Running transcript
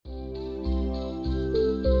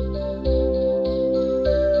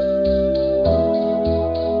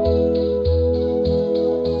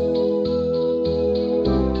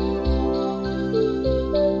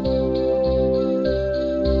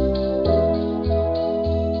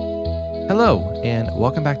Hello, and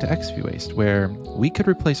welcome back to XP Waste, where we could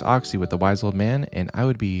replace Oxy with the wise old man, and I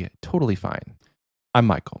would be totally fine. I'm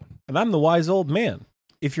Michael. And I'm the wise old man.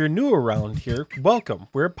 If you're new around here, welcome.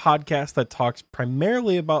 We're a podcast that talks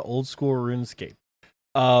primarily about old school RuneScape.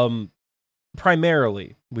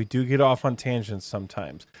 Primarily, we do get off on tangents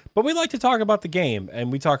sometimes, but we like to talk about the game, and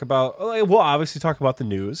we'll obviously talk about the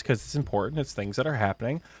news because it's important. It's things that are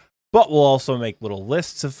happening, but we'll also make little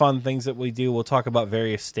lists of fun things that we do. We'll talk about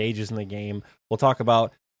various stages in the game. We'll talk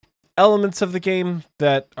about elements of the game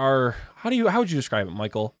that are, how would you describe it,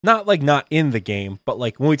 Michael? Not in the game, but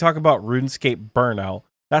like when we talk about RuneScape Burnout,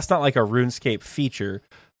 that's not like a RuneScape feature,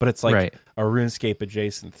 but it's like a RuneScape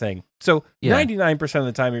adjacent thing. So 99% of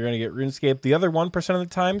the time you're going to get RuneScape. The other 1% of the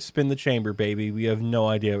time, spin the chamber, baby. We have no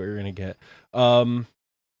idea what you're going to get.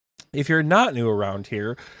 If you're not new around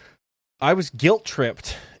here, I was guilt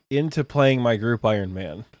tripped into playing my group Iron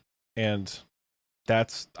Man, and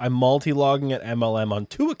I'm multi-logging at MLM on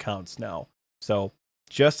 2 accounts now. So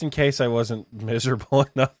just in case I wasn't miserable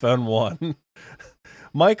enough on one.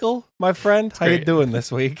 Michael, my friend, how you doing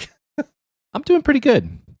this week? I'm doing pretty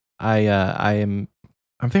good. I'm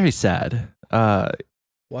very sad.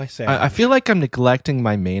 Why sad? I feel like I'm neglecting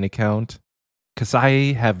my main account because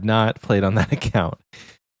I have not played on that account.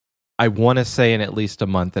 I want to say in at least a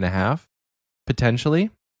month and a half, potentially,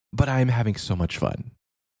 but I'm having so much fun.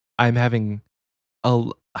 I don't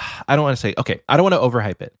want to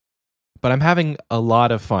overhype it, but I'm having a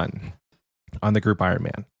lot of fun on the group Iron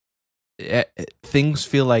Man. Things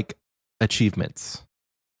feel like achievements,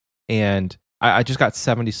 and I just got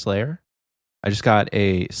 70 Slayer. I just got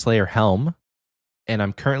a Slayer helm, and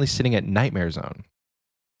I'm currently sitting at Nightmare Zone.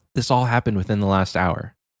 This all happened within the last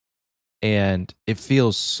hour, and it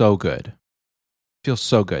feels so good.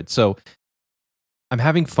 So I'm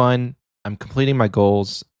having fun. I'm completing my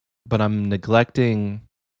goals, but I'm neglecting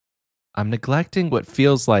what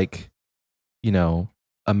feels like, a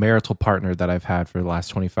marital partner that I've had for the last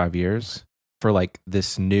 25 years for like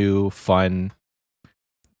this new fun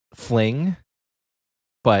fling.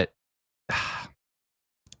 But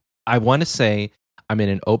I want to say I'm in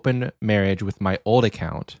an open marriage with my old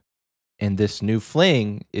account, and this new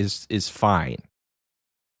fling is fine.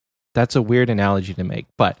 That's a weird analogy to make,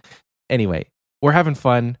 but anyway, we're having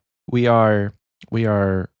fun. We are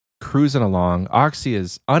cruising along. Oxy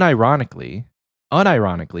is unironically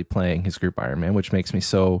playing his group Iron Man, which makes me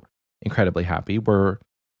so incredibly happy. We're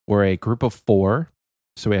a group of 4,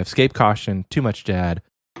 so we have Scape Caution, Too Much Dad,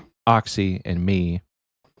 Oxy, and me,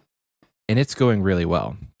 and it's going really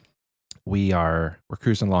well. We're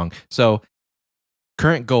cruising along. So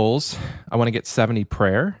current goals, I want to get 70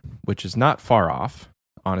 prayer, which is not far off,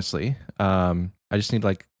 honestly. I just need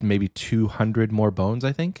like maybe 200 more bones,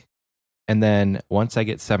 I think. And then once I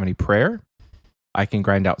get 70 prayer, I can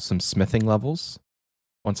grind out some smithing levels.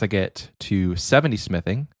 Once I get to 70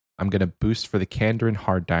 smithing, I'm going to boost for the Kandarin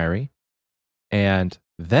Hard Diary. And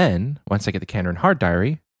then once I get the Kandarin Hard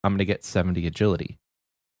Diary, I'm going to get 70 agility.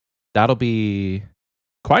 That'll be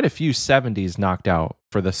quite a few 70s knocked out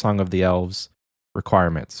for the Song of the Elves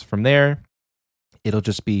requirements. From there, it'll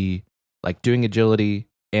just be like doing agility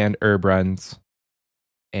and herb runs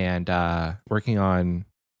and working on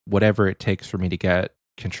whatever it takes for me to get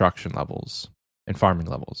construction levels and farming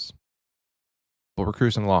levels. But we're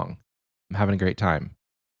cruising along. I'm having a great time.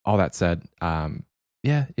 All that said,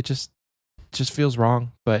 it just feels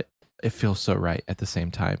wrong, but it feels so right at the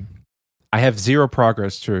same time. I have 0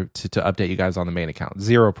 progress to update you guys on the main account.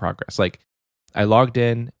 0 progress. Like, I logged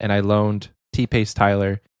in and I loaned T-Pace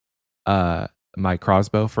Tyler my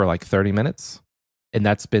crossbow for like 30 minutes, and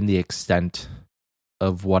that's been the extent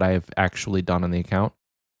of what I've actually done on the account.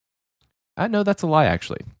 I know that's a lie,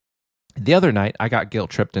 actually. The other night, I got guilt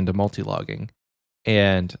tripped into multi-logging,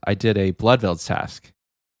 and I did a Bloodvelds task,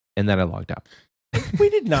 and then I logged out. We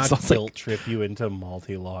did not guilt trip you into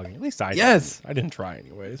multi-logging. At least I didn't. I didn't try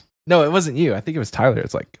anyways. No, it wasn't you. I think it was Tyler.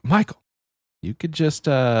 It's like, Michael, you could just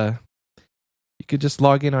log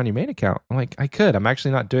in on your main account. I'm like, I could. I'm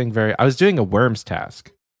actually not doing I was doing a worms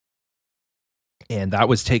task, and that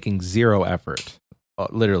was taking 0 effort.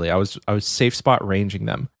 Literally, I was safe spot ranging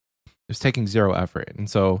them. It was taking 0 effort, and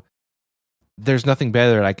so there's nothing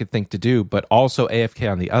better that I could think to do, but also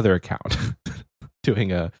AFK on the other account,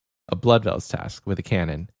 doing a Bloodvelds task with a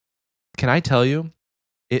cannon. Can I tell you,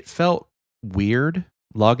 it felt weird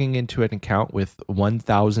logging into an account with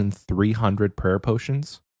 1,300 prayer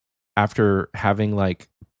potions after having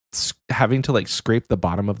to scrape the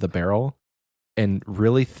bottom of the barrel and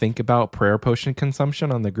really think about prayer potion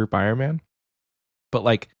consumption on the group Iron Man. But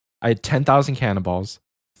like, I had 10,000 cannonballs,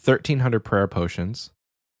 1,300 prayer potions,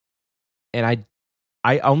 and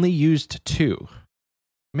I only used 2,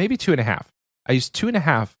 maybe 2.5. I used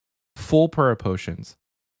 2.5 full prayer potions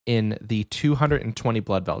in the 220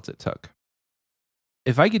 blood belts it took.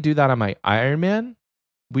 If I could do that on my Iron Man,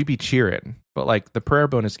 we'd be cheering. But like the prayer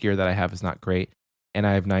bonus gear that I have is not great, and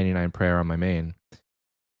I have 99 prayer on my main.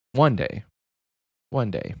 One day,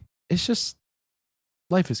 it's just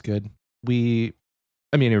life is good. In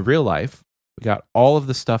real life, we got all of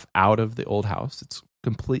the stuff out of the old house. It's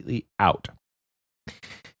completely out,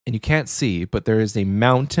 and you can't see, but there is a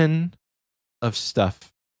mountain of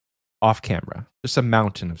stuff off camera. Just a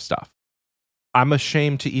mountain of stuff. I'm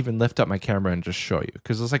ashamed to even lift up my camera and just show you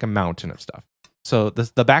because it's like a mountain of stuff. So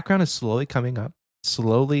the background is slowly coming up,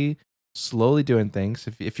 slowly doing things.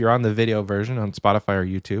 If you're on the video version on Spotify or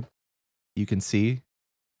YouTube, you can see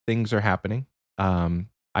things are happening.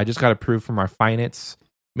 I just got approved from our finance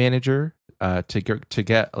manager to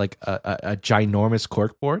get like a ginormous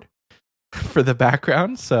corkboard for the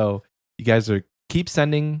background. So you guys keep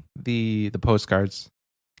sending the postcards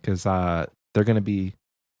because they're gonna be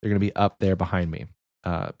up there behind me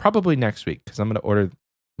probably next week because I'm gonna order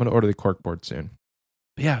the corkboard soon.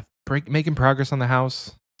 But yeah, making progress on the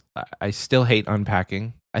house. I still hate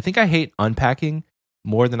unpacking. I think I hate unpacking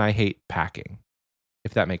more than I hate packing,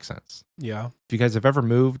 if that makes sense. Yeah. If you guys have ever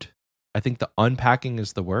moved, I think the unpacking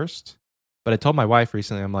is the worst. But I told my wife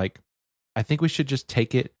recently, I'm like, I think we should just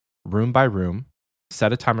take it room by room,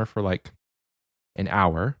 set a timer for like an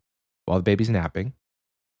hour while the baby's napping,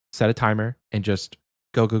 set a timer, and just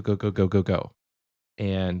go,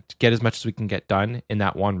 and get as much as we can get done in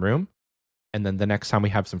that one room. And then the next time we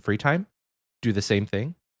have some free time, do the same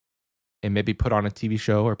thing and maybe put on a TV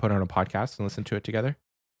show or put on a podcast and listen to it together.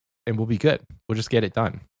 And we'll be good. We'll just get it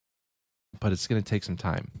done. But it's going to take some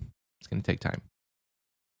time. It's going to take time.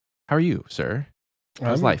 How are you, sir?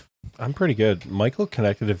 How's life? I'm pretty good. Michael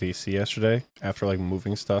connected a VC yesterday after like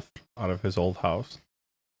moving stuff out of his old house.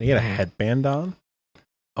 He had a headband on.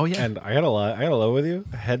 Oh yeah. And I got a low with you.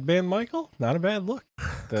 A headband, Michael? Not a bad look.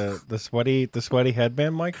 The sweaty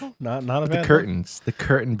headband, Michael? Not a bad the curtains. Look. The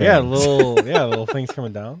curtain bands. Little things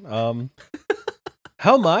coming down.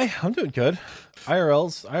 How am I? I'm doing good.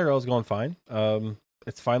 IRL's going fine.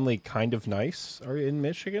 It's finally kind of nice in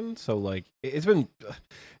Michigan, so like it's been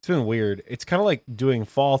weird. It's kind of like doing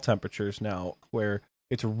fall temperatures now, where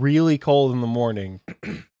it's really cold in the morning,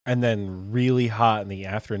 and then really hot in the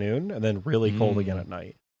afternoon, and then really cold again at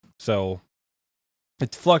night. So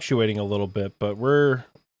it's fluctuating a little bit, but we're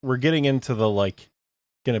getting into the like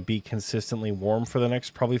gonna be consistently warm for the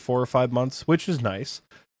next probably 4 or 5 months, which is nice.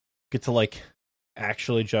 Get to like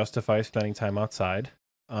actually justify spending time outside.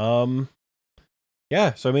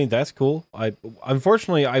 Yeah, so I mean that's cool.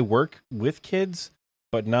 Unfortunately I work with kids,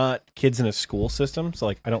 but not kids in a school system, so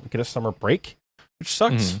like I don't get a summer break, which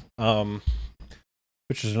sucks.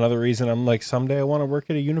 Which is another reason I'm like someday I want to work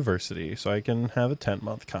at a university so I can have a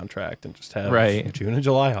 10-month contract and just have June and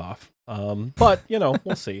July off. But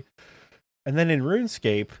we'll see. And then in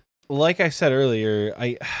RuneScape, like I said earlier,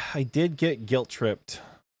 I did get guilt tripped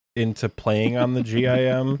into playing on the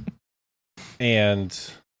GIM,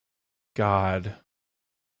 and God,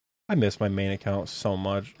 I miss my main account so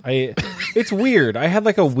much. It's weird. I had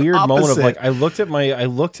like a weird moment of like I looked at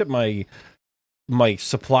my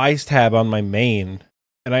supplies tab on my main,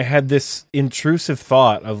 and I had this intrusive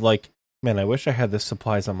thought of like, man, I wish I had this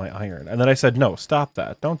supplies on my iron. And then I said, no, stop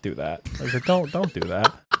that. Don't do that. I was like, don't do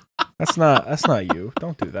that. That's not you.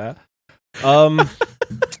 Don't do that.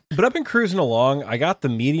 But I've been cruising along. I got the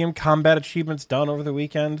medium combat achievements done over the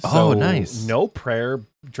weekend. So nice. No prayer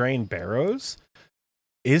drain barrows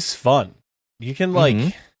is fun. You can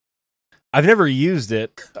like, I've never used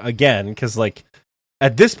it again because like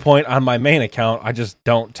at this point on my main account, I just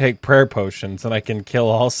don't take prayer potions and I can kill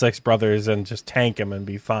all 6 brothers and just tank them and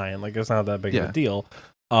be fine. Like it's not that big of a deal.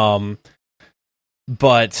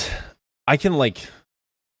 But I can like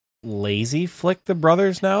lazy flick the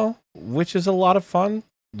brothers now, which is a lot of fun.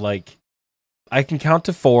 Like I can count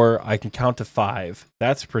to 4, I can count to 5.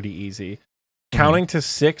 That's pretty easy. Counting to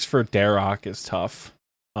 6 for Darok is tough.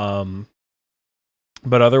 But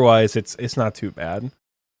otherwise it's not too bad.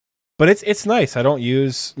 But it's nice. I don't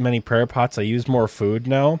use many prayer pots. I use more food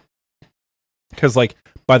now. Cuz like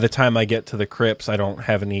by the time I get to the crypts, I don't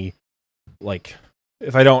have any like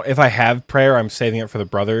if I have prayer, I'm saving it for the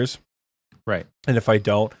brothers. Right. And if I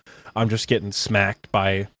don't, I'm just getting smacked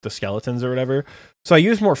by the skeletons or whatever. So I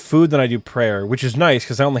use more food than I do prayer, which is nice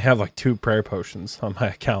because I only have like 2 prayer potions on my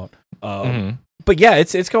account. But yeah,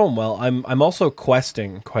 it's going well. I'm also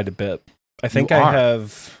questing quite a bit. I think I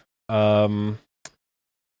have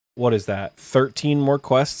what is that? 13 more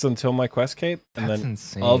quests until my quest cape. And That's then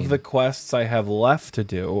insane. of the quests I have left to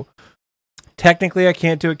do, technically I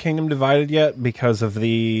can't do a Kingdom Divided yet because of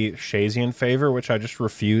the Shazian favor, which I just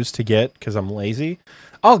refuse to get because I'm lazy.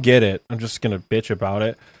 I'll get it. I'm just going to bitch about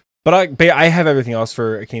it. But I have everything else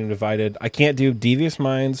for a Kingdom Divided. I can't do Devious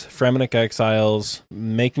Minds, Fremennik Exiles,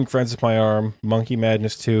 Making Friends with My Arm, Monkey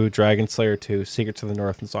Madness 2, Dragon Slayer 2, Secrets of the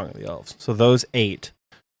North, and Song of the Elves. So those 8.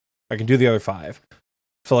 I can do the other 5.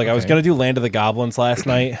 So I was going to do Land of the Goblins last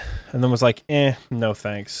night, and then was like, no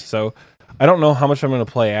thanks. So I don't know how much I'm going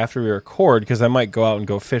to play after we record, because I might go out and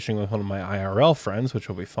go fishing with one of my IRL friends, which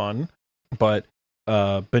will be fun. But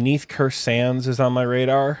Beneath Cursed Sands is on my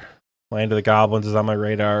radar. Land of the Goblins is on my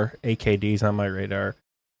radar. AKD is on my radar.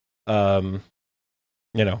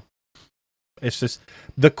 It's just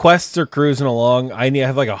the quests are cruising along. I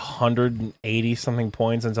have like 180 something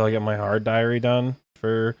points until I get my hard diary done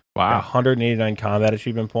for 189 combat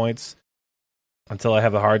achievement points until I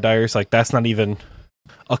have the hard diaries. Like that's not even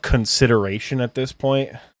a consideration at this point.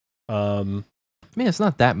 I mean, it's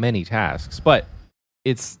not that many tasks, but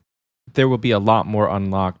there will be a lot more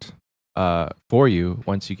unlocked for you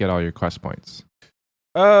once you get all your quest points.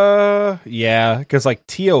 Yeah, because like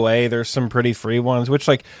TOA, there's some pretty free ones, which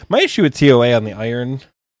like my issue with TOA on the Iron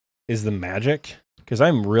is the magic, because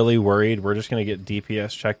I'm really worried we're just gonna get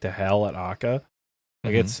DPS checked to hell at Akka.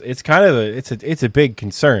 Like it's kind of it's a big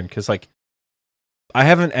concern, because like I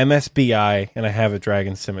have an MSBI and I have a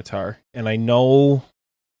Dragon Scimitar, and I know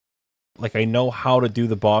how to do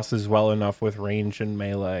the bosses well enough with range and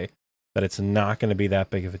melee that it's not going to be that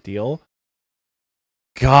big of a deal.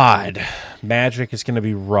 God, magic is going to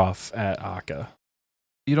be rough at Akka.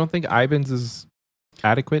 You don't think Ivan's is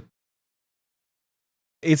adequate?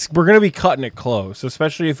 We're going to be cutting it close,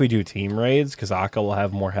 especially if we do team raids, because Akka will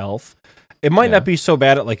have more health. It might not be so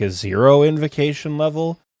bad at like a 0 invocation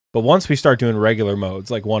level, but once we start doing regular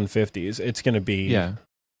modes like 150s, it's going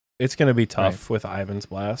to be tough with Ivan's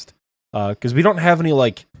Blast, because we don't have any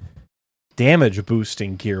like damage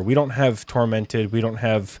boosting gear. We don't have Tormented. We don't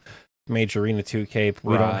have Mage Arena 2 cape.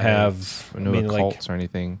 We don't have occults or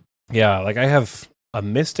anything. Yeah, like I have a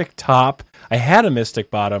Mystic top. I had a Mystic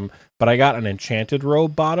bottom, but I got an Enchanted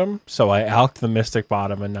Robe bottom, so I alked the Mystic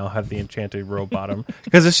bottom and now have the Enchanted Robe bottom,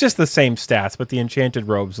 because it's just the same stats, but the Enchanted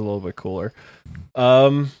Robe's a little bit cooler.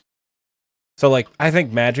 So like I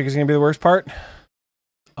think magic is going to be the worst part.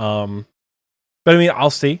 But I mean, I'll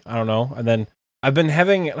see. I don't know. And then I've been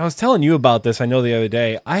having, and I was telling you about this, I know the other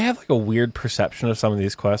day, I have like a weird perception of some of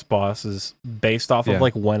these quest bosses based off of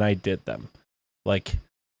like when I did them. Like,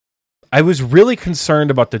 I was really concerned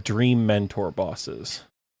about the Dream Mentor bosses.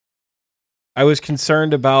 I was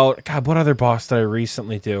concerned about, God, what other boss did I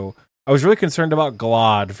recently do? I was really concerned about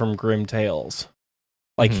Glod from Grim Tales.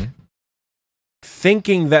 Like,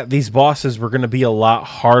 thinking that these bosses were going to be a lot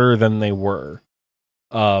harder than they were.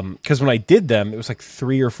 Because when I did them, it was like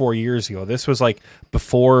 3 or 4 years ago. This was like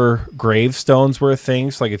before gravestones were a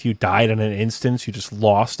thing. So like if you died in an instance, you just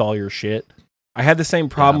lost all your shit. I had the same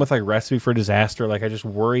problem with like Recipe for Disaster. Like I just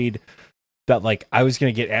worried that like I was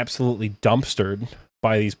going to get absolutely dumpstered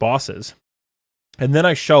by these bosses. And then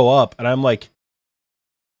I show up and I'm like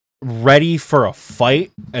ready for a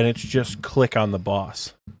fight, and it's just click on the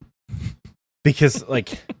boss. Because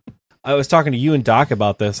like I was talking to you and Doc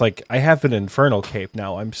about this. Like, I have an Infernal Cape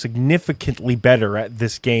now. I'm significantly better at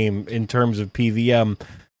this game in terms of PVM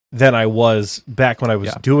than I was back when I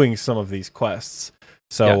was doing some of these quests.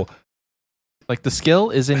 So, like, the skill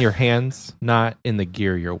is in your hands, not in the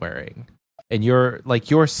gear you're wearing. And your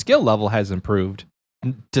skill level has improved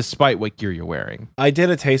despite what gear you're wearing. I did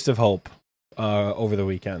a Taste of Hope over the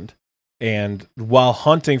weekend. And while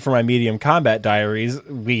hunting for my medium combat diaries,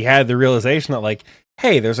 we had the realization that, like,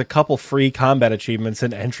 hey, there's a couple free combat achievements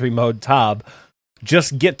in entry mode Tob.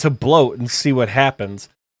 Just get to bloat and see what happens.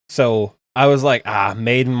 So I was like,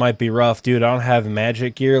 Maiden might be rough, dude. I don't have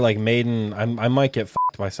magic gear. Like Maiden, I might get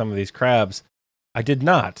fucked by some of these crabs. I did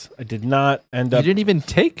not end up. You didn't even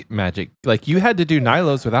take magic. Like, you had to do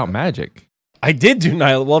Nilos without magic. I did do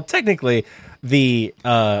Nilo. Well, technically, the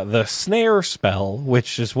snare spell,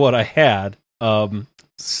 which is what I had,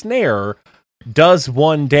 snare does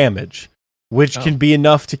 1 damage. Which can be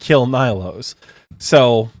enough to kill Nilos.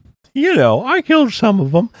 So, I killed some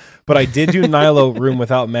of them. But I did do Nilo Room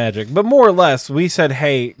without magic. But more or less, we said,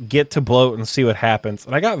 hey, get to bloat and see what happens.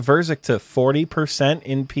 And I got Verzik to 40%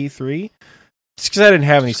 in P3. Just because I didn't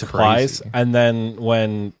have any supplies. Crazy. And then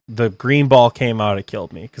when the green ball came out, it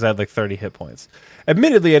killed me. Because I had like 30 hit points.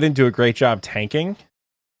 Admittedly, I didn't do a great job tanking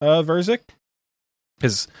Verzik.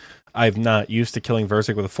 Because I'm not used to killing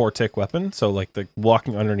Verzik with a 4-tick weapon, so like the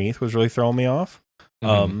walking underneath was really throwing me off.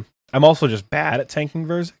 Mhm. I'm also just bad at tanking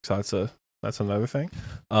Verzik, so that's another thing.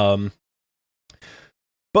 But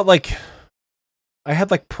like I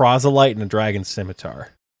had like Proselyte and a Dragon Scimitar.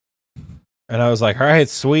 And I was like, all right,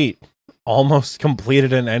 sweet. Almost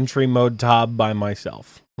completed an entry mode Tob by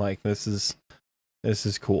myself. Like this is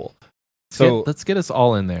cool. So let's get us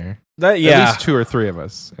all in there. At least 2 or 3 of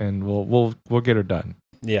us, and we'll get her done.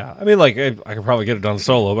 Yeah, I mean, like I could probably get it done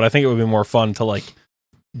solo, but I think it would be more fun to like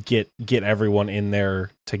get everyone in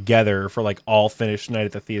there together for like all finished Night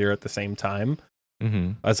at the Theater at the same time.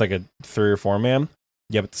 Mm-hmm. As like a 3 or 4 man.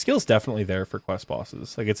 Yeah, but the skill's definitely there for quest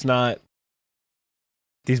bosses. Like it's not.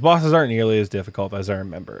 These bosses aren't nearly as difficult as I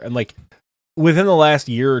remember, and like within the last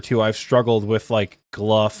year or two, I've struggled with like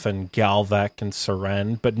Gluff and Galvek and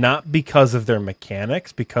Seren, but not because of their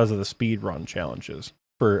mechanics, because of the speedrun challenges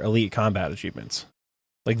for elite combat achievements.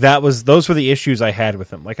 Like those were the issues I had with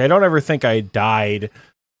them. Like I don't ever think I died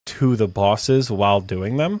to the bosses while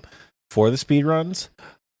doing them for the speedruns,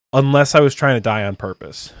 unless I was trying to die on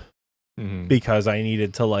purpose. Mm-hmm. Because I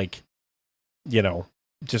needed to like,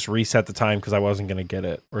 just reset the time because I wasn't going to get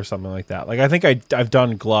it or something like that. Like I think I've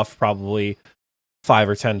done Gluff probably 5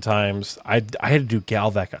 or 10 times. I had to do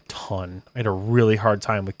Galvek a ton. I had a really hard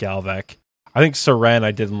time with Galvek. I think Seren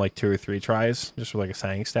I did in like 2 or 3 tries, just with like a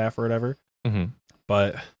Sang staff or whatever. Mm-hmm.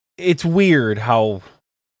 But it's weird how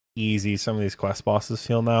easy some of these quest bosses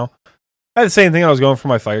feel now. I had the same thing. I was going for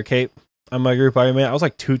my Fire Cape on my group Iron Man. I was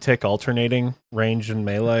like 2-tick alternating range and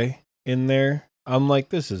melee in there. I'm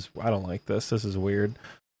like, I don't like this. This is weird.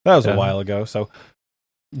 That was a while ago. So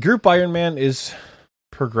group Iron Man is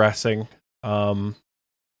progressing.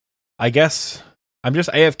 I guess I'm just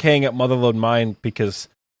AFKing at Motherload Mine because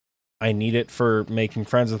I need it for making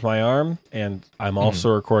friends with my arm, and I'm also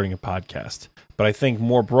recording a podcast. But I think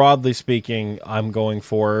more broadly speaking, I'm going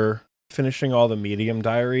for finishing all the medium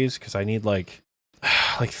diaries because I need like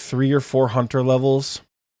 3 or 4 hunter levels,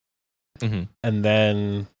 and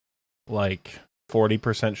then like 40%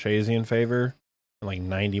 Shazian favor and like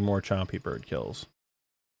 90 more Chompy Bird kills,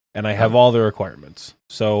 and I have all the requirements.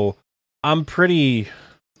 So I'm pretty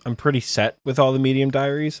set with all the medium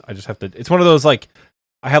diaries. I just have to. It's one of those like.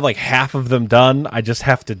 I have like half of them done. I just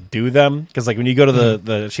have to do them because like when you go to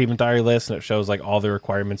the achievement diary list and it shows like all the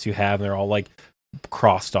requirements you have and they're all like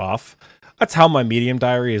crossed off. That's how my medium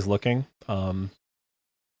diary is looking. You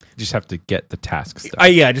just have to get the tasks done.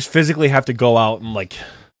 I just physically have to go out and like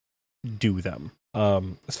do them.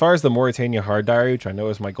 As far as the Mauritania hard diary, which I know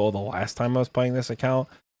is my goal the last time I was playing this account,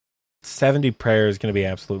 70 prayer is going to be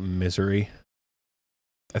absolute misery.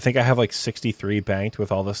 I think I have like 63 banked with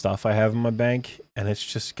all the stuff I have in my bank, and it's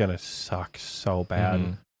just gonna suck so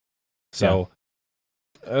bad. So,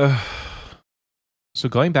 so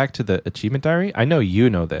going back to the achievement diary, I know you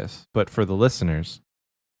know this, but for the listeners,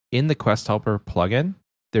 in the Quest Helper plugin,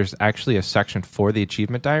 there's actually a section for the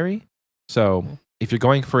achievement diary. So if you're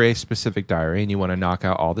going for a specific diary and you want to knock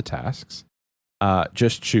out all the tasks,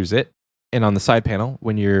 just choose it. And on the side panel,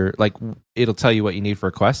 when you're like, it'll tell you what you need for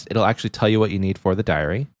a quest. It'll actually tell you what you need for the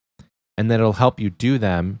diary. And then it'll help you do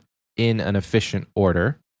them in an efficient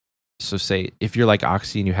order. So say if you're like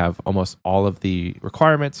Oxy and you have almost all of the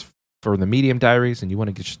requirements for the medium diaries and you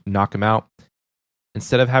want to just knock them out,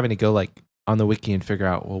 instead of having to go like on the wiki and figure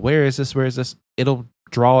out, well, where is this? It'll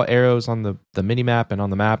draw arrows on the mini map and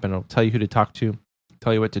on the map, and it'll tell you who to talk to,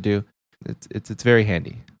 tell you what to do. It's very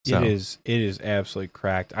handy. So. It is absolutely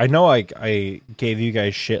cracked. I know I gave you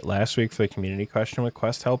guys shit last week for the community question with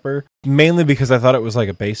Quest Helper, mainly because I thought it was like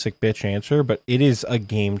a basic bitch answer, but it is a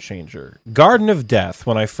game changer. Garden of Death,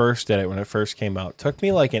 when I first did it, when it first came out, took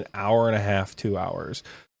me like an hour and a half, 2 hours.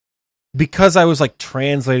 Because I was like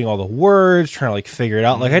translating all the words, trying to like figure it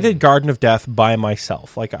out. Like I did Garden of Death by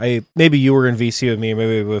myself. Like maybe you were in VC with me, or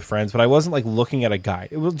maybe with friends, but I wasn't like looking at a guide.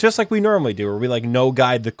 It was just like we normally do, where we like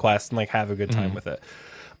guide the quest and like have a good time with it.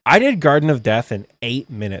 I did Garden of Death in 8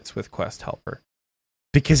 minutes with Quest Helper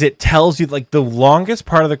because it tells you like the longest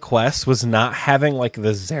part of the quest was not having like the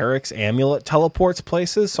Xerix amulet teleports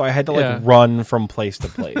places. So I had to like run from place to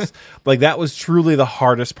place. Like that was truly the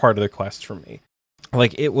hardest part of the quest for me.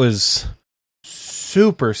 Like it was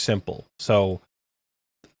super simple. So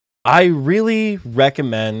I really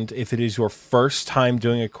recommend, if it is your first time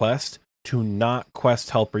doing a quest, to not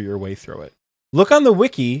Quest Helper your way through it. Look on the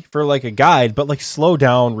wiki for like a guide, but like slow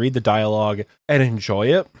down, read the dialogue, and enjoy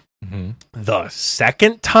it. The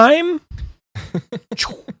second time,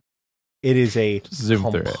 it is a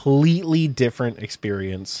completely different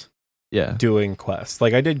experience. Yeah, doing quests.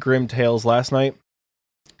 Like I did Grim Tales last night,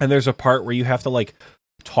 and there's a part where you have to like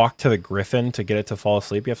talk to the griffin to get it to fall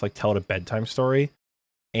asleep. You have to like tell it a bedtime story,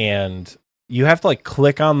 and you have to like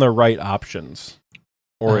click on the right options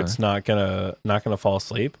or it's not gonna fall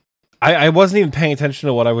asleep. I wasn't even paying attention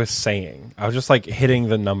to what I was saying. I was just like hitting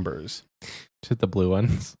the numbers. To the blue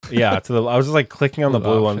ones. Yeah, I was just like clicking on the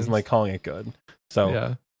blue ones options. and like calling it good. So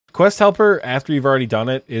Yeah. Quest Helper, after you've already done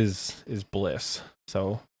it, is bliss.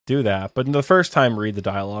 So do that. But the first time, read the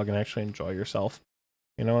dialogue and actually enjoy yourself.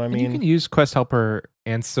 You know what I And mean? you can use Quest Helper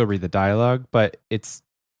and still read the dialogue, but it's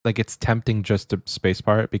tempting just to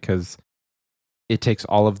spacebar it because it takes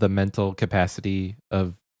all of the mental capacity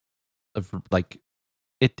of like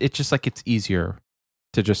it just like it's easier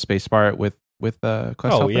to just spacebar it with Quest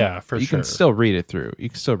Helper. Yeah, for you sure. can still read it through. You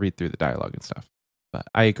can still read through the dialogue and stuff. But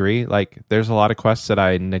I agree. Like, there's a lot of quests that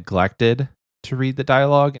I neglected to read the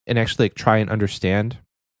dialogue and actually like, try and understand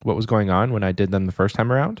what was going on when I did them the first time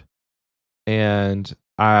around. And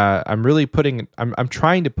I'm really I'm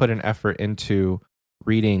trying to put an effort into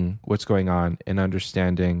reading what's going on and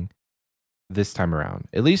understanding this time around.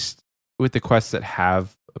 At least with the quests that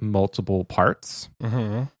have multiple parts,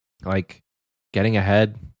 Mm-hmm. like getting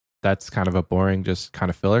ahead. That's kind of a boring, just kind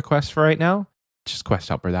of filler quest for right now. Just Quest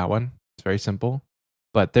Helper, that one. It's very simple.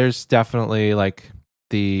 But there's definitely like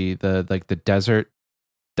the desert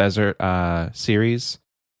series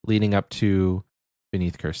leading up to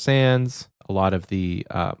Beneath Cursed Sands. A lot of the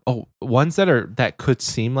ones that could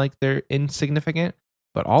seem like they're insignificant,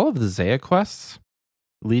 but all of the Zaya quests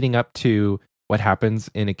leading up to what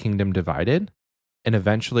happens in A Kingdom Divided, and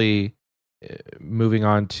eventually moving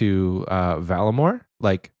on to Valamor,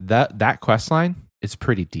 like that quest line is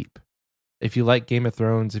pretty deep. If you like Game of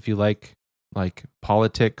Thrones, if you like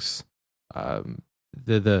politics,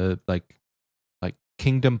 the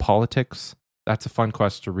kingdom politics, that's a fun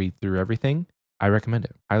quest to read through everything. I recommend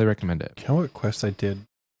it. Highly recommend it. You know what quest I did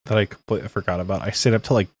that I completely forgot about? I stayed up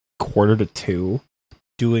till like 1:45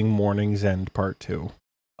 doing Morning's End Part 2.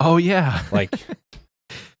 Oh yeah. Like,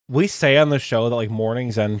 we say on the show that like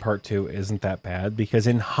Morning's End Part 2 isn't that bad because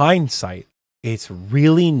in hindsight, it's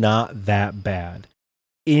really not that bad.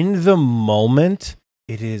 In the moment,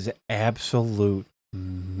 it is absolute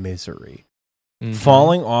misery. Mhm.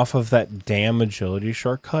 Falling off of that damn agility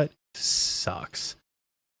shortcut sucks.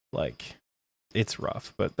 Like, it's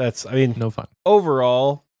rough, but No fun.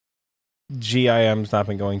 overall, GIM's not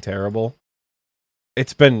been going terrible.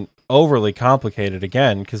 It's been overly complicated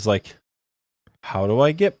again because, like, how do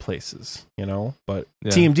I get places? You know, but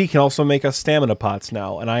Yeah. TMD can also make us stamina pots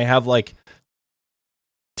now, and I have like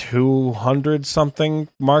 200 something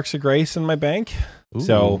marks of grace in my bank.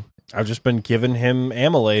 So Ooh. I've just been giving him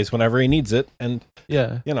amylase whenever he needs it, and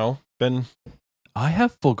Yeah. been I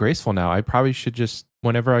have full graceful now. I probably should just,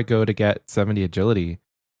 whenever I go to get 70 agility,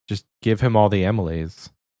 just give him all the amylase.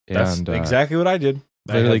 that's And exactly what I did.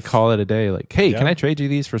 literally call it a day. Like, hey, Yeah. can I trade you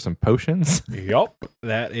these for some potions? Yup,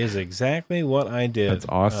 that is exactly what I did. That's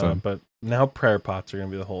awesome. But now prayer pots are gonna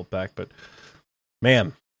be the whole back. But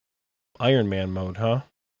man, Iron Man mode, huh?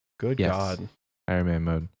 Good Yes. God. Iron Man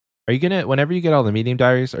mode. Are you gonna, whenever you get all the medium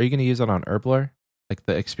diaries, are you gonna use it on Herbler, like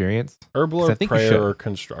the experience? Herbal 'Cause I or think you prayer should. or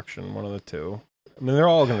construction, one of the two. I mean, they're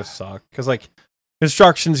all gonna suck because like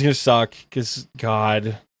construction's gonna suck because God.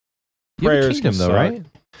 You have a Prayer's kingdom gonna though, suck. right?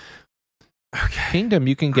 Okay. Kingdom,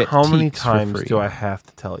 you can get How many teaks for times free. do I have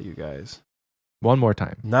to tell you guys? One more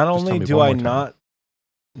time. Not Just only tell me do one I more time.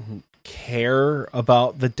 not care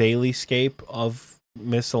about the daily scape of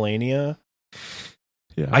Miscellanea,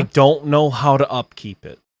 Yeah. I don't know how to upkeep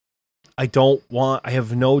it. I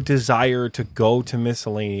have no desire to go to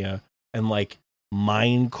Miscellanea and like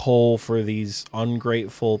mine coal for these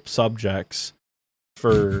ungrateful subjects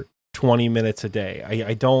for 20 minutes a day.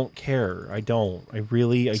 I don't care. I don't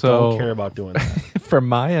care about doing that. From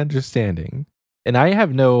my understanding, and I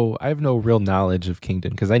have no real knowledge of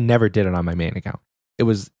Kingdom because I never did it on my main account.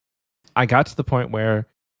 I got to the point where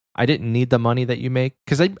I didn't need the money that you make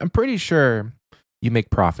because I'm pretty sure you make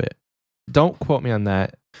profit. Don't quote me on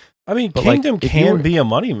that. I mean, But, like, Kingdom if you can were- be a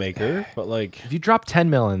moneymaker, but like, If you drop 10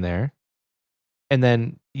 mil in there and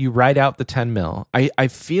then you write out the 10 mil, I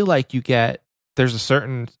feel like you get, there's a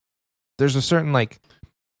certain like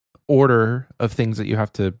order of things that you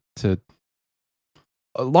have to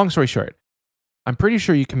long story short, I'm pretty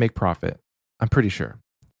sure you can make profit. I'm pretty sure.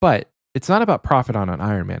 But it's not about profit on an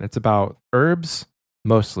Iron Man. It's about herbs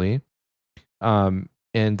mostly. And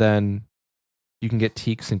then you can get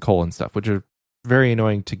teaks and coal and stuff, which are very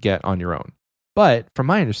annoying to get on your own. But from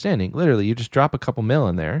my understanding, literally you just drop a couple mil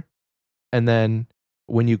in there. And then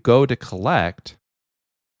when you go to collect,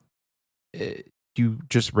 you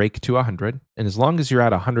just rake to 100. And as long as you're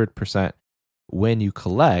at 100% when you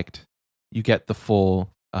collect, you get the full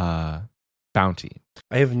bounty.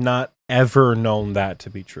 I have not ever known that to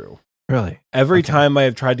be true. Really? Every Okay. time I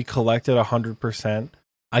have tried to collect at 100%,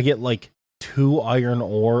 I get like 2 iron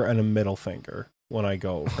ore and a middle finger when I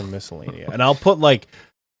go for Miscellanea. And I'll put like,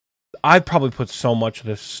 I'd probably put so much of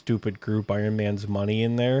this stupid group Iron Man's money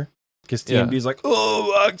in there. Because TMD's like,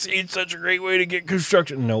 oh, Oxy's such a great way to get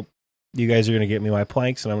construction. Nope. You guys are going to get me my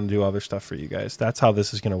planks and I'm going to do other stuff for you guys. That's how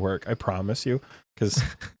this is going to work. I promise you. Because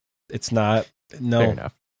it's not, no. Fair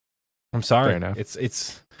enough. I'm sorry. Fair enough.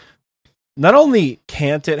 It's not only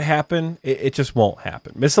can't it happen, it just won't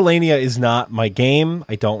happen. Miscellanea is not my game.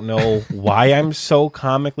 I don't know why I'm so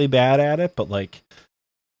comically bad at it, but like,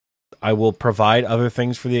 I will provide other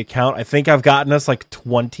things for the account. I think I've gotten us like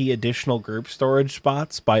 20 additional group storage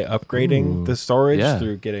spots by upgrading the storage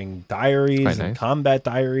through getting diaries and combat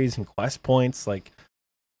diaries and quest points. Like,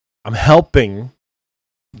 I'm helping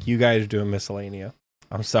you guys do a Miscellanea.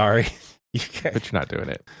 I'm sorry. But you're not doing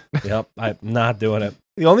it. Yep, I'm not doing it.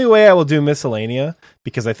 The only way I will do Miscellanea,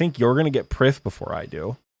 because I think you're going to get Prith before I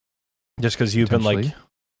do, just because you've been like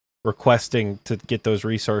requesting to get those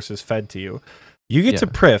resources fed to you. You get to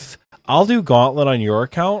Prith. I'll do Gauntlet on your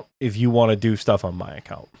account if you want to do stuff on my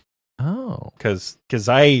account. Oh. Because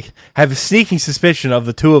I have a sneaking suspicion of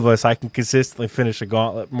the two of us, I can consistently finish a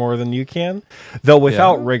Gauntlet more than you can. Though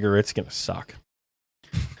without rigor, it's going to suck.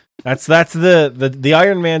 That's the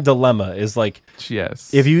Iron Man dilemma is like,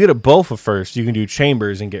 if you get a Bofa first, you can do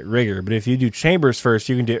Chambers and get rigor. But if you do Chambers first,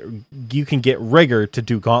 you can get rigor to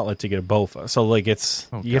do Gauntlet to get a Bofa. So like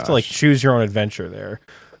you have to like choose your own adventure there.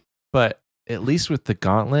 But at least with the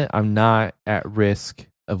Gauntlet, I'm not at risk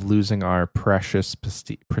of losing our precious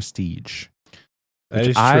prestige. That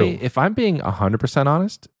is true. If I'm being 100%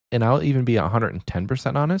 honest, and I'll even be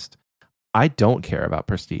 110% honest, I don't care about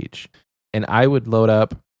prestige. And I would load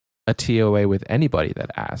up a TOA with anybody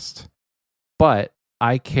that asked. But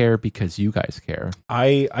I care because you guys care.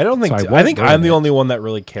 I don't think so. I think I'm the only one that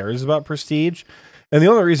really cares about prestige. And the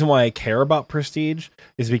only reason why I care about prestige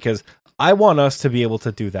is because I want us to be able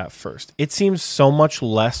to do that first. It seems so much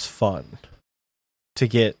less fun to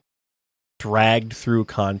get dragged through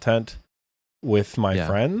content with my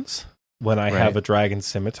friends when I have a Dragon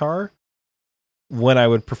Scimitar, when I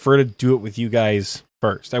would prefer to do it with you guys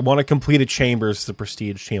first. I want to complete a Chambers as a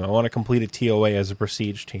prestige team. I want to complete a TOA as a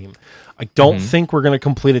prestige team. I don't think we're going to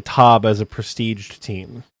complete a TOB as a prestige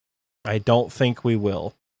team. I don't think we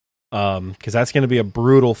will. Because that's going to be a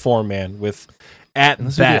brutal 4-man with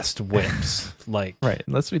best whips. Like, right,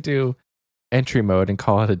 unless we do entry mode and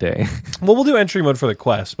call it a day. Well, we'll do entry mode for the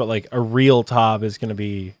quest, but like a real TOB is going to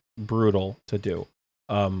be brutal to do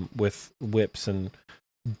with whips and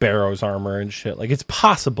Barrow's armor and shit. Like, it's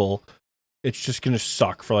possible. It's just going to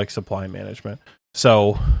suck for like supply management.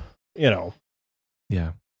 So,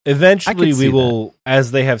 eventually we will,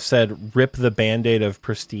 as they have said, rip the Band-Aid of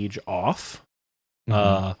prestige off.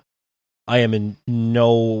 I am in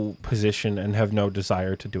no position and have no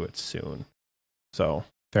desire to do it soon. So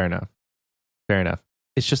fair enough.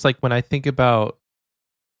 It's just like when I think about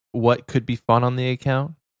what could be fun on the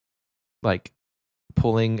account, like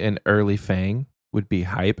pulling an early Fang would be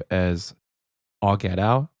hype as all get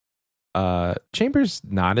out. Chambers,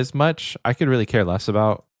 not as much. I could really care less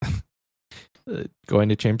about going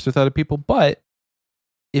to Chambers with other people. But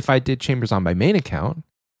if I did Chambers on my main account,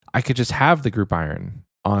 I could just have the group iron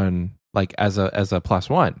on like as a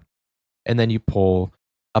 +1, and then you pull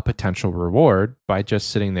a potential reward by just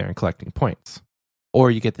sitting there and collecting points,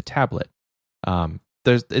 or you get the tablet.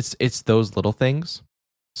 It's those little things.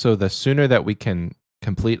 So the sooner that we can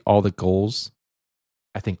complete all the goals,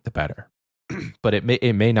 I think the better. But it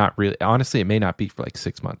may not really, honestly, it may not be for like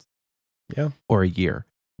 6 months, or a year,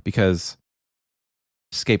 because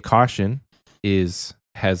Escape Caution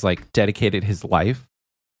has like dedicated his life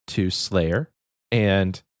to Slayer,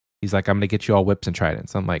 and he's like, I'm gonna get you all whips and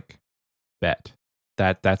tridents. I'm like, bet.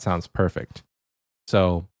 That sounds perfect.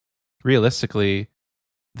 So realistically,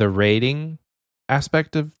 the rating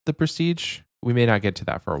aspect of the prestige, we may not get to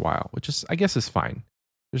that for a while, which is, I guess, is fine.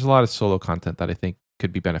 There's a lot of solo content that I think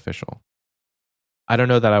could be beneficial. I don't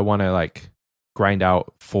know that I want to like grind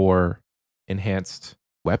out 4 enhanced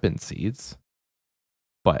weapon seeds,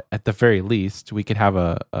 but at the very least, we could have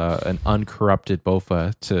an uncorrupted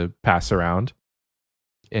Bofa to pass around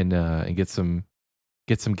and get some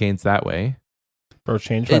gains that way. Bro,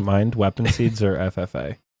 change my mind. Weapon seeds or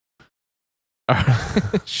FFA.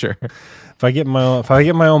 Sure. If I get my own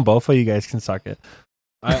Bofa, you guys can suck it.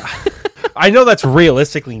 I know that's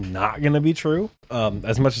realistically not going to be true.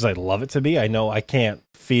 As much as I'd love it to be, I know I can't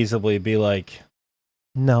feasibly be like,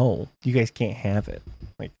 no, you guys can't have it.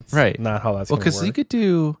 Like, it's right? Not how that's going to work. Because you could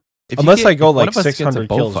do, unless I go like 600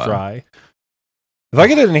 kills dry. If I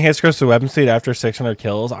get an enhanced crystal weapon speed after 600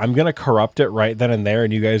 kills, I'm gonna corrupt it right then and there,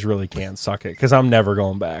 and you guys really can't suck it because I'm never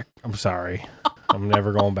going back. I'm sorry, I'm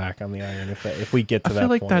never going back on the iron if we get to that. I feel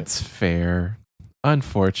like point. that's fair,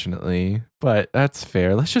 unfortunately, but that's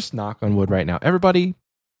fair. Let's just knock on wood right now. Everybody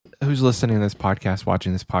who's listening to this podcast,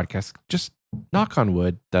 watching this podcast, just knock on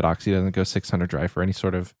wood that Oxy doesn't go 600 dry for any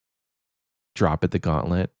sort of drop at the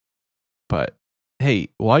gauntlet. But hey,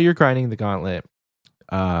 while you're grinding the gauntlet,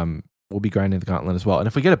 we'll be grinding the gauntlet as well. And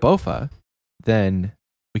if we get a Bofa, then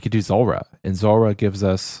we could do Zulrah. And Zulrah gives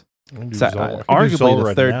us arguably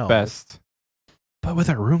the third best. But with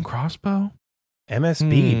a rune crossbow? MSB,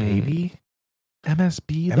 baby.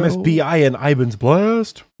 MSB, though? MSBI and Ivan's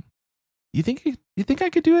Blast. You think I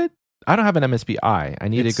could do it? I don't have an MSBI. I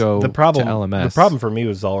need to go to LMS. The problem for me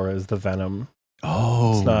with Zulrah is the Venom.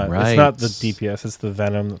 Oh, it's not, right. It's not the DPS. It's the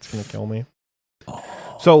Venom that's going to kill me.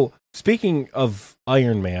 So, speaking of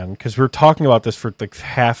Iron Man, because we're talking about this for like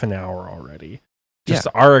half an hour already, just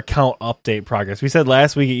our account update progress. We said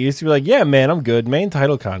last week it used to be like, yeah, man, I'm good. Main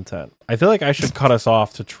title content. I feel like I should cut us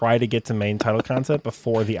off to try to get to main title content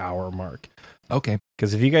before the hour mark. Okay.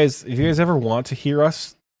 Because if you guys ever want to hear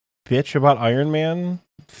us bitch about Iron Man,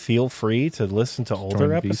 feel free to listen to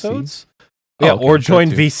older episodes. Yeah, or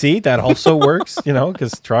join VC. That also works,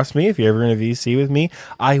 because trust me, if you're ever in a VC with me,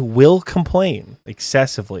 I will complain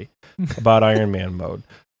excessively about Iron Man mode.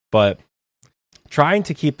 But trying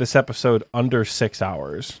to keep this episode under 6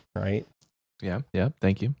 hours, right? Yeah,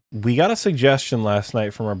 thank you. We got a suggestion last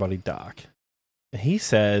night from our buddy Doc. He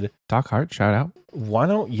said, Doc Hart, shout out. Why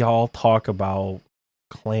don't y'all talk about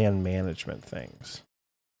clan management things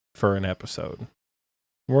for an episode?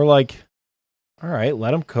 We're like, all right, let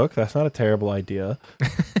them cook. That's not a terrible idea.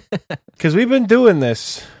 Because we've been doing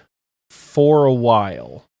this for a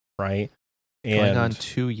while, right? And going on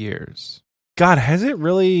 2 years. God, has it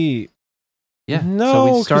really? Yeah.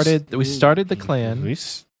 No. So we started the clan.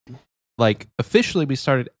 Officially, we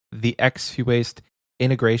started the XP Waste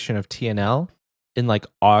integration of TNL in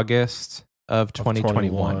August of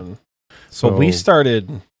 2021. So we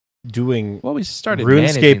started doing we started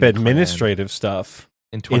RuneScape administrative stuff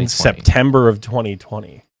in September of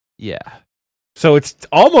 2020. Yeah. So it's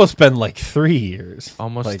almost been 3 years.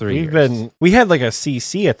 Almost 3 years. We had a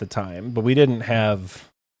CC at the time, but we didn't have.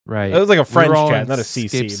 Right. It was a French chat, not a CC.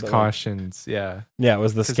 Scape's cautions, yeah. Yeah, it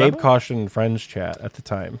was the Scape caution French chat at the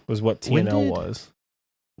time, was what TNL was.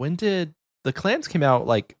 When did the clans came out?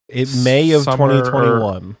 May of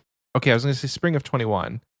 2021. Okay, I was going to say spring of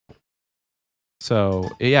 21. So,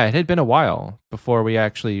 yeah, it had been a while before we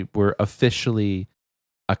actually were officially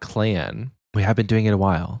a clan. We have been doing it a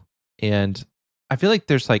while. And I feel like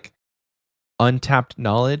there's untapped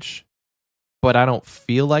knowledge, but I don't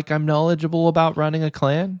feel like I'm knowledgeable about running a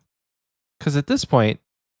clan. Because at this point,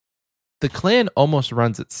 the clan almost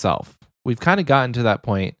runs itself. We've kind of gotten to that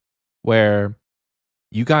point where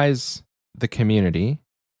you guys, the community,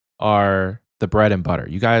 are the bread and butter.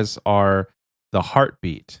 You guys are the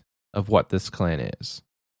heartbeat of what this clan is.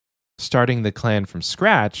 Starting the clan from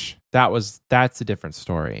scratch, that's a different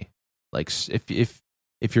story.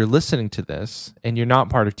 If you're listening to this and you're not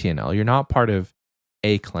part of TNL, you're not part of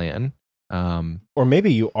a clan, or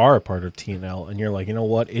maybe you are a part of TNL and you're like, you know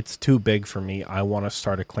what, it's too big for me, I want to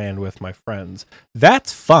start a clan with my friends.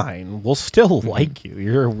 That's fine. We'll still like you.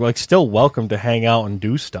 You're still welcome to hang out and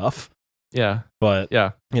do stuff. Yeah. But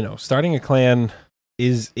yeah, starting a clan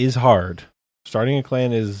is hard. Starting a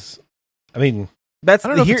clan is, that's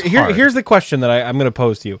here's the question that I'm going to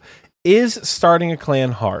pose to you. Is starting a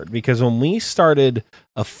clan hard? Because when we started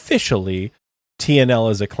officially TNL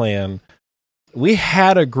as a clan, we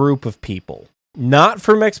had a group of people, not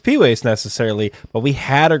from XP Waste necessarily, but we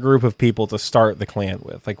had a group of people to start the clan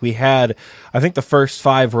with. We had, I think the first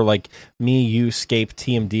 5 were me, you, Scape,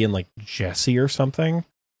 TMD, and Jesse or something.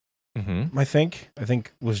 Mm-hmm. I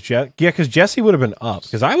think was Jesse. Yeah, because Jesse would have been up,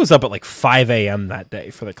 because I was up at 5 a.m. that day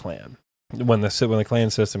for the clan when the clan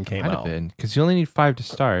system came out. Because you only need 5 to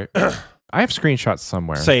start. I have screenshots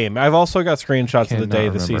somewhere. Same. I've also got screenshots of the day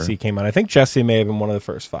the CC came out. I think Jesse may have been one of the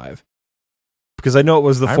first 5. Because I know it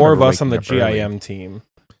was the 4 of us on the GIM team.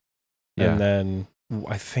 Yeah. And then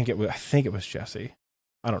I think it was Jesse.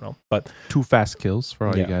 I don't know. But 2 fast kills for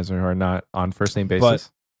all you guys who are not on first name basis.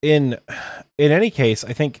 But in any case,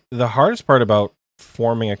 I think the hardest part about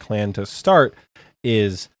forming a clan to start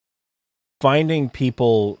is finding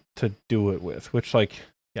people to do it with, which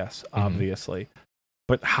yes, obviously.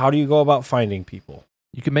 But how do you go about finding people?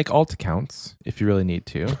 You can make alt accounts if you really need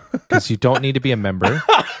to, because you don't need to be a member.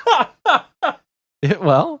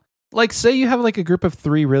 Say you have a group of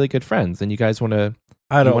 3 really good friends and you guys want to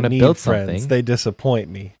I don't need build friends. Something. They disappoint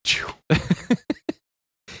me.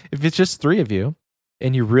 if it's just 3 of you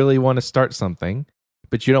and you really want to start something,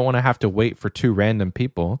 but you don't want to have to wait for 2 random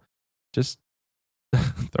people, just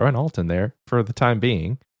throw an alt in there for the time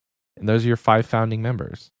being. And those are your 5 founding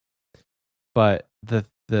members. But the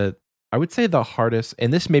I would say the hardest,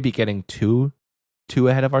 and this may be getting too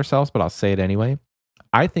ahead of ourselves, but I'll say it anyway.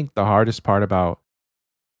 I think the hardest part about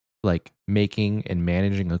like making and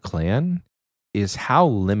managing a clan is how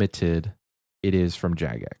limited it is from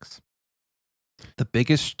Jagex. The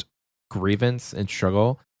biggest grievance and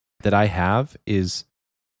struggle that I have is,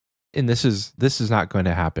 and this is not going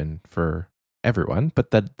to happen for everyone,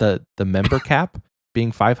 but the member cap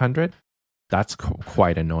being 500, that's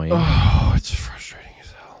quite annoying. Oh, it's frustrating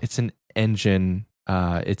as hell. It's an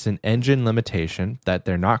engine limitation that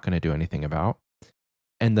they're not going to do anything about.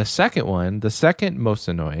 And the second most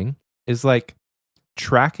annoying is like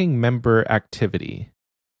tracking member activity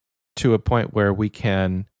to a point where we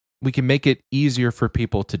can make it easier for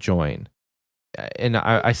people to join. And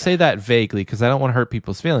I say that vaguely because I don't want to hurt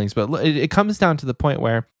people's feelings, but it comes down to the point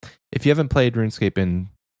where if you haven't played RuneScape in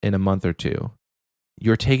a month or two,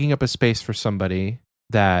 you're taking up a space for somebody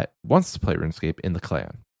that wants to play RuneScape in the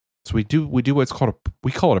clan. So we do what's called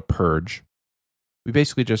we call it a purge. We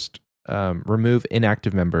basically just remove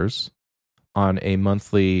inactive members on a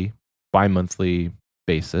bi-monthly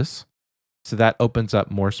basis. So that opens up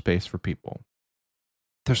more space for people.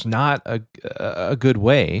 There's not a good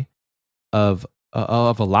way of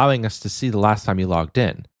allowing us to see the last time you logged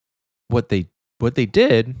in. What they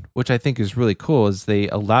did, which I think is really cool, is they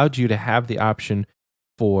allowed you to have the option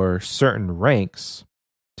for certain ranks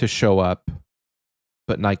to show up,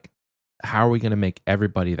 but like, how are we going to make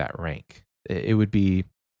everybody that rank? It would be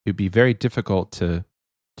very difficult to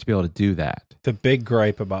be able to do that. The big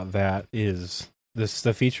gripe about that is the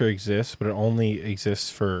feature exists, but it only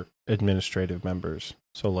exists for administrative members.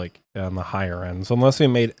 So like on the higher ends, unless we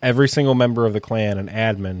made every single member of the clan an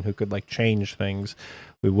admin who could like change things,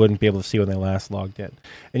 we wouldn't be able to see when they last logged in.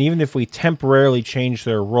 And even if we temporarily changed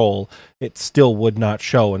their role, it still would not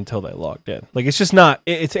show until they logged in. Like it's just not.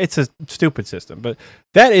 It's a stupid system. But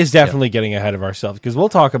that is definitely getting ahead of ourselves, because we'll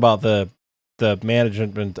talk about the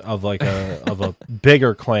management of like a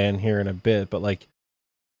bigger clan here in a bit. But like,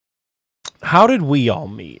 how did we all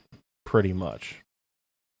meet? Pretty much,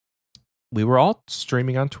 we were all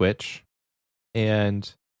streaming on Twitch,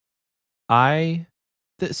 and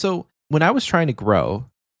so when I was trying to grow,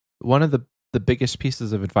 one of the biggest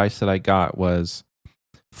pieces of advice that I got was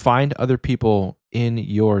find other people in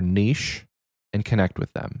your niche and connect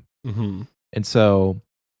with them. Mm-hmm. And so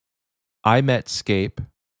I met Scape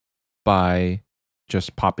by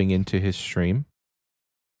just popping into his stream.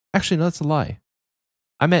 Actually, no, that's a lie.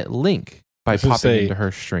 I met Link by popping into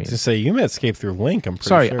her stream. To say you met Scape through Link, I'm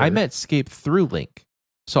pretty sure. I met Scape through Link.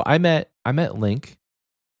 So I met Link.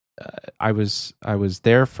 I was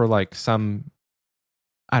there for like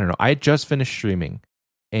I don't know. I had just finished streaming,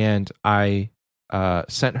 and I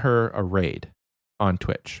sent her a raid on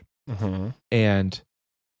Twitch. Mm-hmm. And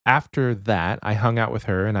after that, I hung out with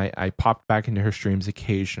her, and I popped back into her streams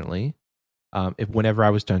occasionally. Whenever I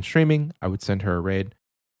was done streaming, I would send her a raid,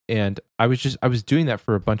 and I was doing that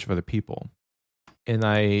for a bunch of other people, and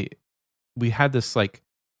we had this like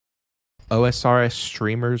OSRS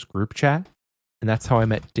streamers group chat. And that's how I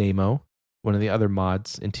met Damo, one of the other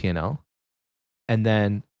mods in TNL. And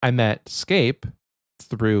then I met Scape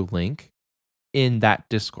through Link in that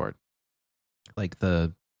Discord. Like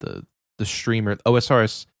the streamer,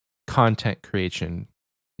 OSRS content creation.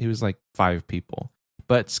 He was like 5 people.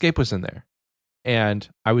 But Scape was in there. And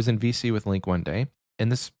I was in VC with Link one day,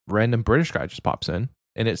 and this random British guy just pops in,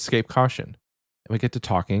 and it's Scape Caution. And we get to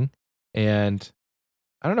talking. And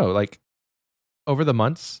I don't know, like over the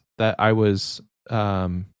months that I was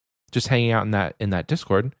just hanging out in that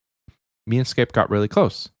Discord, me and Scape got really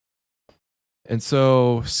close. And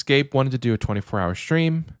so Scape wanted to do a 24-hour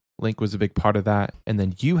stream. Link was a big part of that. And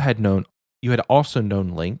then you had also known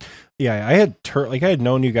Link. Yeah, I had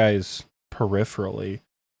known you guys peripherally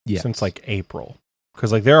since like April.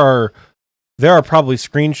 Because like there are probably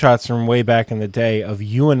screenshots from way back in the day of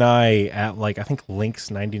you and I at like, I think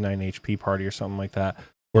Link's 99 HP party or something like that,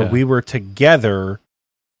 where we were together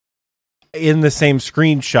in the same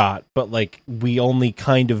screenshot, but like we only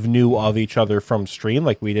kind of knew of each other from stream.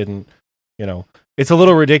 Like we didn't, it's a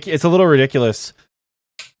little ridiculous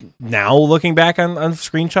now looking back on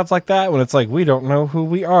screenshots like that, when it's like we don't know who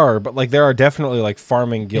we are. But like there are definitely like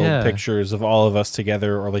farming guild pictures of all of us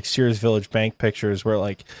together, or like Sears Village Bank pictures where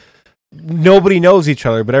like nobody knows each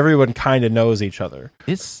other, but everyone kind of knows each other.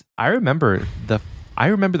 I remember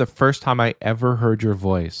the first time I ever heard your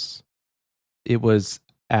voice. It was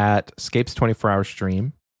at Scape's 24-hour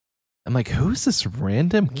stream, I'm like, who's this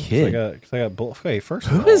random kid? Okay, first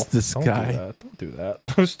of Who all, is this don't guy? Don't do that.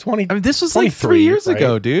 I was 20. I mean, this was 23, like 3 years right?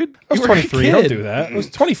 ago, dude. I was You were a 23. kid. Don't do that. I was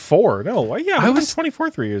 24. No, yeah, I was 24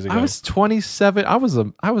 3 years ago. I was 27. I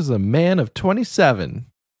was a man of 27.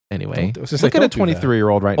 Anyway, look at a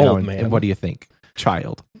 23-year-old right now, and what do you think?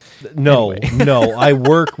 Child. No, Anyway. no. I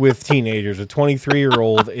work with teenagers. A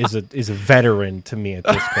 23-year-old is a veteran to me at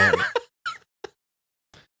this point.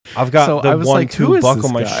 I've got the 1-2 buckle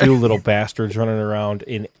my shoe little bastards running around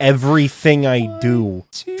in everything I do.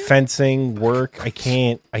 Fencing, work. I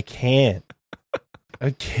can't. I'd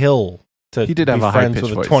kill to He did be have a friends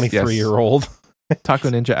high-pitched with a voice, 23-year-old. Taco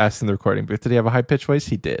Ninja asked in the recording booth, did he have a high pitched voice?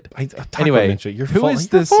 He did. Anyway, who is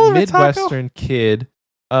this Midwestern kid?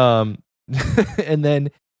 And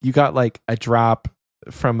then you got like a drop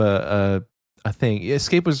from a thing.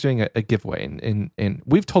 Escape was doing a giveaway, and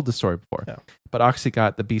we've told the story before. Yeah. But Oxy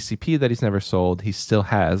got the BCP that he's never sold. He still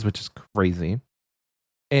has, which is crazy.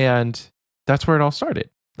 And that's where it all started.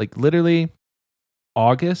 Like literally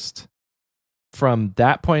August. From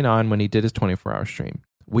that point on, when he did his 24-hour stream,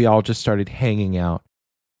 we all just started hanging out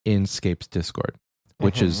in Scape's Discord,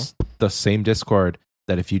 which is the same Discord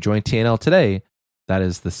that if you join TNL today, that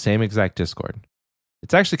is the same exact Discord.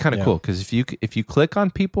 It's actually kind of cool because if you click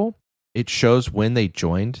on people, it shows when they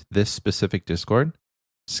joined this specific Discord.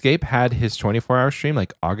 Scape had his 24-hour stream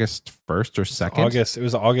like August 1st or 2nd. It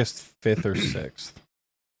was August 5th or 6th.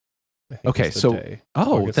 Okay, so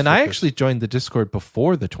August then I 5th. actually joined the Discord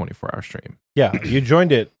before the 24-hour stream. Yeah, you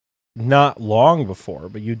joined it not long before,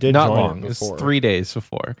 but you did Not join long. it before. It was 3 days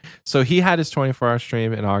before. So he had his 24-hour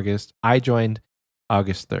stream in August. I joined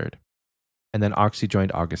August 3rd. And then Oxy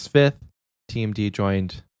joined August 5th. TMD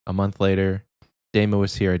joined a month later. Dama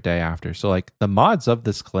was here a day after. So like the mods of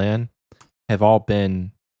this clan have all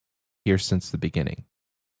been here since the beginning.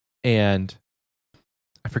 And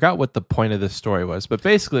I forgot what the point of this story was, but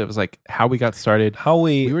basically it was like how we got started. How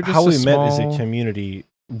we were just how a we met as a small- community.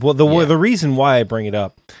 Well, the reason why I bring it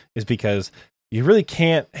up is because you really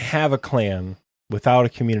can't have a clan without a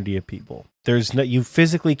community of people. You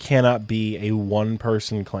physically cannot be a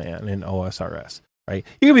one-person clan in OSRS, right?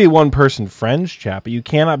 You can be a one-person friends chat, but you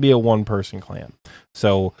cannot be a one-person clan.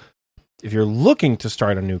 So if you're looking to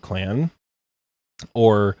start a new clan,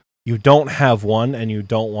 or you don't have one and you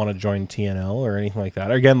don't want to join TNL or anything like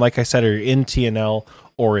that. Again, like I said, you're in TNL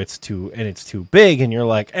or it's too big and you're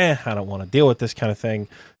like, I don't want to deal with this kind of thing.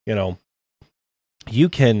 You know, you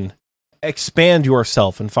can expand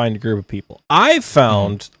yourself and find a group of people. I've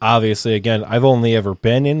found, obviously, again, I've only ever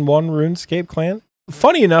been in one RuneScape clan.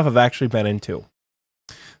 Funny enough, I've actually been in two.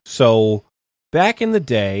 So back in the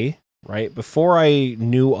day, right, before I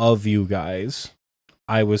knew of you guys,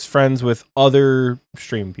 I was friends with other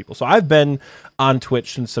streaming people. So I've been on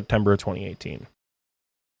Twitch since September of 2018.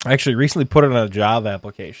 I actually recently put it on a job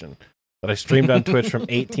application that I streamed on Twitch from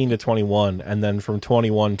 18 to 21. And then from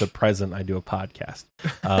 21 to present, I do a podcast.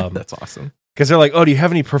 That's awesome. Because they're like, oh, do you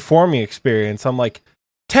have any performing experience? I'm like,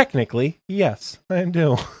 technically, yes, I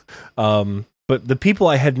do. But the people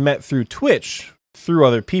I had met through Twitch, through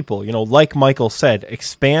other people, you know, like Michael said,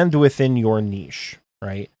 expand within your niche,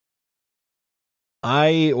 right?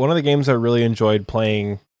 One of the games I really enjoyed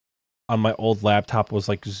playing on my old laptop was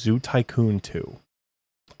like Zoo Tycoon 2.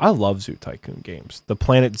 I love Zoo Tycoon games. The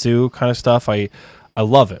Planet Zoo kind of stuff. I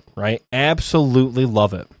love it, right? Absolutely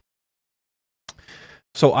love it.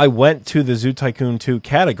 So I went to the Zoo Tycoon 2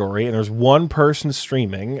 category and there's one person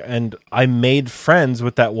streaming and I made friends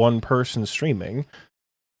with that one person streaming.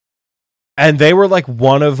 And they were like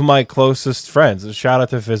one of my closest friends. Shout out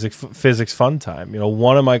to Physics Fun Time. You know,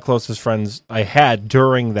 one of my closest friends I had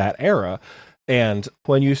during that era. And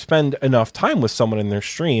when you spend enough time with someone in their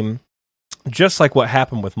stream, just like what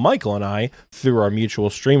happened with Michael and I through our mutual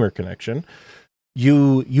streamer connection,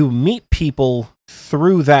 you meet people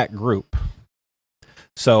through that group.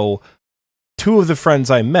 So two of the friends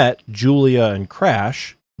I met, Julia and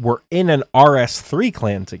Crash, were in an RS3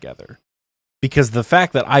 clan together. Because the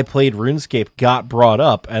fact that I played RuneScape got brought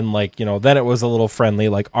up, and like, you know, then it was a little friendly,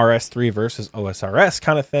 like RS3 versus OSRS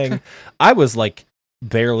kind of thing. I was like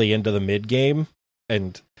barely into the mid game,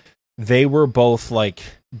 and they were both like,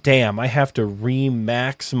 damn, I have to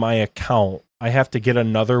remax my account. I have to get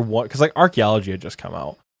another one, because like Archaeology had just come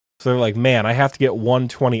out. So they're like, man, I have to get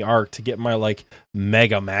 120 Arc to get my like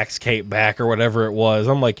Mega Max Cape back or whatever it was.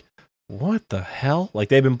 I'm like, what the hell? Like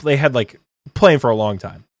they had like playing for a long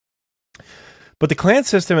time. But the clan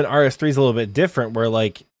system in RS3 is a little bit different where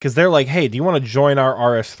like, because they're like, hey, do you want to join our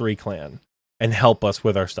RS3 clan and help us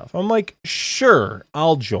with our stuff? I'm like, sure,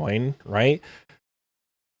 I'll join, right?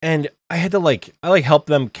 And I had to I help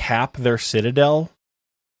them cap their Citadel.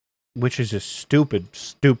 which is a stupid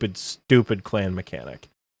clan mechanic.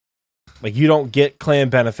 Like, you don't get clan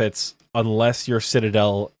benefits unless your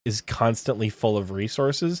Citadel is constantly full of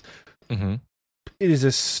resources. Mm-hmm. It is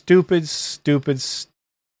a stupid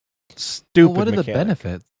Well, what are mechanic. the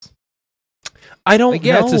benefits? I don't Like,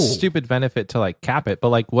 yeah, know. it's a stupid benefit to like cap it, but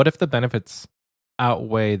like, what if the benefits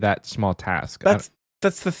outweigh that small task?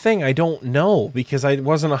 That's the thing. I don't know, because I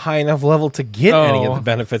wasn't a high enough level to get any of the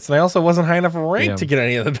benefits, and I also wasn't high enough rank to get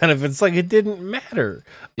any of the benefits. Like, it didn't matter.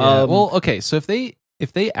 Yeah. Well, okay. So if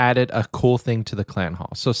they added a cool thing to the clan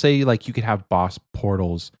hall, so say like you could have boss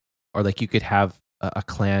portals, or like you could have a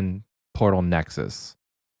clan portal nexus,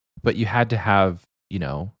 but you had to have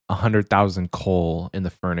 100,000 coal in the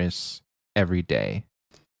furnace every day.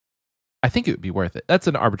 I think it would be worth it. That's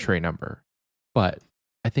an arbitrary number, but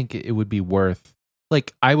I think it would be worth.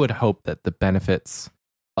 Like, I would hope that the benefits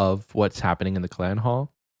of what's happening in the clan hall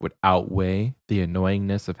would outweigh the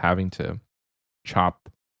annoyingness of having to chop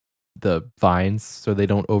the vines so they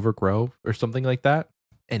don't overgrow or something like that.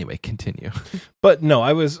 Anyway, continue. But no,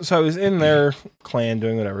 I was in their clan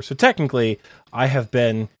doing whatever. So technically, I have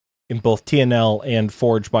been in both TNL and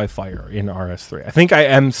Forge by Fire in RS3. I think I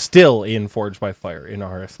am still in Forge by Fire in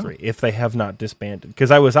RS3 if they have not disbanded,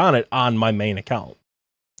 because I was on it on my main account.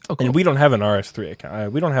 Oh, cool. And we don't have an RS3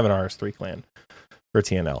 account. We don't have an RS3 clan for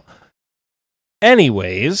TNL.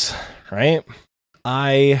 Anyways, right?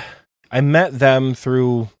 I met them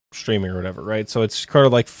through streaming or whatever, right? So it's kind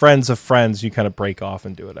of like friends of friends. You kind of break off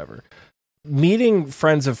and do whatever. Meeting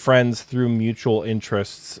friends of friends through mutual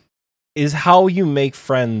interests is how you make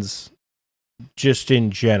friends just in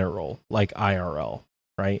general, like IRL,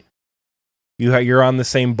 right? You're on the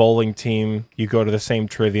same bowling team. You go to the same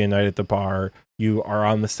trivia night at the bar. You are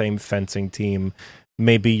on the same fencing team.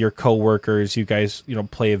 Maybe your coworkers, you guys,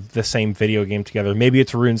 play the same video game together. Maybe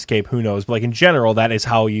it's RuneScape, who knows? But like, in general, that is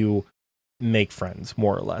how you make friends,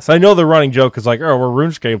 more or less. I know the running joke is like, oh, we're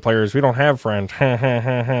RuneScape players, we don't have friends.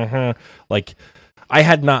 Like, I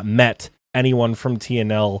had not met anyone from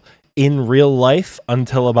TNL in real life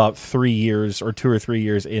until about 3 years or 2 or 3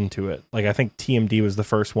 years into it. Like, I think TMD was the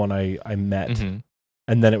first one I met. Mm-hmm.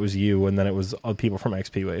 And then it was you, and then it was people from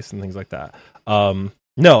XP Waste and things like that.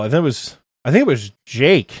 No, I think it was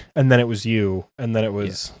Jake, and then it was you, and then it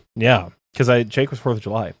was because Jake was 4th of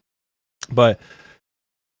July. But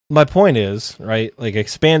my point is, right, like,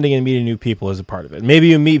 expanding and meeting new people is a part of it. Maybe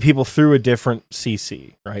you meet people through a different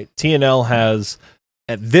CC, right? TNL has,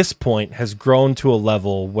 at this point, has grown to a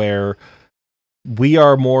level where we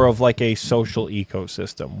are more of like a social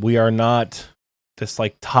ecosystem. We are not this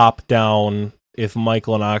like top down. If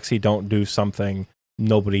Michael and Oxy don't do something,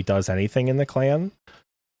 nobody does anything in the clan.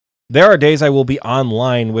 There are days I will be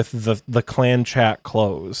online with the clan chat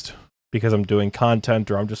closed because I'm doing content,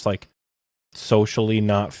 or I'm just like socially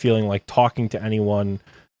not feeling like talking to anyone.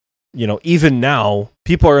 Even now,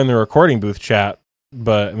 people are in the recording booth chat,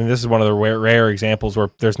 but I mean, this is one of the rare examples where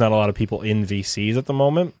there's not a lot of people in VCs at the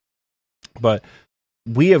moment. But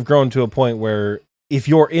we have grown to a point where if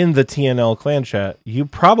you're in the TNL clan chat, you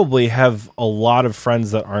probably have a lot of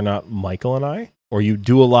friends that are not Michael and I, or you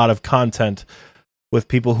do a lot of content with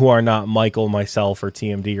people who are not Michael, myself, or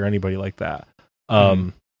TMD, or anybody like that.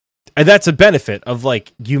 And that's a benefit of,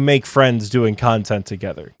 like, you make friends doing content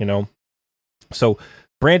together, So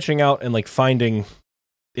branching out and like finding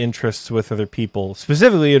interests with other people,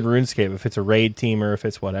 specifically in RuneScape, if it's a raid team or if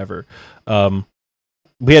it's whatever.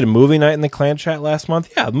 We had a movie night in the clan chat last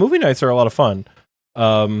month. Yeah, movie nights are a lot of fun.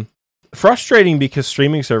 Frustrating because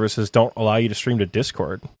streaming services don't allow you to stream to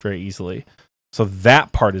Discord very easily. So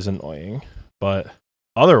that part is annoying. But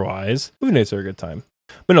otherwise, movie nights are a good time.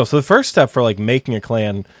 But no, so the first step for like making a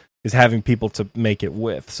clan is having people to make it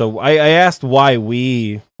with. So I asked why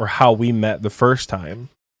we, or how we met the first time,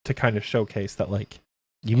 to kind of showcase that like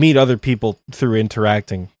you meet other people through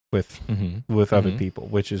interacting with other people,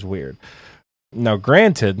 which is weird. Now,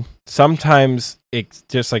 granted, sometimes it's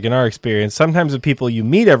just like in our experience, sometimes the people you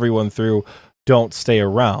meet everyone through don't stay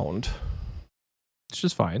around. It's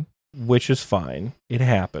just fine. Which is fine. It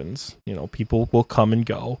happens. People will come and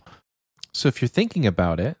go. So if you're thinking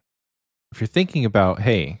about it,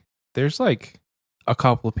 hey, there's like a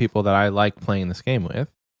couple of people that I like playing this game with,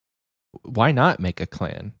 why not make a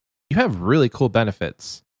clan? You have really cool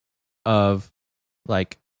benefits of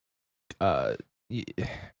like,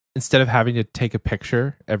 instead of having to take a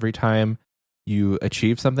picture every time you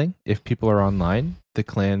achieve something, if people are online, the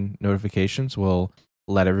clan notifications will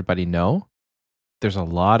let everybody know. There's a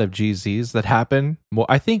lot of GZs that happen. Well,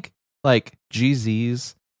 I think like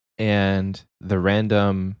GZs and the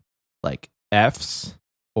random like Fs,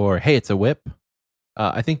 or hey, it's a whip.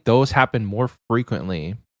 I think those happen more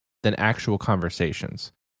frequently than actual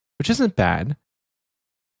conversations, which isn't bad.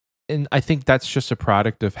 And I think that's just a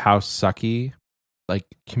product of how sucky like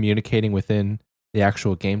communicating within the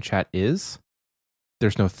actual game chat is.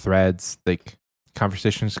 There's no threads, like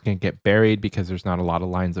conversations can get buried because there's not a lot of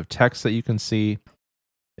lines of text that you can see.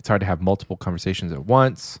 It's hard to have multiple conversations at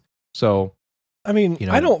once. So, I mean,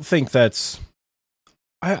 I don't think that's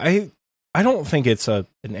I don't think it's an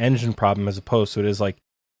engine problem as opposed to it is like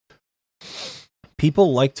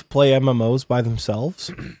people like to play MMOs by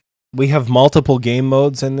themselves. We have multiple game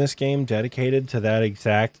modes in this game dedicated to that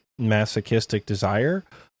exact masochistic desire.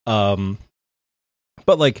 But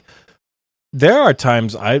like there are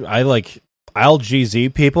times I'll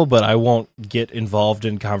GZ people, but I won't get involved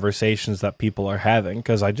in conversations that people are having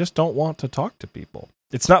because I just don't want to talk to people.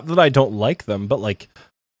 It's not that I don't like them, but like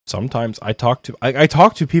sometimes I talk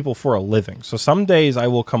to people for a living. So some days I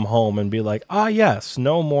will come home and be like, yes,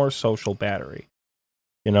 no more social battery,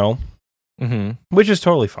 which is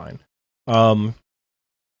totally fine. But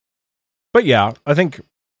yeah, I think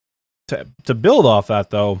to build off that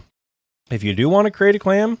though, if you do want to create a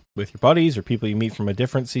clan with your buddies or people you meet from a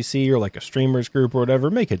different CC or like a streamers group or whatever,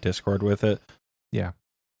 make a Discord with it. Yeah,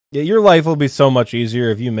 your life will be so much easier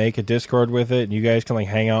if you make a Discord with it and you guys can like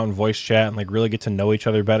hang out and voice chat and like really get to know each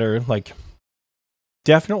other better. Like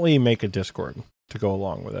definitely make a Discord to go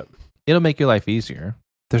along with it. It'll make your life easier.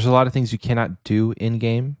 There's a lot of things you cannot do in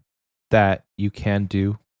game that you can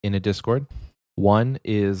do in a Discord. One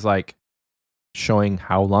is like showing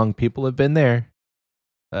how long people have been there.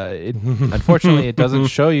 Unfortunately, it doesn't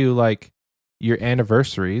show you like your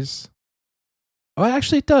anniversaries. Oh,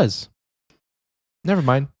 actually, it does. Never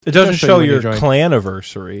mind. It doesn't show your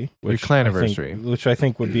clanniversary, which I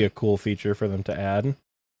think would be a cool feature for them to add.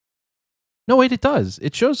 No, wait, it does.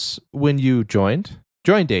 It shows when you joined.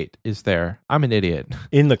 Join date is there. I'm an idiot.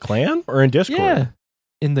 In the clan or in Discord? Yeah,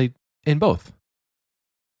 in both.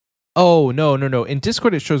 Oh, no. In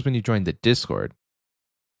Discord, it shows when you joined the Discord.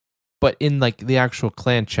 But in like the actual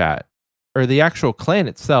clan chat or the actual clan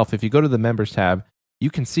itself, if you go to the members tab, you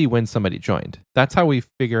can see when somebody joined. That's how we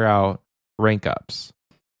figure out rank ups,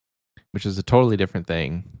 which is a totally different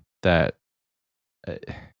thing. That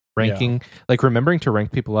ranking, like remembering to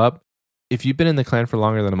rank people up. If you've been in the clan for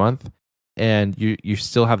longer than a month and you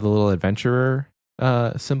still have the little adventurer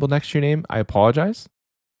symbol next to your name, I apologize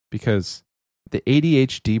because the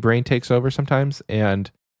ADHD brain takes over sometimes and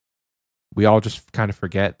we all just kind of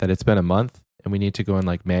forget that it's been a month and we need to go and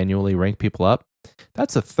like manually rank people up.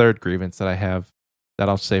 That's a third grievance that I have that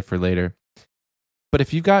I'll save for later. But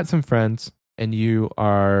if you've got some friends and you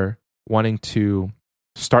are wanting to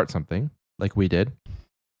start something like we did,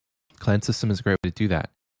 Clan System is a great way to do that.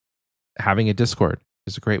 Having a Discord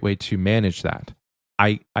is a great way to manage that.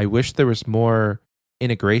 I wish there was more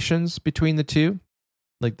integrations between the two.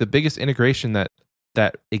 Like the biggest integration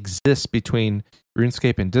that exists between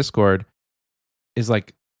RuneScape and Discord is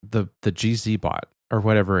like the GZ bot or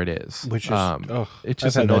whatever it is, which is it's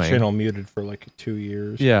just I've had annoying. That channel muted for like 2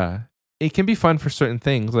 years. Yeah, it can be fun for certain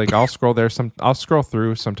things. Like I'll scroll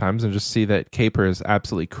through sometimes and just see that Caper is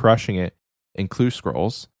absolutely crushing it in clue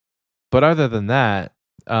scrolls. But other than that,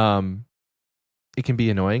 it can be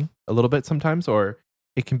annoying a little bit sometimes, or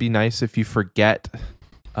it can be nice if you forget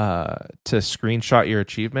to screenshot your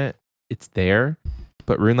achievement. It's there,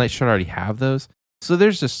 but RuneLite should already have those. So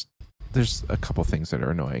there's a couple things that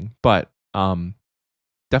are annoying, but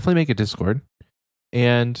definitely make a Discord.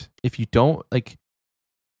 And if you don't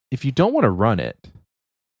want to run it,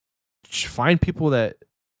 find people that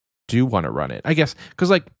do want to run it. I guess because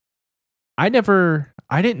like I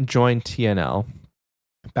didn't join TNL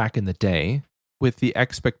back in the day with the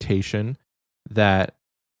expectation that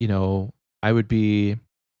I would be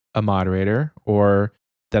a moderator or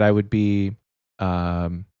that I would be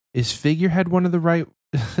is figurehead one of the right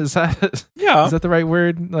is that the right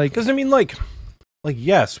word? Like, because I mean, like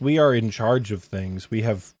yes, we are in charge of things. We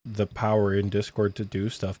have the power in Discord to do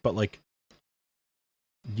stuff, but like,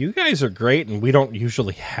 you guys are great, and we don't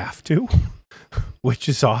usually have to, which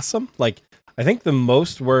is awesome. Like, I think the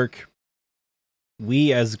most work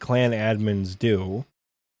we as clan admins do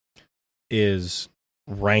is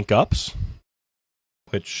rank ups,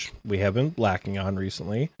 which we have been lacking on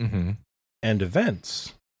recently, and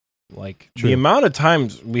events. Like, the amount of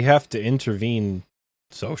times we have to intervene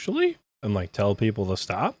socially and like tell people to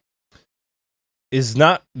stop is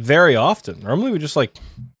not very often. Normally we just like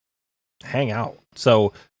hang out.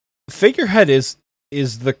 So figurehead is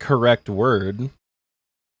the correct word,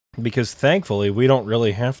 because thankfully we don't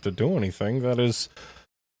really have to do anything that is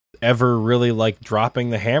ever really like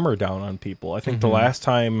dropping the hammer down on people. I think the last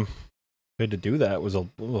time we had to do that was a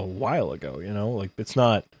while ago, like it's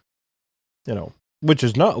not which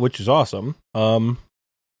is awesome.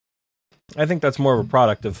 I think that's more of a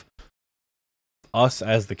product of us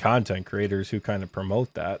as the content creators who kind of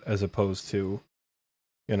promote that, as opposed to,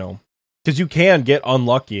 because you can get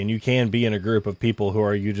unlucky and you can be in a group of people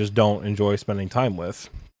who you just don't enjoy spending time with,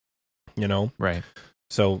 Right.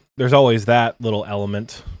 So there's always that little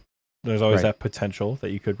element. There's always Right. that potential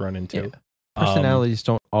that you could run into. Yeah. Personalities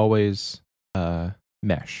don't always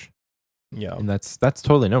mesh. Yeah. And that's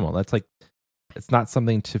totally normal. That's like, it's not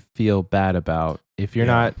something to feel bad about. If you're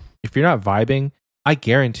not vibing, I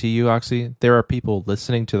guarantee you, Oxy, there are people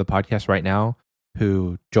listening to the podcast right now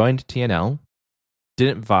who joined TNL,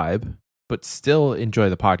 didn't vibe, but still enjoy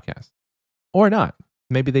the podcast. Or not.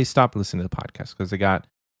 Maybe they stopped listening to the podcast because they got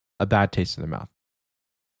a bad taste in their mouth.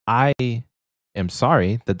 I am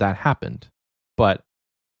sorry that happened, but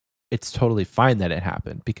it's totally fine that it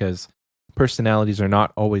happened because personalities are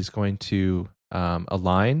not always going to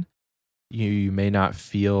align. You may not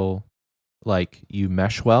feel like you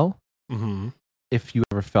mesh well. Mm-hmm. If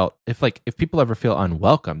people ever feel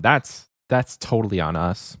unwelcome, that's totally on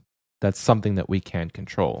us. That's something that we can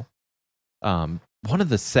control. One of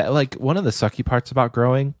the sucky parts about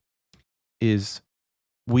growing is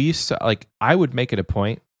I would make it a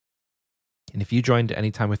point, and if you joined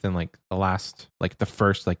any time within the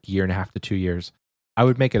first year and a half to 2 years, I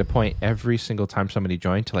would make it a point every single time somebody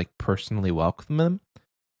joined to personally welcome them.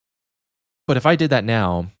 But if I did that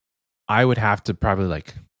now, I would have to probably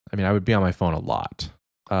I would be on my phone a lot.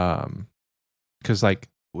 Because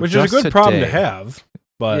which is a good problem to have.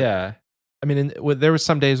 But yeah, I mean, there was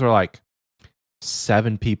some days where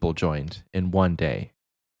 7 people joined in one day.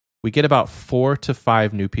 We get about 4 to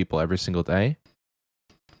 5 new people every single day.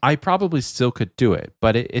 I probably still could do it,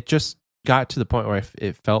 but it just got to the point where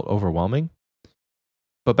it felt overwhelming.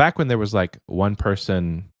 But back when there was one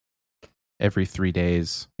person every 3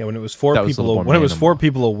 days, when it was 4 people, when it was 4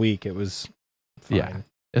 people a week, it was fine. Yeah,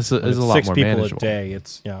 it's a lot 6 more people manageable. a day.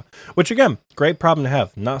 It's which again, great problem to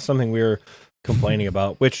have. Not something we're complaining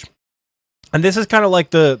about. And this is kind of like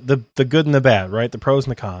the good and the bad, right? The pros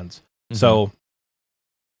and the cons. Mm-hmm. So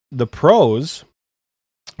the pros,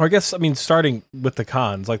 or I guess starting with the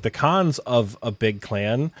cons, the cons of a big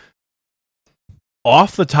clan.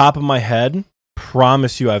 Off the top of my head,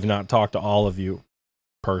 promise you, I've not talked to all of you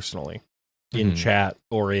personally in chat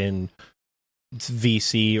or in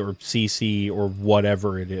VC or CC or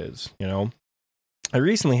whatever it is. I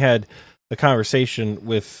recently had a conversation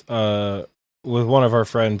with one of our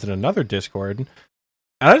friends in another Discord,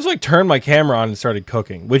 and I just turned my camera on and started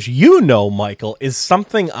cooking, which Michael, is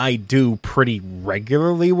something I do pretty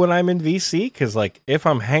regularly when I'm in VC, because if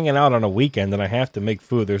I'm hanging out on a weekend and I have to make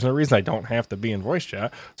food, there's no reason I don't have to be in voice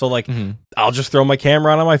chat. So I'll just throw my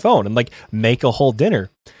camera on my phone and make a whole dinner.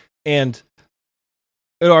 And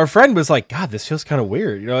our friend was like, God, this feels kind of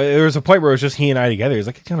weird. There was a point where it was just he and I together. He's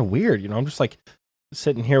like, it's kind of weird. I'm just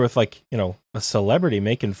sitting here with a celebrity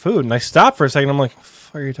making food. And I stopped for a second. I'm like, what the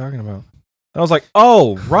fuck are you talking about? And I was like,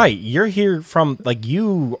 oh, right. You're here from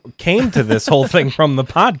you came to this whole thing from the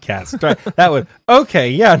podcast. Right?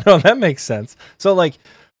 Okay. Yeah, no, that makes sense. So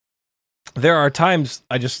there are times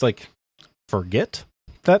I just forget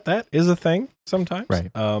that is a thing sometimes.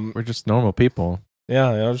 Right. We're just normal people.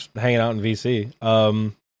 Yeah, just hanging out in VC.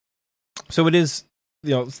 So it is,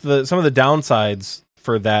 some of the downsides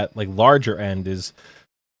for that larger end is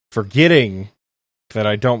forgetting that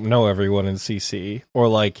I don't know everyone in CC, or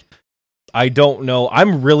I don't know.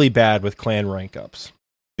 I'm really bad with clan rank ups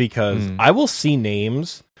because I will see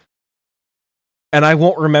names and I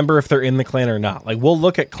won't remember if they're in the clan or not. We'll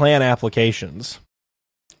look at clan applications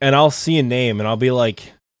and I'll see a name and I'll be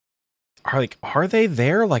like, are they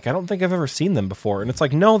there? I don't think I've ever seen them before. And it's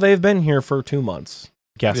no, they've been here for 2 months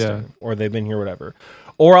guesting, or they've been here, whatever.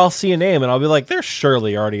 Or I'll see a name and I'll be like, they're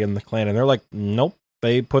surely already in the clan. And they're like, nope,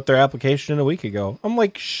 they put their application in a week ago. I'm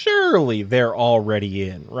like, surely they're already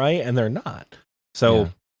in, right? And they're not.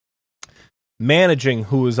 So managing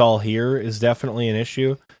who is all here is definitely an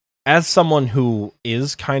issue. As someone who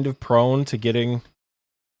is kind of prone to getting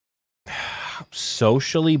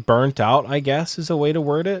socially burnt out, I guess is a way to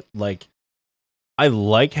word it. I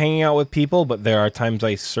like hanging out with people, but there are times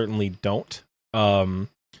I certainly don't.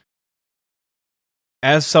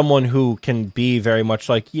 As someone who can be very much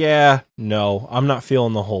no, I'm not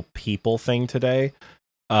feeling the whole people thing today.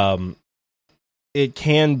 It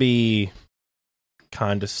can be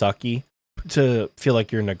kind of sucky to feel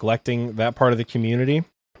like you're neglecting that part of the community.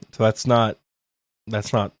 So that's not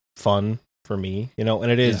fun for me, and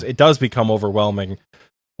it does become overwhelming.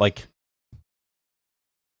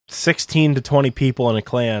 16 to 20 people in a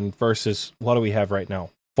clan versus what do we have right now?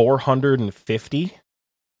 450?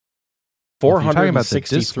 talking about the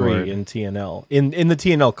 463 Discord, in TNL in the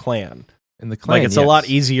TNL clan. in the clan, Like it's a lot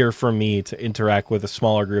easier for me to interact with a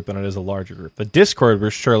smaller group than it is a larger group. The Discord, we're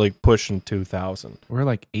surely pushing 2,000. We're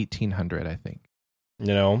like 1,800, I think.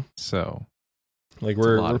 You know, So like It's a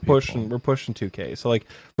lot we're of people. pushing 2K. So like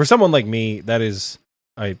for someone like me, that is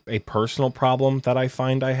a personal problem that I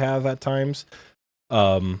find I have at times.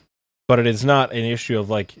 But it is not an issue of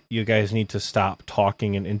like you guys need to stop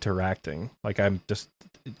talking and interacting. Like I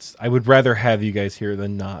would rather have you guys here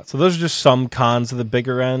than not. So those are just some cons of the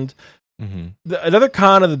bigger end. Another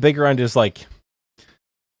con of the bigger end is like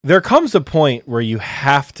there comes a point where you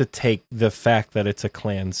have to take the fact that it's a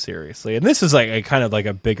clan seriously, and this is like a kind of like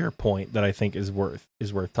a bigger point that I think is worth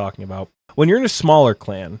talking about. When you're in a smaller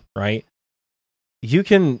clan, right, you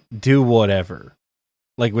can do whatever,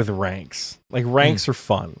 like with ranks. Like ranks are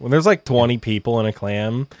fun. When there's like 20 people in a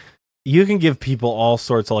clan, you can give people all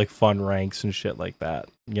sorts of like fun ranks and shit like that.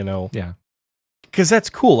 You know, yeah, because that's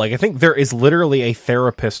cool. Like I think there is literally a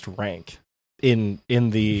therapist rank in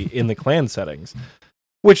the clan settings,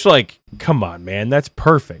 which like, come on, man, that's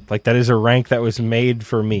perfect. Like that is a rank that was made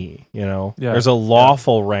for me. You know, there's a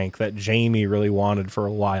lawful rank that Jamie really wanted for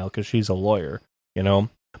a while because she's a lawyer. You know,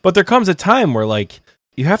 but there comes a time where like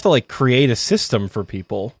you have to like create a system for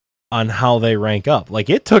people on how they rank up. Like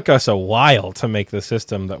it took us a while to make the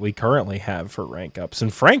system that we currently have for rank ups,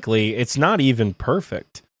 and frankly, it's not even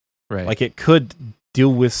perfect. right. Like it could do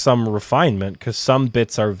with some refinement because some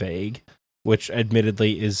bits are vague, which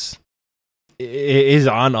admittedly is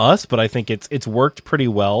on us, but I think it's worked pretty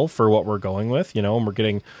well for what we're going with, you know, and we're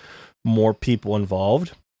getting more people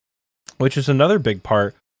involved, which is another big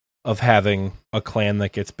part of having a clan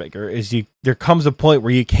that gets bigger is there comes a point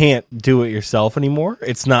where you can't do it yourself anymore.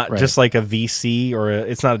 It's not just like a VC or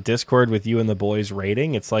it's not a Discord with you and the boys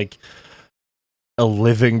rating. It's like a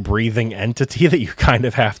living, breathing entity that you kind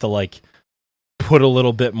of have to like put a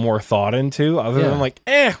little bit more thought into other than like,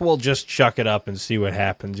 we'll just chuck it up and see what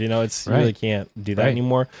happens. You know, you really can't do that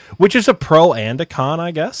anymore, which is a pro and a con,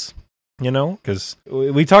 I guess, you know, because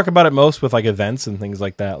we talk about it most with like events and things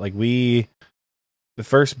like that. Like the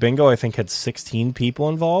first bingo, I think, had 16 people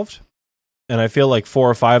involved. And I feel like 4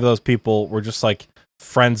 or 5 of those people were just like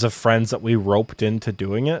friends of friends that we roped into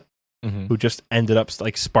doing it, who just ended up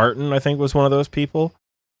like Spartan, I think, was one of those people.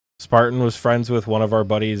 Spartan was friends with one of our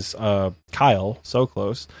buddies, Kyle, so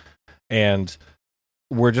close. And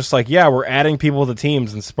we're just like, we're adding people to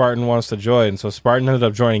teams and Spartan wants to join. So Spartan ended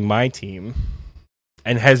up joining my team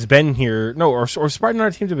and has been here. No, or Spartan on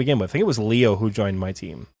our team to begin with. I think it was Leo who joined my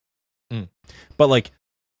team. But like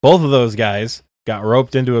both of those guys got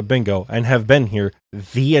roped into a bingo and have been here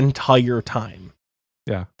the entire time.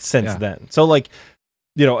 Since then. So like,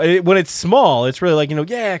 you know, when it's small, it's really like, you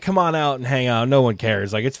know, come on out and hang out. No one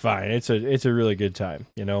cares. Like it's fine. It's a really good time,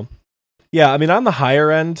 you know? Yeah. I mean, on the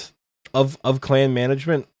higher end of clan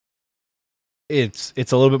management, it's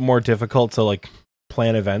a little bit more difficult to like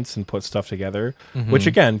plan events and put stuff together, which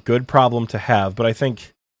again, good problem to have. But I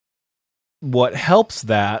think what helps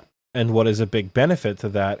that and what is a big benefit to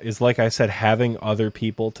that is, like I said, having other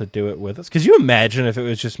people to do it with us. Because you imagine if it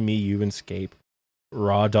was just me, you, and Scape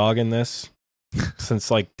raw dogging this since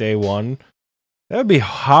like day one, that would be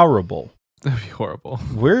horrible. That'd be horrible.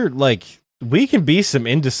 We're like, we can be some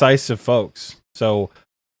indecisive folks. So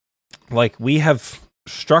like we have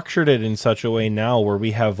structured it in such a way now where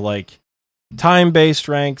we have like time-based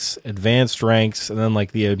ranks, advanced ranks, and then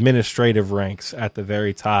like the administrative ranks at the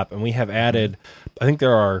very top. And we have added, I think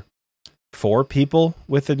there are 4 people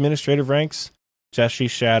with administrative ranks: Jesse,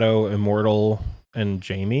 Shadow, Immortal, and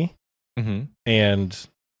Jamie. And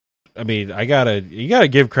I mean, you gotta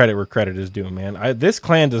give credit where credit is due, man. This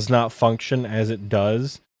clan does not function as it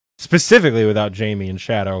does specifically without Jamie and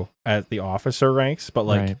Shadow at the officer ranks, but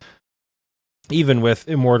like even with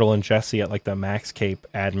Immortal and Jesse at like the max cape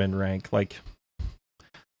admin rank, like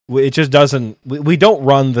it just doesn't. We don't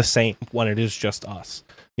run the same when it is just us.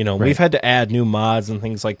 You know, we've had to add new mods and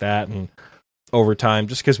things like that, and over time,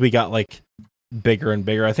 just because we got like bigger and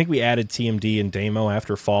bigger. I think we added TMD and Demo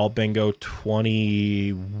after Fall Bingo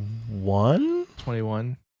 21.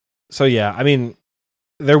 So yeah, I mean,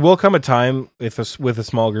 there will come a time with a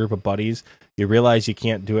small group of buddies, you realize you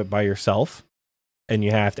can't do it by yourself, and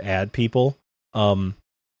you have to add people. Don't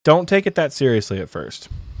take it that seriously at first.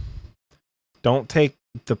 Don't take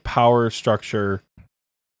the power structure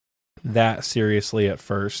that seriously at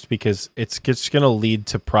first, because it's just going to lead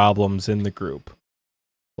to problems in the group.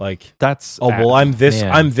 Like, I'm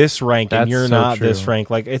this rank and you're not this rank.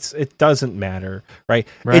 Like, it doesn't matter, right?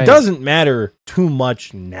 It doesn't matter too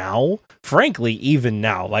much now. Frankly, even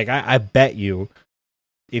now, like I bet you,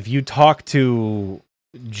 if you talk to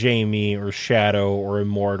Jamie or Shadow or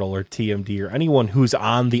Immortal or TMD or anyone who's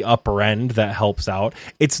on the upper end that helps out.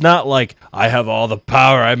 It's not like I have all the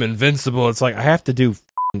power, I'm invincible. It's like I have to do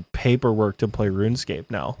paperwork to play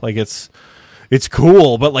RuneScape now. Like it's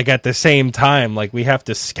cool, but like at the same time, like we have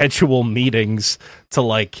to schedule meetings to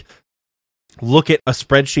like look at a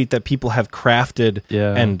spreadsheet that people have crafted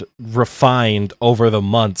and refined over the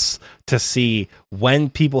months to see when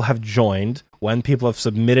people have joined, when people have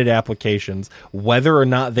submitted applications, whether or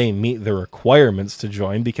not they meet the requirements to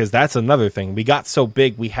join, because that's another thing. We got so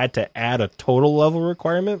big, we had to add a total level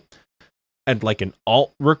requirement and like an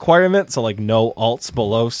alt requirement. So like no alts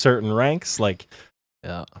below certain ranks. Like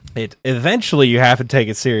it eventually you have to take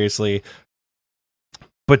it seriously.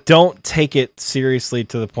 But don't take it seriously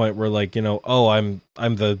to the point where, like, you know, oh, I'm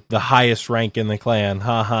the highest rank in the clan,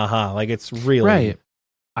 ha ha ha. Like it's really right.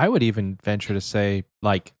 I would even venture to say,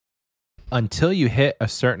 like, until you hit a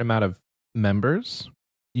certain amount of members,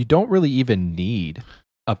 you don't really even need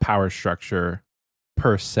a power structure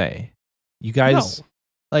per se. You guys,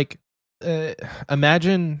 like,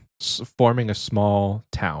 imagine forming a small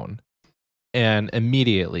town, and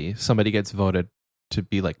immediately somebody gets voted to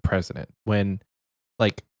be like president when.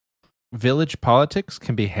 Like, village politics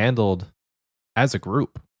can be handled as a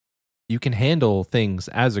group. You can handle things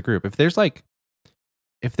as a group. If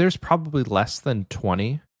there's probably less than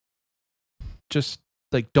 20, just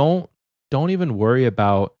like don't even worry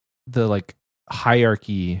about the like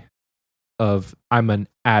hierarchy of I'm an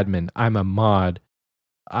admin, I'm a mod,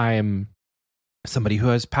 I'm somebody who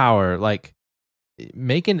has power. Like,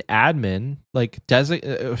 make an admin, like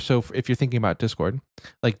so if you're thinking about Discord,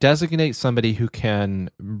 like designate somebody who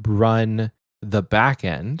can run the back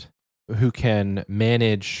end, who can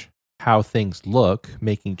manage how things look,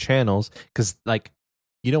 making channels, because like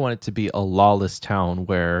you don't want it to be a lawless town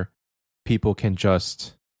where people can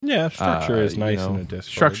just structure is nice in a Discord.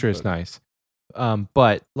 Structure is nice.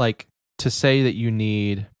 But like to say that you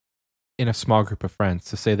need in a small group of friends,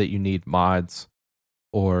 to say that you need mods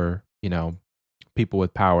or, you know, people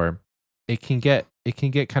with power, it can get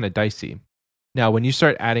kind of dicey. Now, when you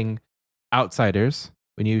start adding outsiders,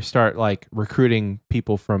 when you start like recruiting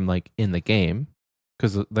people from like in the game,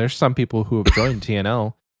 because there's some people who have joined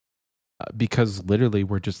TNL because literally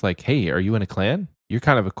we're just like, hey, are you in a clan? You're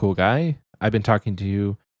kind of a cool guy. I've been talking to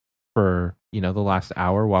you for, you know, the last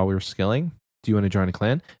hour while we were skilling. Do you want to join a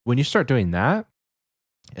clan? When you start doing that,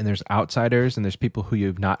 and there's outsiders and there's people who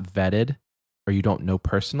you've not vetted or you don't know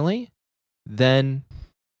personally, then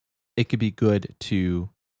it could be good to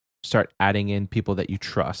start adding in people that you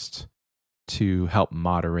trust to help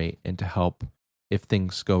moderate and to help if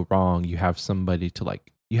things go wrong, you have somebody to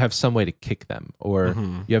like, you have some way to kick them, or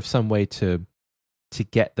you have some way to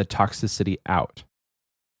get the toxicity out.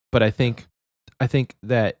 But I think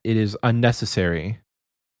that it is unnecessary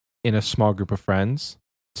in a small group of friends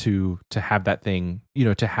to have that thing, you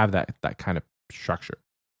know, to have that kind of structure.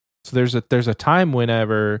 So there's a time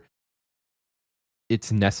whenever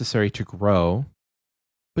it's necessary to grow,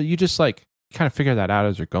 but you just like kind of figure that out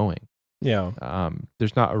as you're going. Yeah.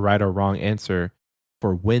 There's not a right or wrong answer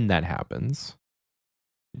for when that happens.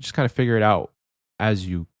 You just kind of figure it out as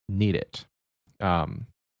you need it.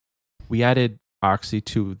 We added Oxy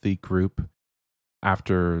to the group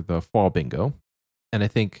after the fall bingo, and I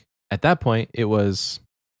think at that point it was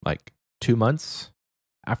like 2 months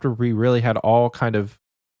after we really had all kind of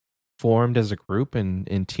formed as a group, and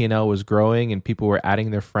TNL was growing and people were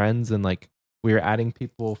adding their friends, and like we were adding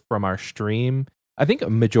people from our stream. I think a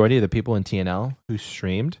majority of the people in TNL who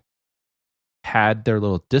streamed had their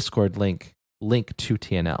little Discord link to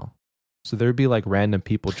TNL. So there'd be like random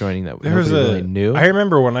people joining that nobody really knew. I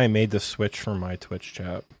remember when I made the switch from my Twitch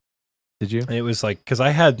chat. Did you? And it was like, because I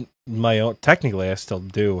had my own, technically I still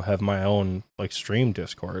do have my own like stream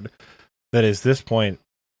Discord that is this point,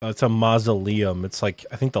 it's a mausoleum. It's like,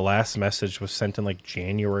 I think the last message was sent in like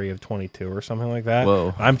January of 22 or something like that.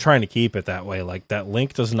 Whoa. I'm trying to keep it that way. Like that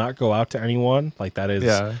link does not go out to anyone. Like that is,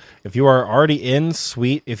 if you are already in,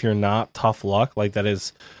 sweet. If you're not, tough luck. Like that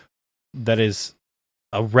is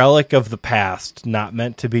a relic of the past, not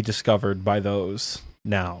meant to be discovered by those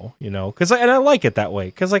now, you know? And I like it that way,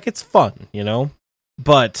 because like it's fun, you know?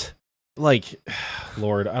 But like,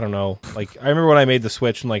 Lord, I don't know. Like, I remember when I made the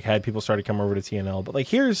switch and like had people started coming over to TNL. But like,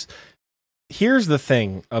 here's the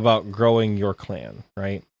thing about growing your clan,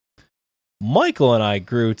 right? Michael and I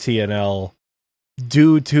grew TNL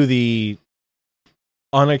due to the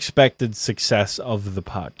unexpected success of the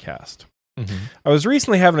podcast. Mm-hmm. I was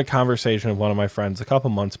recently having a conversation with one of my friends a couple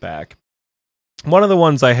months back. One of the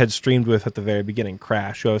ones I had streamed with at the very beginning,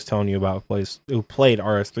 Crash, who I was telling you about, who played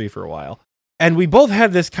RS3 for a while. And we both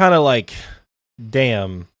had this kind of like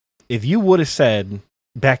damn, if you would have said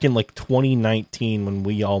back in like 2019 when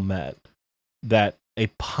we all met that a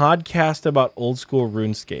podcast about old school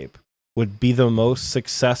RuneScape would be the most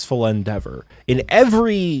successful endeavor in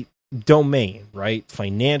every domain, right?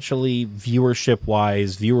 Financially, viewership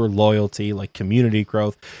wise, viewer loyalty, like community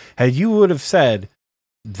growth. Had you would have said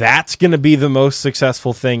that's going to be the most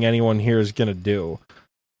successful thing anyone here is going to do,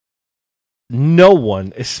 no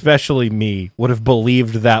one, especially me, would have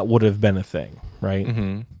believed that would have been a thing, right?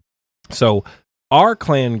 Mm-hmm. So our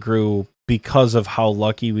clan grew because of how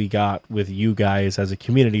lucky we got with you guys as a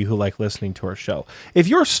community who like listening to our show. If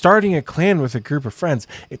you're starting a clan with a group of friends,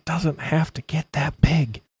 it doesn't have to get that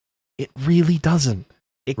big. It really doesn't.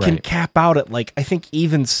 It can cap out at like, I think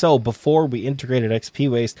even so, before we integrated XP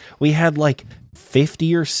Waste, we had like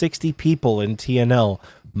 50 or 60 people in TNL,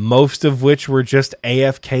 most of which were just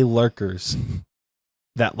AFK lurkers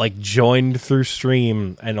that like joined through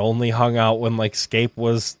stream and only hung out when like Scape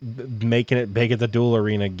was making it big at the duel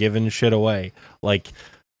arena, giving shit away. Like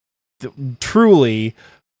truly,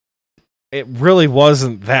 it really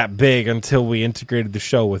wasn't that big until we integrated the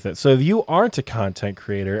show with it. So if you aren't a content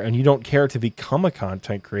creator and you don't care to become a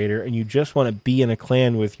content creator and you just want to be in a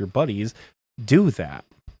clan with your buddies, do that.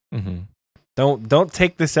 Mm-hmm. Don't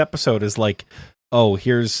take this episode as like, oh,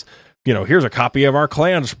 here's a copy of our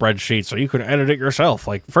clan spreadsheet so you can edit it yourself.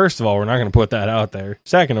 Like, first of all, we're not going to put that out there.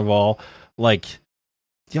 Second of all, like,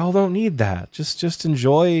 y'all don't need that. Just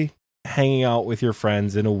enjoy hanging out with your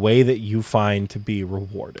friends in a way that you find to be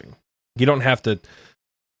rewarding. You don't have to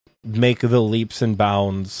make the leaps and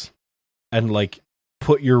bounds and like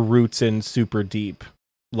put your roots in super deep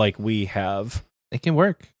like we have. It can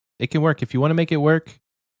work. If you want to make it work,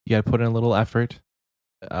 you got to put in a little effort.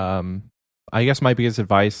 I guess my biggest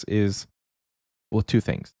advice is, well, two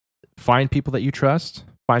things. Find people that you trust,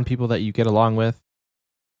 find people that you get along with,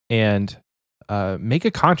 and make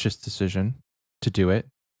a conscious decision to do it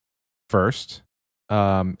first.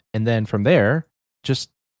 And then from there, just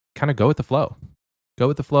kind of go with the flow. Go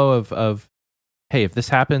with the flow of hey, if this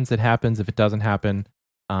happens, it happens. If it doesn't happen,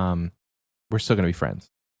 we're still going to be friends.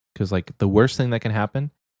 Because like the worst thing that can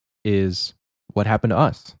happen is what happened to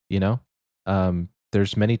us, you know?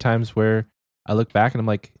 There's many times where I look back and I'm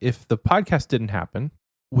like, if the podcast didn't happen,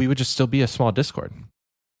 we would just still be a small Discord.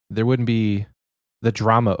 There wouldn't be the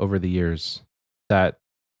drama over the years that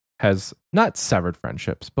has not severed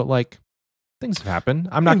friendships, but like things have happened.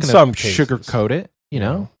 I'm not going to sugarcoat it, you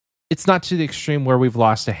know? It's not to the extreme where we've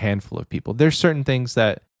lost a handful of people. There's certain things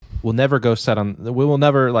that will never go set on, we will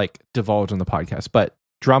never like divulge on the podcast, but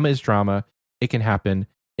drama is drama. It can happen.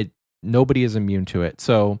 Nobody is immune to it.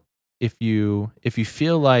 So if you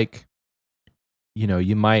feel like, you know,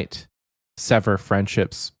 you might sever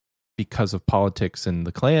friendships because of politics in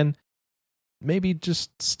the clan, maybe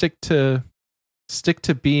just stick to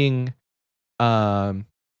being part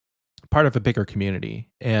of a bigger community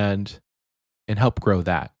and help grow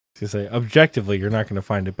that. To say objectively, you're not going to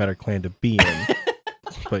find a better clan to be in,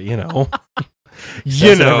 but you know,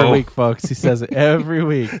 every week, folks. He says it every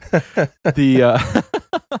week.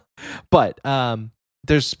 But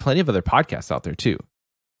there's plenty of other podcasts out there too.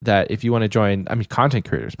 That if you want to join, I mean, content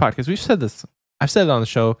creators podcast. We've said this. I've said it on the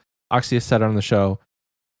show. Oxy has said it on the show.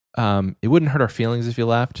 It wouldn't hurt our feelings if you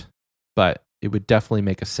left, but it would definitely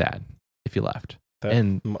make us sad if you left.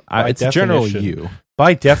 It's general you.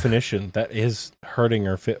 By definition, that is hurting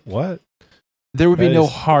our fit. What? There would be no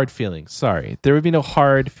hard feelings. Sorry. There would be no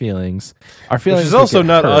hard feelings. Our feelings is also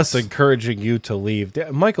not us encouraging you to leave.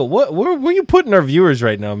 Michael, where are you putting our viewers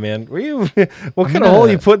right now, man? What kind of hole are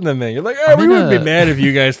you putting them in? You're like, we wouldn't be mad if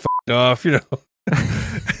you guys f***ed off, you know.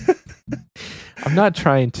 I'm not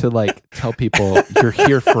trying to like tell people you're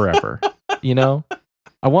here forever, you know?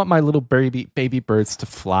 I want my little baby birds to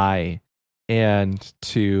fly and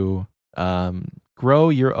to grow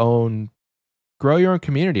your own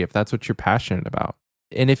community if that's what you're passionate about.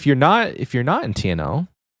 And if you're not in TNL,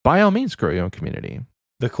 by all means grow your own community.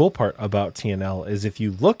 The cool part about TNL is if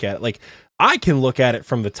you look at it, like I can look at it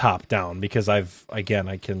from the top down because I've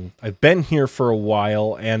been here for a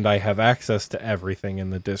while and I have access to everything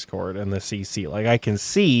in the Discord and the CC. Like I can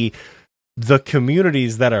see the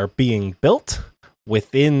communities that are being built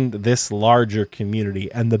within this larger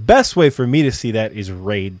community. And the best way for me to see that is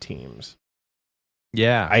raid teams.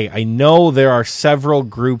 Yeah. I know there are several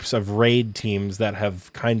groups of raid teams that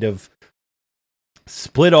have kind of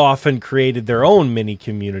split off and created their own mini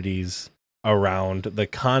communities around the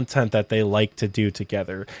content that they like to do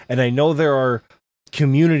together. And I know there are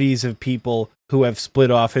communities of people who have split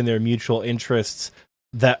off in their mutual interests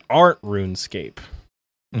that aren't RuneScape,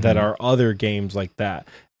 that are other games like that.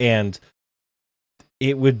 And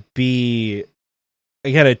it would be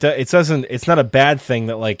again, it doesn't. It's not a bad thing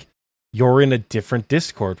that like you're in a different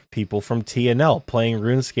Discord with people from TNL playing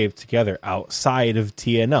RuneScape together outside of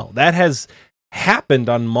TNL. That has happened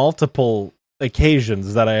on multiple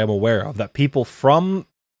occasions that I am aware of. That people from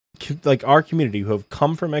like our community who have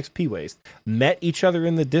come from XP Waste met each other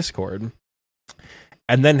in the Discord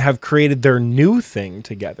and then have created their new thing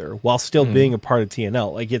together while still being a part of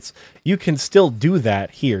TNL. Like you can still do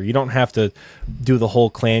that here. You don't have to do the whole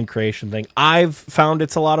clan creation thing. I've found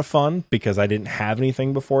it's a lot of fun because I didn't have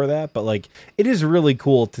anything before that, but like it is really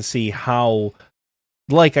cool to see how,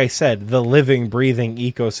 like I said, the living, breathing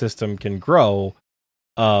ecosystem can grow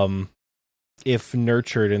if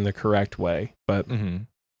nurtured in the correct way. But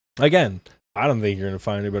again, I don't think you're going to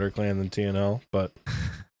find a better clan than TNL, but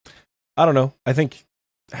I don't know. I think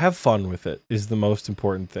have fun with it is the most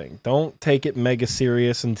important thing. Don't take it mega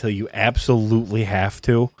serious until you absolutely have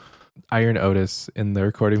to. Iron Otis in the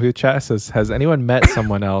recording booth chat says, has anyone met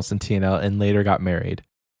someone else in TNL and later got married?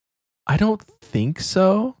 I don't think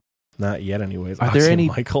so. Not yet anyways. Are there any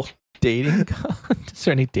Michael dating is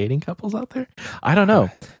there any dating couples out there? I don't know.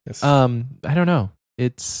 I don't know.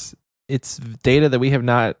 It's data that we have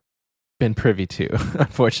not been privy to,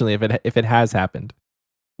 unfortunately, if it has happened.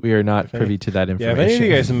 We are not privy to that information. Yeah, if any of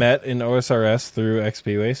you guys met in OSRS through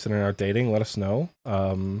XP Waste and are now dating, let us know.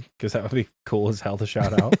 Because that would be cool as hell to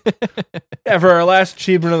shout out. Yeah, for our last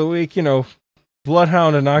achievement of the week,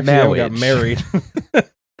 Bloodhound and Noxion got married.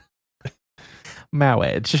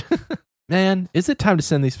 Marriage. Man, is it time to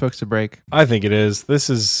send these folks a break? I think it is. This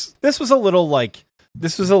was a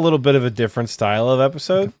little bit of a different style of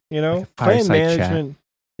episode, Clan management. Chat.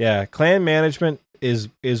 Yeah, clan management is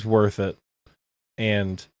worth it.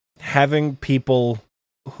 And having people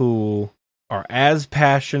who are as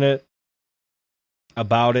passionate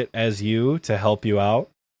about it as you to help you out.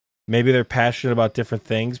 Maybe they're passionate about different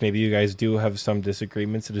things. Maybe you guys do have some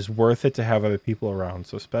disagreements. It is worth it to have other people around.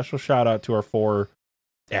 So special shout out to our 4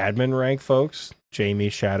 admin rank folks, Jamie,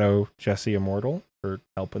 Shadow, Jesse, Immortal, for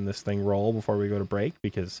helping this thing roll before we go to break.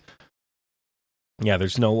 Because, yeah,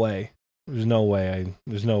 there's no way we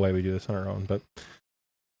do this on our own. But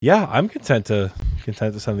yeah, I'm content to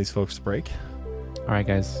send these folks to break. All right,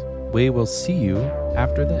 guys, we will see you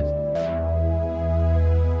after this.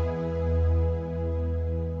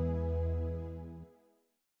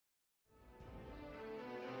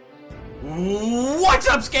 What's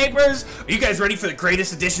up, Scapers? Are you guys ready for the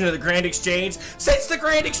greatest edition of the Grand Exchange since the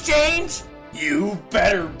Grand Exchange? You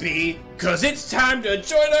better be, cause it's time to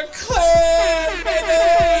join a clan,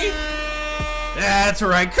 baby! That's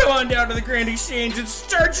right, come on down to the Grand Exchange and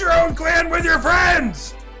start your own clan with your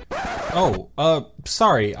friends!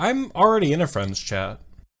 Sorry, I'm already in a friends chat.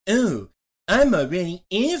 Oh, I'm already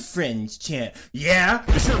in a friends chat. Yeah?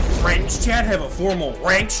 Does your friends chat have a formal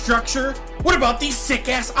rank structure? What about these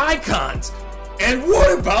sick-ass icons? And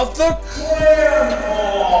what about the clan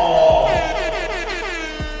hall?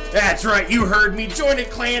 That's right, you heard me. Join a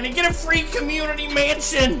clan and get a free community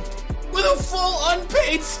mansion with a full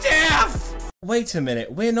unpaid staff. Wait a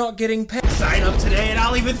minute, we're not getting paid. Sign up today and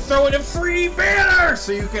I'll even throw in a free banner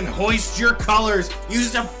so you can hoist your colors.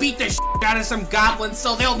 Use to beat the shit out of some goblins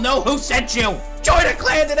so they'll know who sent you. Join a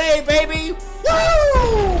clan today, baby!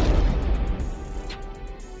 Woo!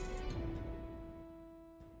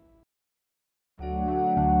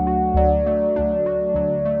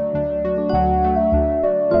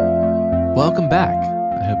 Welcome back.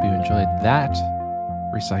 I hope you enjoyed that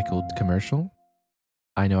recycled commercial.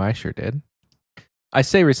 I know I sure did. I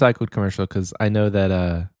say recycled commercial because I know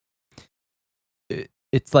that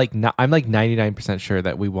it's like I'm like 99% sure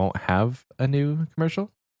that we won't have a new commercial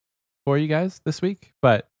for you guys this week,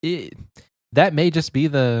 but that may just be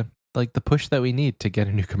the push that we need to get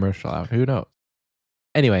a new commercial out. Who knows?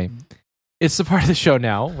 Anyway, it's the part of the show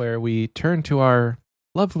now where we turn to our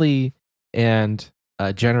lovely and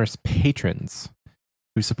generous patrons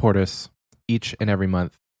who support us each and every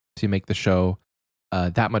month to make the show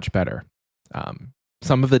that much better.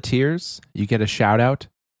 Some of the tiers, you get a shout out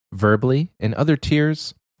verbally, and other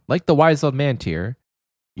tiers, like the Wise Old Man tier,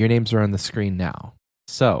 your names are on the screen now.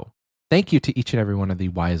 So, thank you to each and every one of the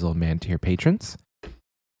Wise Old Man tier patrons.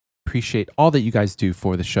 Appreciate all that you guys do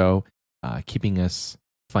for the show, keeping us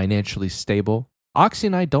financially stable. Oxy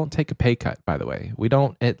and I don't take a pay cut, by the way. We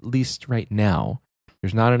don't, at least right now.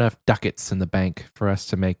 There's not enough ducats in the bank for us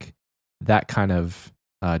to make that kind of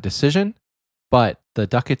decision. But the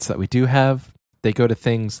ducats that we do have, they go to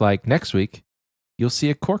things like next week, you'll see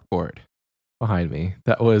a corkboard behind me.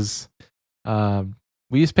 That was,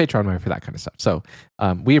 we use Patreon money for that kind of stuff. So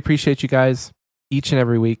we appreciate you guys each and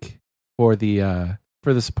every week for the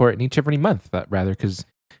support, and each every month, rather, because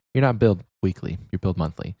You're not billed weekly, you're billed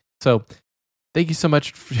monthly. So thank you so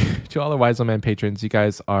much to all the Wise Old Man patrons. You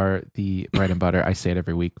guys are the bread and butter. I say it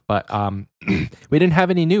every week, but we didn't have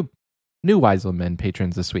any new Wise Old Man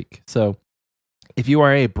patrons this week. So if you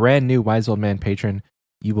are a brand new Wise Old Man patron,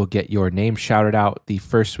 you will get your name shouted out the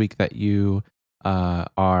first week that you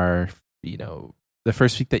the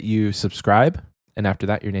first week that you subscribe, and after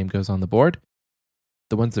that, your name goes on the board.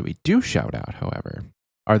 The ones that we do shout out, however,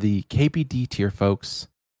 are the KBD tier folks,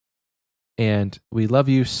 and we love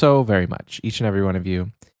you so very much, each and every one of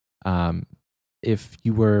you. If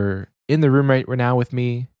you were in the room right now with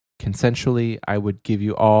me, consensually, I would give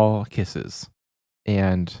you all kisses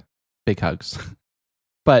and big hugs.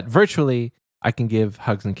 But virtually, I can give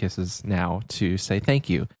hugs and kisses now to say thank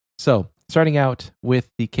you. So, starting out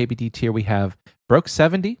with the KBD tier, we have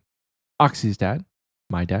Broke70, Oxy's dad,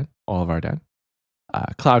 my dad, all of our dad,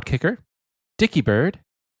 Cloud Kicker, Dicky Bird,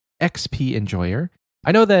 XP Enjoyer.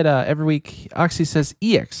 I know that every week Oxy says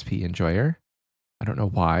EXP Enjoyer. I don't know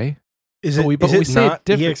why. Is But it, we- but is we it say it not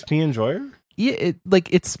different. EXP Enjoyer?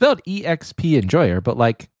 It's spelled EXP Enjoyer, but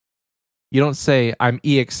like you don't say I'm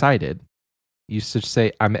excited. You should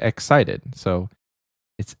say I'm excited. So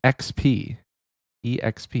it's XP,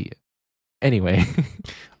 EXP. Anyway,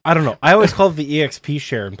 I don't know. I always called the EXP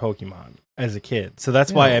share in Pokemon as a kid. So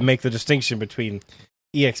that's why Yeah. I make the distinction between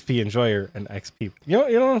EXP Enjoyer and XP. You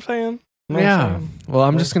know what I'm saying? You know what I'm yeah. saying? Well,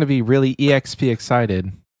 I'm just gonna be really EXP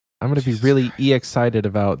excited. I'm gonna be Jesus really excited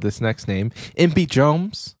about this next name. Impy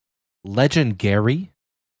Jones, Legend Gary,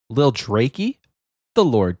 Lil Drakey, the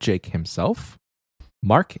Lord Jake himself,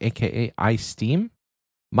 Mark, aka Ice Steam,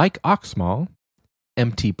 Mike Oxmall,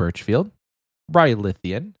 MT Birchfield,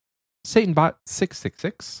 Brylithian, Satanbot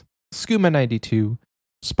 666, Skooma 92,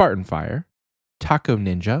 Spartan Fire, Taco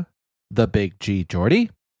Ninja, The Big G Jordy,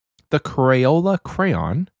 The Crayola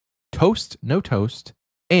Crayon, Toast No Toast,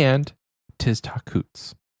 and Tiz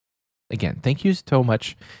Takoots. Again, thank you so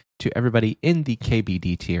much to everybody in the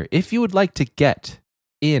KBD tier. If you would like to get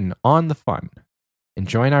in on the fun and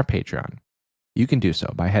join our Patreon, you can do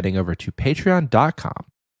so by heading over to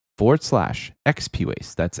patreon.com/XP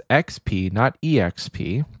Waste. That's XP, not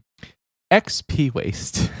EXP. XP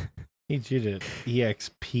Waste. Need you to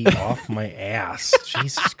EXP off my ass.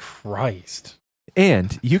 Jesus Christ.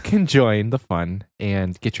 And you can join the fun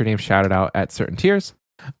and get your name shouted out at certain tiers.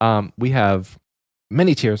 We have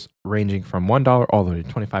many tiers ranging from $1 all the way to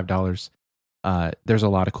 $25. There's a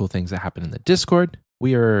lot of cool things that happen in the Discord.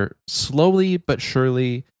 We are slowly but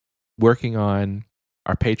surely working on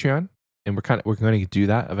our Patreon, and we're going to do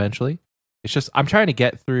that eventually. It's just I'm trying to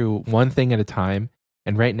get through one thing at a time,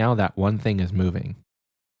 and right now that one thing is moving.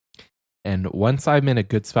 And once I'm in a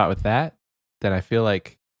good spot with that, then I feel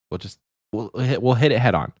like we'll hit it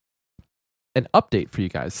head on. An update for you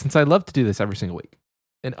guys, since I love to do this every single week.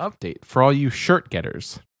 An update for all you shirt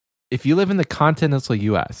getters. If you live in the continental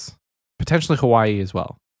US, potentially Hawaii as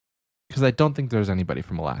well, because I don't think there's anybody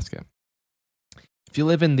from Alaska. If you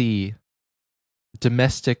live in the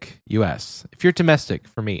domestic US, if you're domestic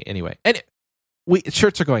for me anyway, and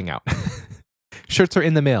shirts are going out. Shirts are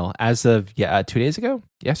in the mail as of 2 days ago,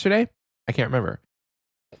 yesterday. I can't remember.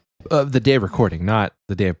 The day of recording, not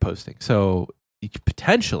the day of posting. So you could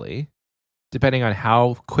potentially, depending on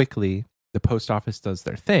how quickly the post office does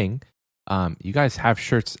their thing, you guys have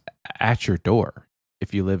shirts at your door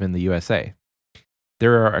if you live in the USA.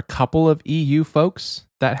 There are a couple of EU folks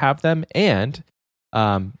that have them, and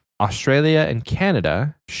Australia and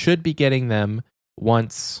Canada should be getting them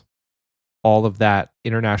once all of that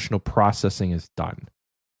international processing is done.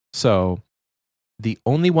 So the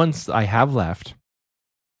only ones I have left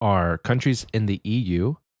are countries in the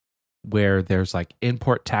EU where there's like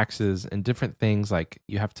import taxes and different things, like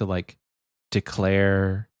you have to like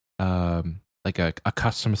declare like a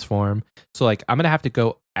customs form. So like I'm gonna have to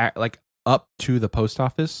go up to the post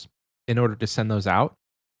office in order to send those out.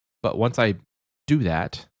 But once I do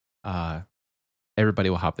that, everybody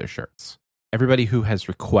will have their shirts. Everybody who has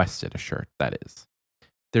requested a shirt, that is.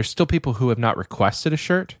 There's still people who have not requested a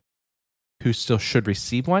shirt who still should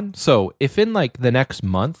receive one. So if in like the next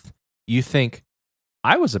month you think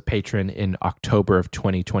I was a patron in October of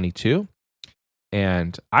 2022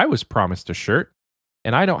 and I was promised a shirt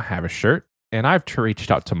and I don't have a shirt and I've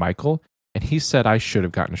reached out to Michael and he said I should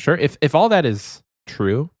have gotten a shirt. If all that is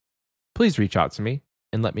true, please reach out to me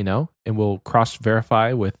and let me know, and we'll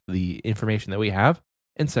cross-verify with the information that we have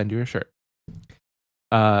and send you a shirt.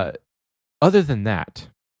 Other than that,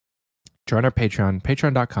 join our Patreon,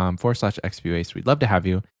 patreon.com/XPWaste. We'd love to have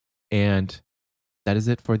you. And that is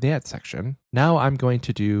it for that section. Now I'm going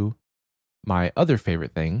to do my other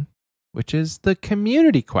favorite thing, which is the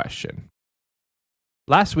community question.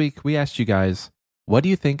 last week we asked you guys, what do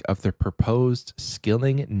you think of the proposed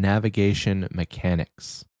skilling navigation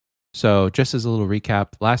mechanics? So just as a little recap,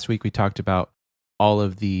 last week we talked about all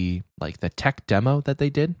of the tech demo that they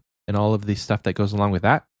did and all of the stuff that goes along with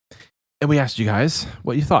that. And we asked you guys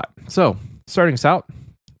what you thought. So starting us out,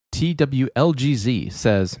 TWLGZ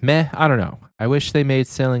says, meh, I don't know. I wish they made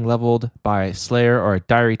sailing leveled by Slayer or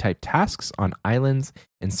diary type tasks on islands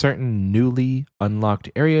in certain newly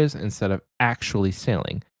unlocked areas instead of actually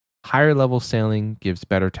sailing. Higher level sailing gives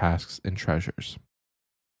better tasks and treasures.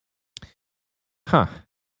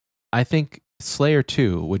 I think Slayer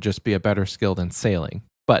 2 would just be a better skill than sailing,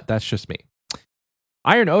 but that's just me.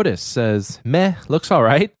 Iron Otis says, meh, looks all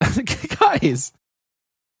right. Guys,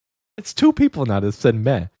 it's two people now that said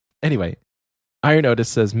meh. Anyway, Iron Otis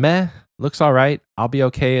says, meh, looks all right. I'll be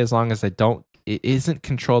okay as long as it isn't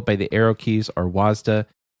controlled by the arrow keys or WASD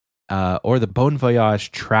or the Bon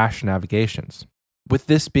Voyage trash navigations. With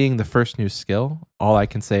this being the first new skill, all I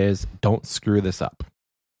can say is don't screw this up.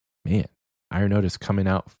 Man, Iron Otis coming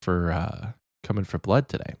for blood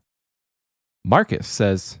today. Marcus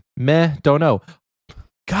says, meh, don't know.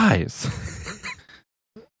 Guys.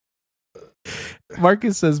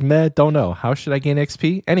 Marcus says, meh, don't know. How should I gain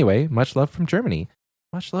XP? Anyway, much love from Germany.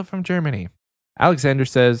 Much love from Germany. Alexander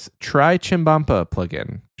says, try Chimbampa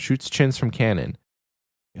plugin. Shoots chins from cannon.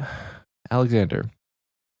 Alexander,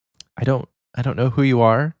 I don't know who you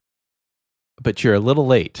are, but you're a little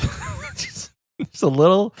late. just a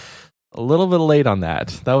little bit late on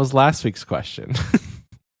that. That was last week's question.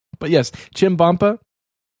 But yes, Chimbampa,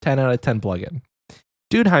 10 out of 10 plugin.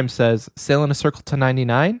 Dudeheim says, sail in a circle to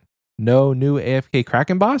 99. No new AFK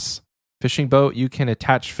Kraken boss. Fishing boat you can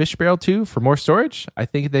attach fish barrel to for more storage. I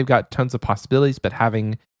think they've got tons of possibilities, but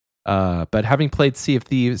having played Sea of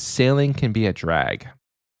Thieves, sailing can be a drag.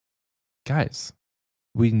 Guys,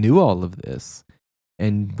 we knew all of this,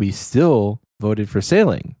 and we still voted for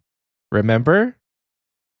sailing. Remember?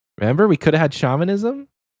 We could have had shamanism?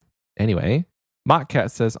 Anyway,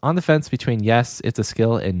 Mockcat says, on the fence between yes, it's a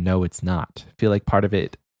skill, and no, it's not. I feel like part of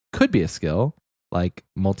it could be a skill, like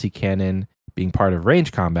multi-cannon being part of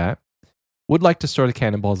range combat. Would like to store the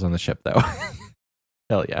cannonballs on the ship, though.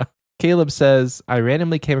 Hell yeah. Caleb says, I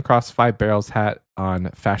randomly came across 5 Barrels hat on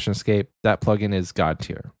Fashion Escape. That plugin is god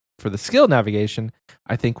tier. For the skill navigation,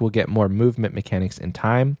 I think we'll get more movement mechanics in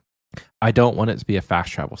time. I don't want it to be a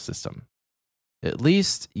fast travel system. At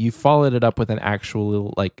least you followed it up with an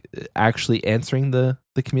actually answering the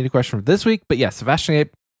community question for this week. But yes, the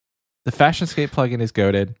Fashion Escape plugin is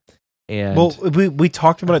goated. And we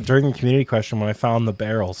talked about it during the community question when I found the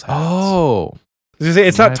Barrels hats. Oh,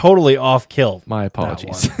 it's not totally off kill. My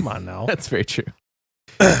apologies. Come on now. That's very true.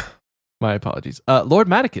 My apologies. Lord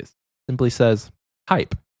Maticus simply says,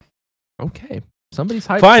 hype. Okay. Somebody's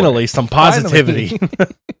hype. Finally, some positivity.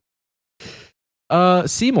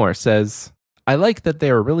 Seymour says, I like that they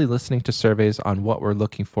are really listening to surveys on what we're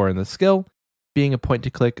looking for in the skill. Being able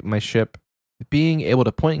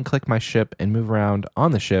to point and click my ship and move around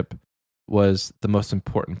on the ship was the most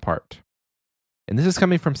important part. And this is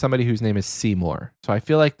coming from somebody whose name is Seymour. So I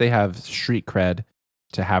feel like they have street cred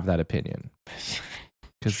to have that opinion.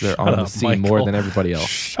 Because they're on the sea more than everybody else.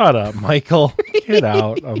 Shut up, Michael. Get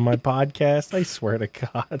out of my podcast. I swear to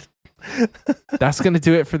God. That's going to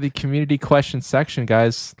do it for the community question section,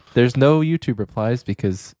 guys. There's no YouTube replies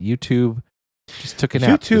because YouTube just took a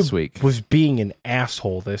nap this week. YouTube was being an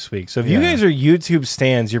asshole this week. So if you guys are YouTube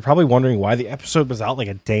stans, you're probably wondering why the episode was out like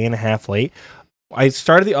a day and a half late. I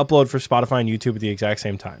started the upload for Spotify and YouTube at the exact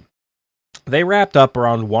same time. They wrapped up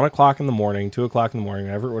around 1 o'clock in the morning, 2 o'clock in the morning,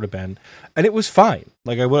 whatever it would have been. And it was fine.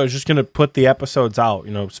 Like I was just going to put the episodes out.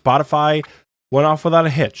 Spotify went off without a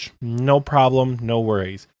hitch. No problem. No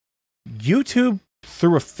worries. YouTube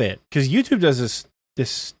threw a fit because YouTube does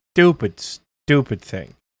this stupid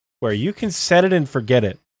thing where you can set it and forget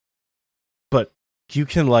it, but you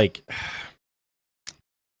can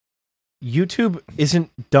YouTube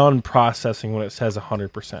isn't done processing when it says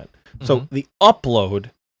 100%. So the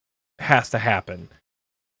upload has to happen,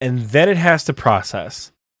 and then it has to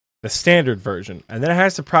process the standard version, and then it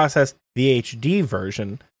has to process the HD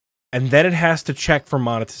version, and then it has to check for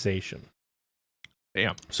monetization.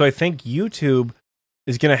 Damn. So I think YouTube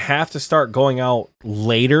is going to have to start going out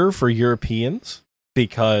later for Europeans,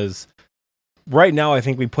 because right now I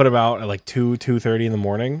think we put them out at like 2:30 in the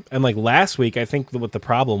morning. And like last week, I think what the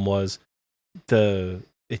problem was, I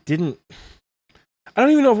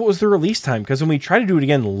don't even know if it was the release time, because when we tried to do it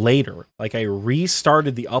again later, like I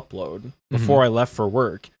restarted the upload before I left for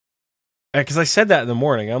work. Because I said that in the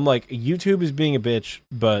morning. I'm like, YouTube is being a bitch,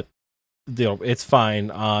 but it's fine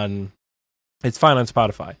on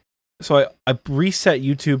Spotify. So I reset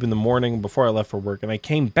YouTube in the morning before I left for work, and I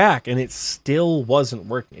came back, and it still wasn't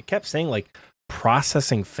working. It kept saying like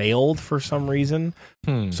processing failed for some reason.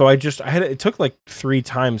 So it took like 3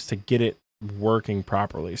 times to get it working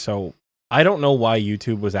properly. So I don't know why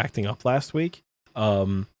YouTube was acting up last week.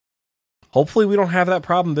 Hopefully we don't have that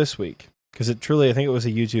problem this week, because I think it was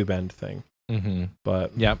a YouTube end thing.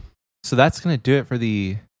 But yep. So that's going to do it for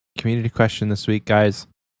the community question this week, guys.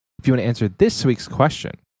 If you want to answer this week's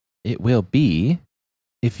question, it will be,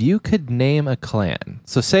 if you could name a clan.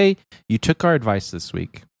 So say you took our advice this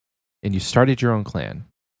week and you started your own clan.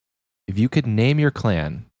 If you could name your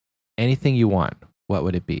clan anything you want, what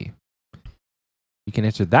would it be? You can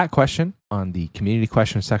answer that question on the community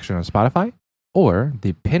question section on Spotify or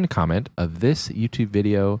the pinned comment of this YouTube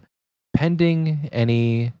video, pending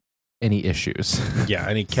any issues. Yeah,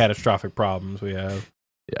 any catastrophic problems we have.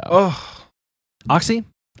 Yeah. Oh, Oxy,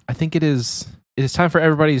 I think it is time for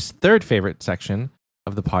everybody's third favorite section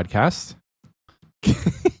of the podcast. I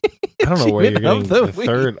don't know where you're getting the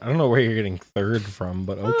third. I don't know where you're getting third from,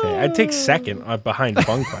 but okay. I'd take second behind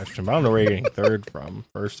Fun Question, but I don't know where you're getting third from,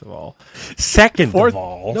 first of all. Second Fourth, of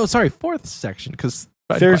all. No, sorry, fourth section, because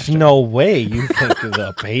there's no way you think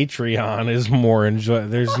the Patreon is more enjoyable.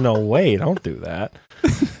 There's no way. Don't do that.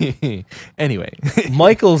 Anyway.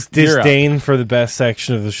 Michael's disdain for the best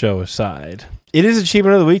section of the show aside, it is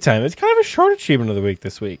Achievement of the Week time. It's kind of a short Achievement of the Week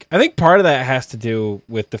this week. I think part of that has to do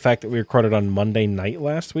with the fact that we recorded on Monday night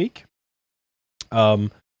last week. So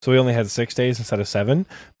we only had 6 days instead of 7,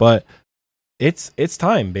 but it's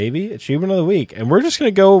time, baby. Achievement of the Week. And we're just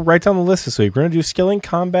going to go right down the list this week. We're going to do skilling,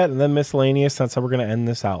 combat, and then miscellaneous. That's how we're going to end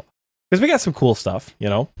this out. Because we got some cool stuff, you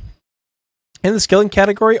know. In the skilling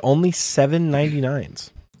category, only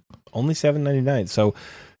 $7.99s. Only $7.99. So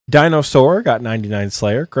Dinosaur got 99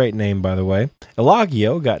 Slayer. Great name, by the way.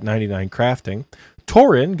 Elagio got 99 Crafting.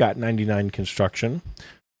 Torin got 99 Construction.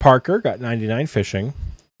 Parker got 99 Fishing.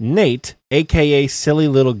 Nate, a.k.a. Silly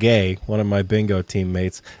Little Gay, one of my bingo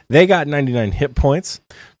teammates, they got 99 hit points.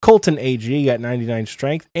 Colton AG got 99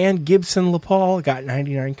 Strength. And Gibson LaPaul got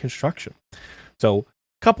 99 Construction. So,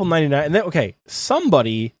 couple 99. And then, okay,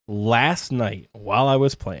 somebody last night while I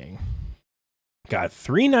was playing got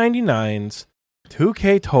 3 99s,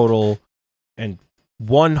 2K total, and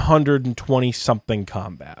 120-something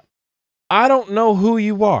combat. I don't know who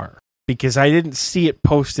you are, because I didn't see it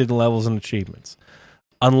posted in levels and achievements.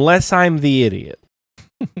 Unless I'm the idiot.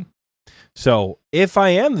 So, if I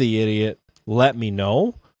am the idiot, let me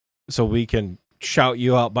know so we can shout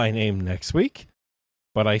you out by name next week.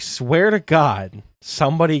 But I swear to God,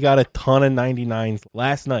 somebody got a ton of 99s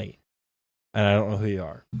last night, and I don't know who you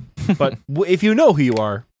are. But if you know who you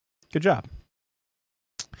are, good job.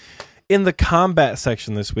 In the combat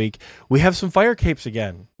section this week, we have some fire capes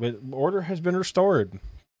again. Order has been restored.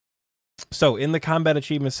 So, in the combat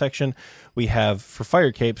achievement section, we have, for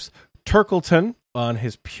fire capes, Turkleton on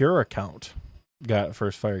his Pure account got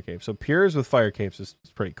first fire cape. So, Pures with fire capes is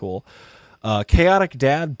pretty cool. Chaotic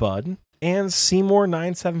Dad Bud and Seymour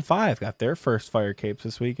 975 got their first fire capes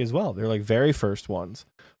this week as well. They're like very first ones,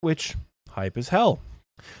 which hype as hell.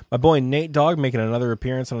 My boy Nate Dogg making another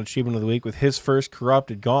appearance on Achievement of the Week with his first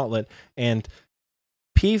Corrupted Gauntlet, and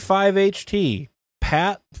P5HT.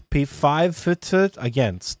 Pat P5,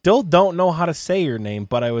 again, still don't know how to say your name,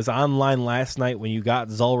 but I was online last night when you got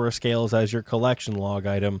Zulrah Scales as your collection log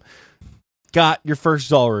item. Got your first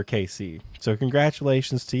Zulrah KC. So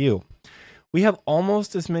congratulations to you. We have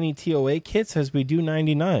almost as many TOA kits as we do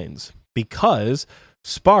 99s, because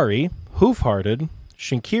Spari, Hoofhearted,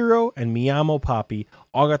 Shinkiro, and Miyamo Poppy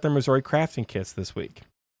all got their Missouri crafting kits this week.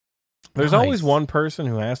 There's always one person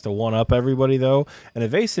who has to one-up everybody, though, and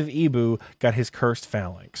Evasive Ibu got his Cursed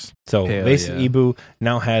Phalanx. So Evasive Ibu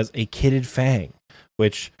now has a Kitted Fang,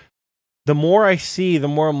 which the more I see, the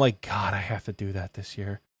more I'm like, God, I have to do that this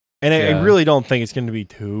year. And I really don't think it's going to be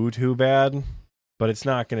too bad, but it's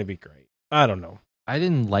not going to be great. I don't know. I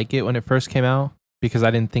didn't like it when it first came out, because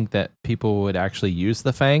I didn't think that people would actually use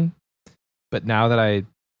the Fang. But now that I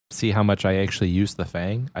see how much I actually use the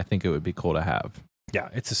Fang, I think it would be cool to have. Yeah,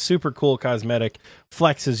 it's a super cool cosmetic,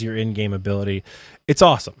 flexes your in-game ability. It's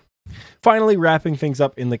awesome. Finally, wrapping things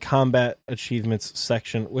up in the combat achievements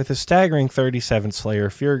section with a staggering 37 Slayer,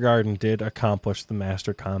 Fear Garden did accomplish the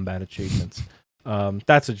Master Combat achievements.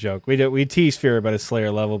 That's a joke. We tease Fear about his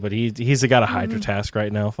Slayer level, but he's got a Hydra task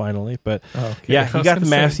right now. Finally, but yeah, he got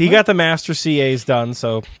the Master CAs done.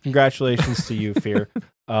 So congratulations to you, Fear.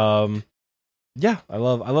 Yeah, I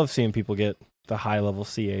love seeing people get the high level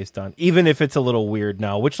CAs done, even if it's a little weird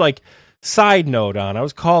now. Which, like, side note on, I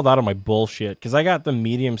was called out on my bullshit because I got the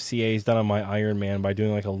medium CAs done on my Iron Man by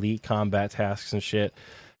doing like elite combat tasks and shit.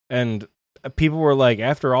 And people were like,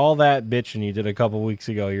 after all that bitching you did a couple weeks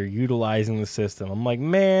ago, you're utilizing the system. I'm like,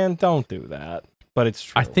 man, don't do that. But it's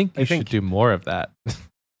true. I think you should do more of that.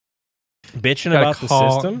 Bitching about the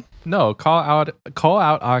system? No, call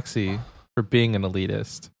out Oxy for being an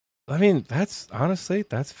elitist. I mean, that's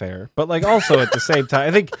fair. But like, also at the same time,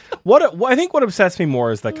 I think what upsets me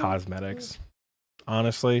more is the cosmetics.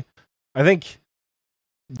 Honestly, I think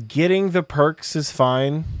getting the perks is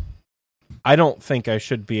fine. I don't think I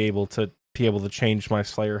should be able to change my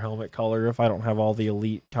Slayer helmet color if I don't have all the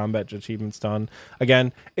elite combat achievements done.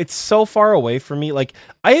 Again, it's so far away from me. Like,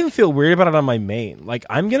 I even feel weird about it on my main. Like,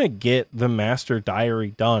 I'm gonna get the Master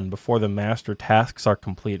Diary done before the Master tasks are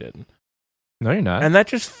completed. No, you're not. And that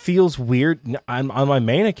just feels weird. On my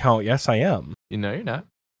main account, yes, I am. No, you're not.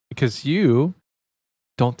 Because you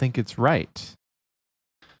don't think it's right.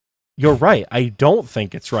 You're right. I don't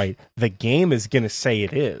think it's right. The game is going to say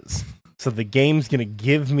it is. So the game's going to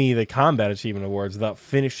give me the combat achievement awards without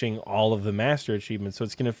finishing all of the master achievements. So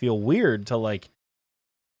it's going to feel weird to, like,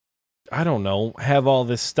 I don't know, have all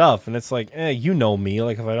this stuff. And it's like, you know me.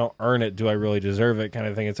 Like, if I don't earn it, do I really deserve it kind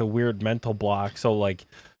of thing. It's a weird mental block. So, like,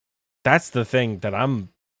 that's the thing that I'm,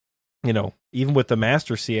 even with the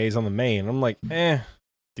master CAs on the main, I'm like,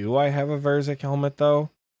 do I have a Verzik helmet, though?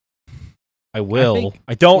 I will.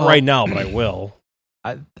 I don't right now, but I will.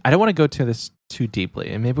 I don't want to go to this too deeply,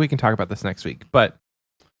 and maybe we can talk about this next week. But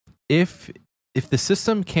if the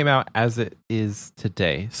system came out as it is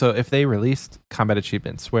today, so if they released combat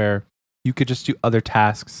achievements where you could just do other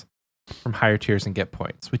tasks from higher tiers and get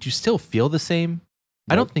points, would you still feel the same? Nope.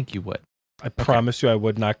 I don't think you would. I promise you I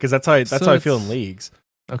would not, because that's how I feel in leagues.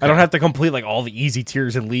 Okay. I don't have to complete like all the easy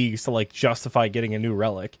tiers in leagues to like justify getting a new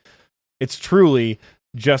relic. It's truly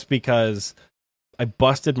just because I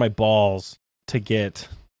busted my balls to get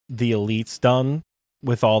the elites done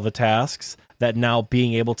with all the tasks, that now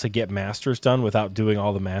being able to get masters done without doing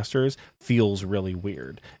all the masters feels really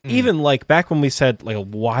weird. Even like back when we said like a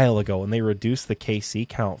while ago when they reduced the KC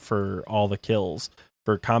count for all the kills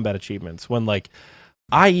for combat achievements, when like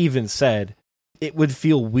I even said it would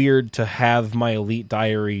feel weird to have my elite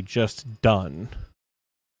diary just done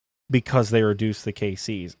because they reduced the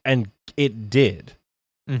KCs, and it did.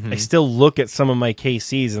 I still look at some of my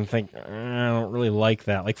KCs and think, I don't really like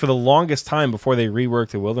that. Like, for the longest time before they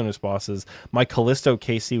reworked the wilderness bosses, my Callisto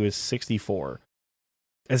KC was 64.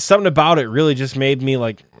 And something about it really just made me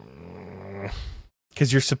like,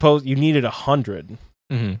 because you needed 100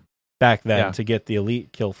 back then to get the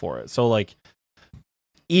elite kill for it. So, like,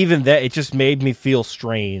 even that, it just made me feel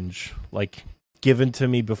strange, like, given to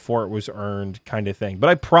me before it was earned kind of thing. But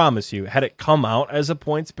I promise you, had it come out as a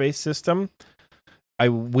points-based system,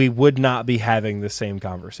 we would not be having the same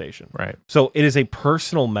conversation. Right. So it is a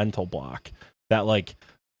personal mental block that, like,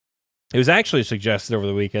 it was actually suggested over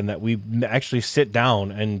the weekend that we actually sit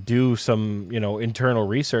down and do some, internal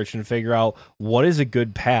research and figure out what is a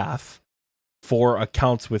good path for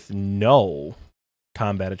accounts with no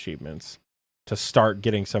combat achievements to start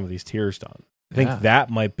getting some of these tiers done. I think that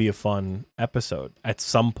might be a fun episode at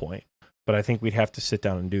some point, but I think we'd have to sit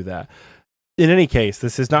down and do that. In any case,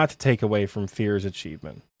 this is not to take away from Fear's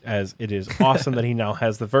achievement, as it is awesome that he now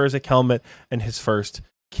has the Verzik helmet and his first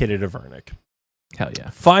kitted Avernic. Hell yeah.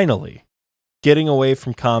 Finally, getting away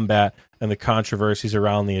from combat and the controversies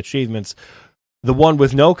around the achievements, the one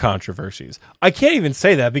with no controversies. I can't even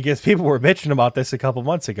say that because people were bitching about this a couple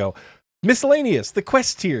months ago. Miscellaneous, the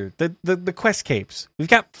quest tier, the quest capes. We've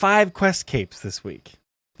got 5 quest capes this week.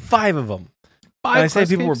 5 of them. And I say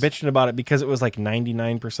people were bitching about it because it was like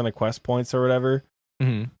 99% of quest points or whatever.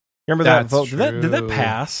 Remember that vote? Did that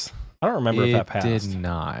pass? I don't remember if that passed. It did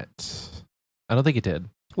not. I don't think it did.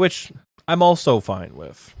 Which I'm also fine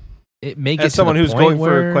with. It may get as someone who's going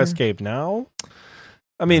for a quest cape now.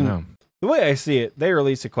 I mean, the way I see it, they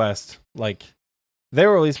release a quest, like, they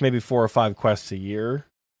release maybe 4 or 5 quests a year.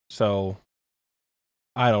 So,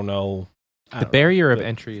 I don't know. The barrier of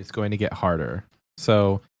entry is going to get harder.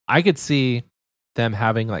 So, I could see them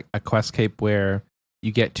having like a quest cape where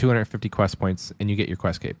you get 250 quest points and you get your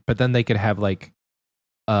quest cape. But then they could have like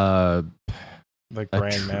the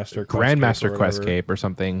Grandmaster quest cape or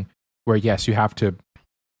something where, yes, you have to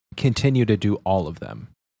continue to do all of them.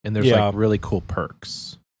 And there's like really cool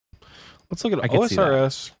perks. Let's look at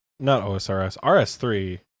OSRS. Not OSRS.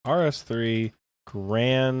 RS3. RS3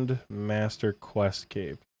 Grandmaster Quest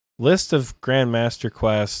Cape. List of Grandmaster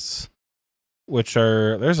quests, which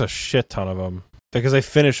are, there's a shit ton of them because I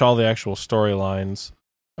finish all the actual storylines.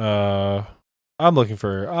 I'm looking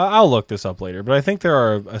for, I'll look this up later, but I think there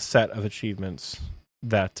are a set of achievements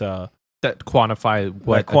that that quantify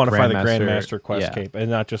what That quantify the Grandmaster- Grandmaster quest yeah. cape, and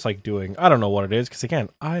not just like doing, I don't know what it is, because again,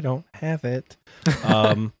 I don't have it.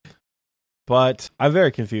 But I'm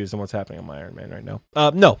very confused on what's happening on my Iron Man right now.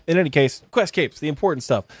 No, in any case, quest capes, the important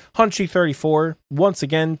stuff. Hunchy 34, once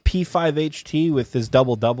again, P5HT with his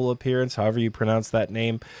double appearance, however you pronounce that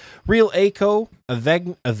name. Real Aiko,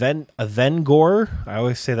 Avengor, I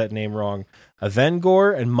always say that name wrong.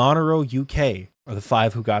 Avengor and Monero UK are the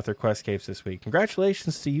 5 who got their quest capes this week.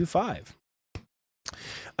 Congratulations to you 5.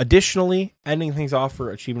 Additionally, ending things off for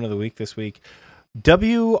Achievement of the Week this week,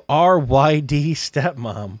 WRYD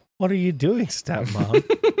Stepmom. What are you doing,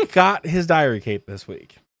 Stepmom? Got his diary cape this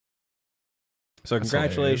week. So That's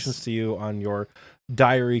congratulations to you on your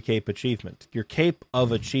diary cape achievement. Your cape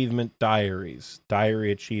of achievement diaries.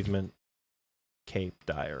 Diary achievement cape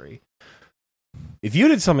diary. If you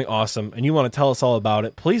did something awesome and you want to tell us all about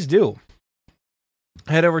it, please do.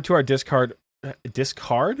 Head over to our Discord.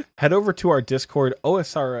 Head over to our Discord.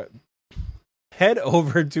 Head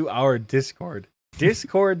over to our Discord.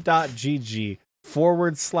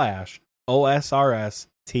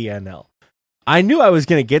 Discord.gg/OSRSTNL. I knew I was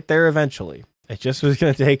going to get there eventually. It just was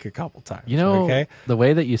going to take a couple times. You know, okay? the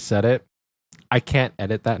way that you said it, I can't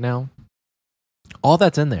edit that now. All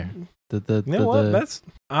that's in there. You know what? That's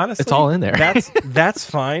honestly, it's all in there. That's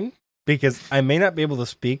fine, because I may not be able to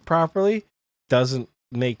speak properly. Doesn't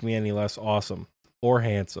make me any less awesome or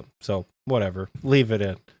handsome. So whatever, leave it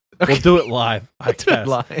in. Okay. We'll do it live. I Do it guess.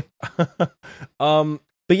 live.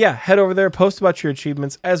 But yeah, head over there, post about your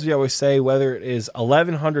achievements. As we always say, whether it is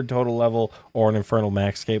 1100 total level or an Infernal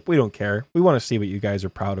Max cape, we don't care. We want to see what you guys are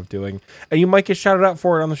proud of doing. And you might get shouted out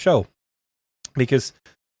for it on the show, because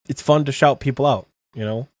it's fun to shout people out, you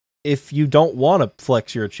know? If you don't want to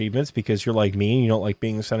flex your achievements because you're like me and you don't like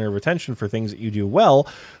being the center of attention for things that you do well,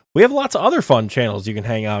 we have lots of other fun channels you can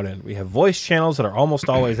hang out in. We have voice channels that are almost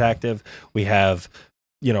always active. We have,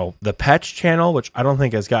 you know, the Petch channel, which I don't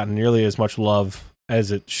think has gotten nearly as much love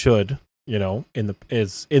as it should, you know, in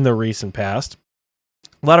the recent past.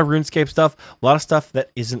 A lot of RuneScape stuff, a lot of stuff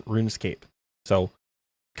that isn't RuneScape. So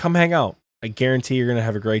come hang out. I guarantee you're going to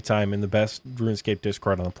have a great time in the best RuneScape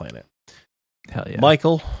Discord on the planet. Hell yeah.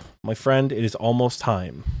 Michael, my friend, it is almost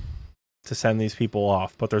time to send these people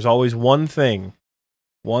off, but there's always one thing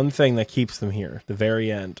that keeps them here, the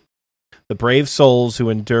very end. The brave souls who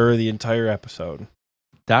endure the entire episode.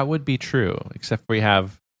 That would be true, except we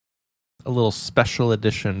have a little special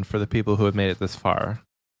edition for the people who have made it this far.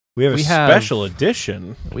 We have a special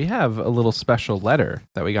edition. We have a little special letter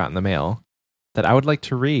that we got in the mail that I would like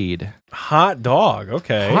to read. Hot dog,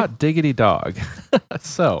 okay. Hot diggity dog.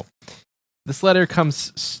 So, this letter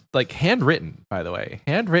comes like handwritten, by the way.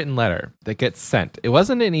 Handwritten letter that gets sent. It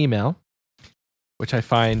wasn't an email, which I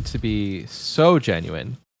find to be so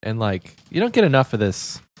genuine. And like, you don't get enough of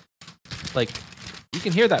this. Like, you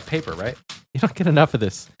can hear that paper, right? You don't get enough of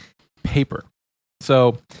this paper.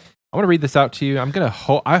 So, I want to read this out to you.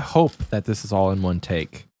 I hope that this is all in one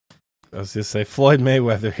take. I was just say Floyd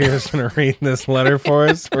Mayweather here is going to read this letter for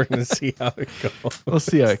us. We're going to see how it goes. We'll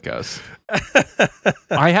see how it goes.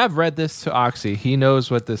 I have read this to Oxy. He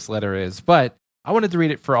knows what this letter is, but I wanted to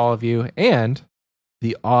read it for all of you. And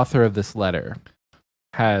the author of this letter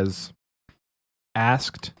has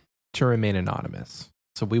asked to remain anonymous.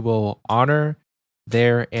 So we will honor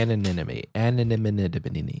their anonymity.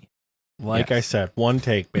 Like Yes. I said, one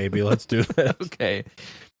take, baby. Let's do this. Okay.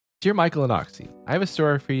 Dear Michael and Oxy, I have a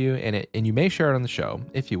story for you, and you may share it on the show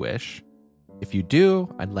if you wish. If you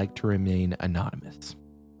do, I'd like to remain anonymous.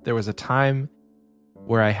 There was a time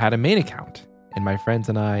where I had a main account, and my friends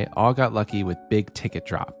and I all got lucky with big ticket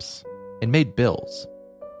drops and made bills.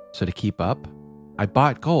 So to keep up, I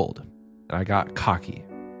bought gold, and I got cocky.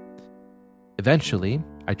 Eventually,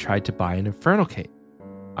 I tried to buy an Infernal Cape.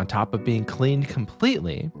 On top of being cleaned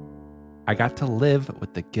completely, I got to live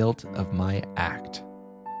with the guilt of my act.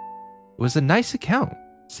 It was a nice account,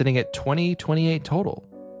 sitting at 2028 total.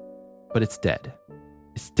 But it's dead.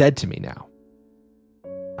 It's dead to me now.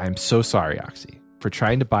 I am so sorry, Oxy, for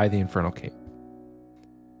trying to buy the Infernal Cape.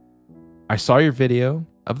 I saw your video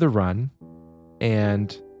of the run,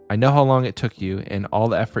 and I know how long it took you and all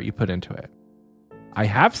the effort you put into it. I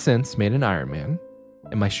have since made an Ironman,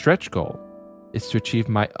 and my stretch goal is to achieve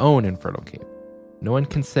my own Infernal Cape. No one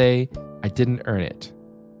can say I didn't earn it.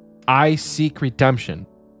 I seek redemption.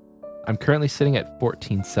 I'm currently sitting at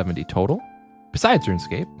 1470 total. Besides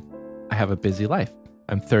RuneScape, I have a busy life.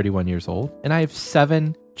 I'm 31 years old, and I have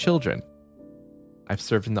 7 children. I've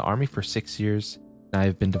served in the Army for 6 years, and I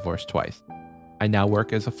have been divorced twice. I now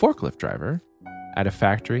work as a forklift driver at a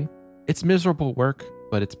factory. It's miserable work,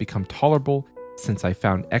 but it's become tolerable since I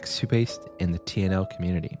found XP-based in the TNL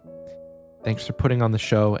community. Thanks for putting on the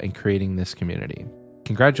show and creating this community.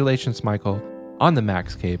 Congratulations, Michael, on the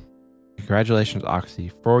Max Cape. Congratulations, Oxy,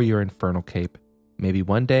 for your Infernal Cape. Maybe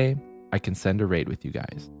one day I can send a raid with you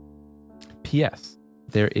guys. P.S.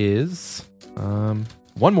 There is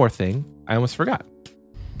one more thing I almost forgot.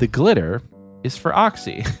 The glitter is for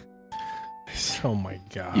Oxy. Oh my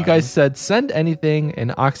god. You guys said send anything,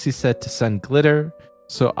 and Oxy said to send glitter.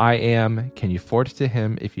 So can you forward it to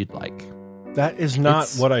him if you'd like? That is not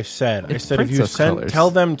what I said. I said if you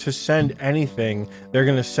tell them to send anything, they're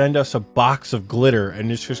going to send us a box of glitter,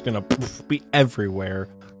 and it's just going to be everywhere.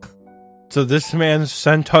 So this man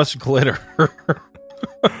sent us glitter.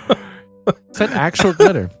 Sent actual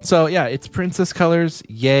glitter. So yeah, it's princess colors.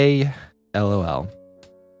 Yay, LOL.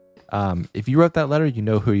 If you wrote that letter, you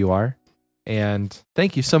know who you are. And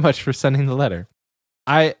thank you so much for sending the letter.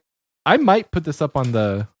 I might put this up on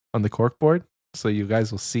the cork board so you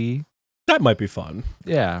guys will see. That might be fun.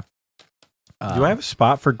 Yeah. Do I have a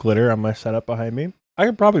spot for glitter on my setup behind me? I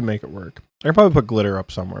could probably make it work. I could probably put glitter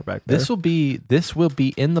up somewhere back there. This will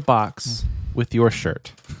be in the box with your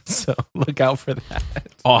shirt. So look out for that.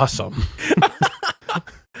 Awesome.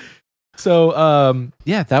 So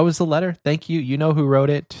yeah, that was the letter. Thank you. You know who wrote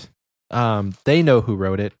it. They know who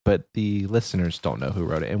wrote it, but the listeners don't know who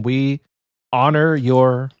wrote it. And we honor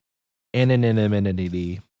your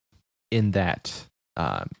anonymity in that.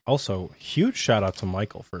 Also, huge shout out to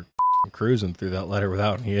Michael for cruising through that letter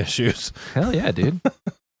without any issues. Hell yeah, dude.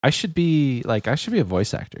 I should be a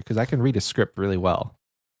voice actor because I can read a script really well.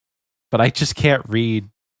 But I just can't read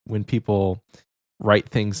when people write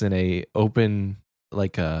things in a open,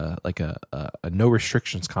 like a no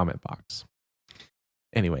restrictions comment box.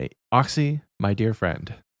 Anyway, Oxy, my dear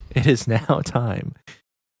friend, it is now time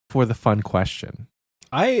for the fun question.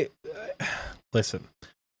 Listen,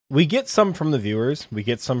 we get some from the viewers, we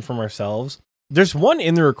get some from ourselves. There's one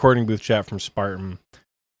in the recording booth chat from Spartan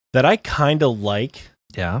that I kind of like.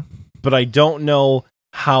 Yeah. But I don't know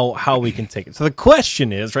how we can take it. So the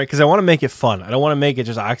question is, right, because I want to make it fun. I don't want to make it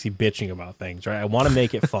just Oxy bitching about things, right? I want to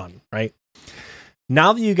make it fun, right?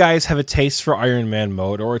 Now that you guys have a taste for Iron Man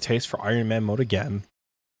mode or a taste for Iron Man mode again,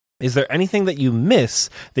 is there anything that you miss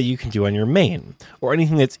that you can do on your main? Or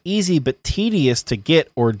anything that's easy but tedious to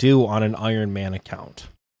get or do on an Iron Man account?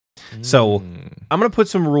 So I'm going to put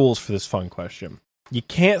some rules for this fun question. You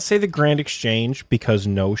can't say the Grand Exchange because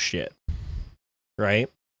no shit. Right?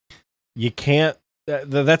 You can't.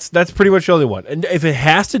 That's pretty much the only one. And if it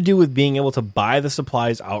has to do with being able to buy the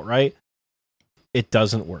supplies outright, it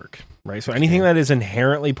doesn't work. Right? So anything that is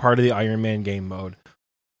inherently part of the Iron Man game mode,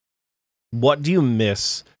 what do you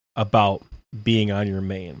miss about being on your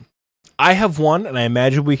main? I have one, and I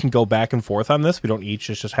imagine we can go back and forth on this. We don't each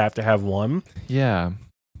just have to have one. Yeah.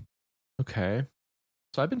 Okay.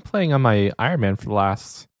 So I've been playing on my Iron Man for the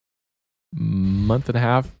last month and a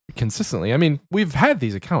half consistently. I mean, we've had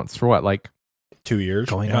these accounts for what, like 2 years?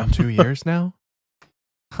 Going on 2 years now?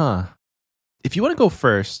 Huh. If you want to go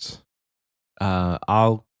first,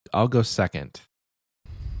 I'll go second.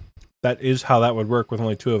 That is how that would work with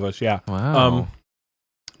only two of us, yeah. Wow.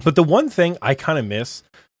 But the one thing I kind of miss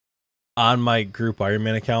on my group Iron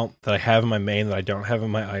Man account that I have in my main that I don't have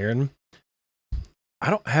in my Iron, I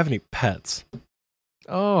don't have any pets.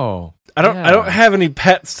 Oh. I don't have any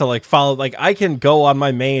pets to like follow. Like I can go on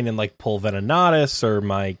my main and like pull Venenatus or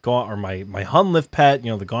my Hunlift pet,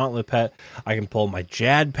 the Gauntlet pet. I can pull my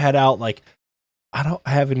Jad pet out. Like I don't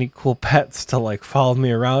have any cool pets to like follow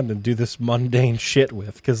me around and do this mundane shit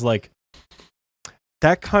with, because like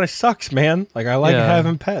that kind of sucks, man. Like I like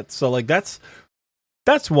having pets. So like that's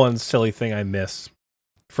one silly thing I miss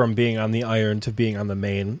from being on the Iron to being on the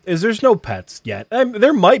main, is there's no pets yet.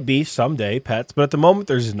 There might be someday pets, but at the moment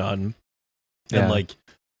there's none. Yeah.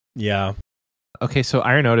 And Okay, so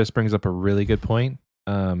Iron Otis brings up a really good point.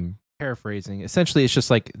 Paraphrasing, essentially it's just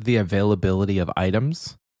like the availability of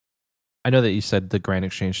items. I know that you said the Grand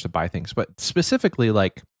Exchange to buy things, but specifically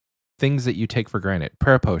like things that you take for granted,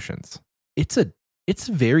 prayer potions. It's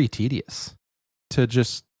very tedious to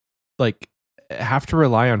just like have to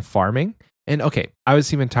rely on farming. And okay, I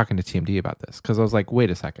was even talking to TMD about this because I was like, wait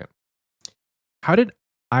a second. How did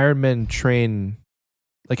Iron Man train?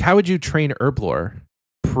 Like, how would you train Herblore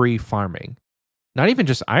pre-farming? Not even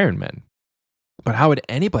just Iron Man, but how would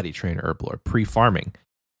anybody train Herblore pre-farming?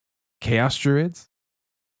 Chaos Druids?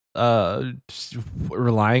 Just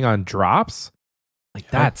relying on drops? Like,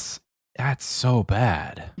 that's so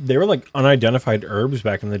bad. They were like unidentified herbs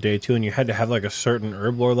back in the day too, and you had to have like a certain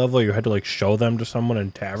Herblore level. You had to like show them to someone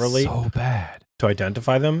in Taverley. So bad. To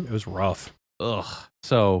identify them. It was rough. Ugh.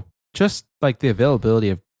 So just like the availability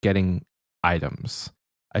of getting items,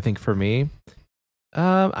 I think for me,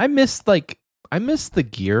 I miss the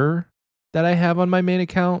gear that I have on my main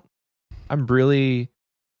account. I'm really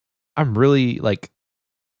like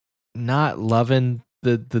not loving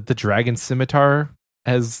the dragon scimitar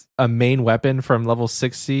as a main weapon from level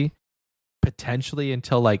 60, potentially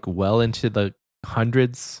until like well into the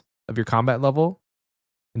hundreds of your combat level,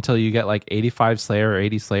 until you get like 85 Slayer or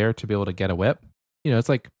 80 Slayer to be able to get a whip. You know, it's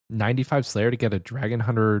like 95 Slayer to get a Dragon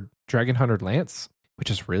Hunter Lance, which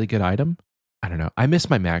is a really good item. I don't know. I miss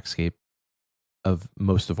my Maxscape of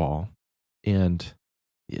most of all. And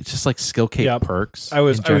it's just like skill cape perks. I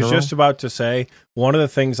was just about to say, one of the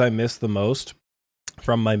things I miss the most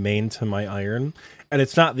from my main to my iron, and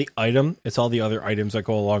it's not the item, it's all the other items that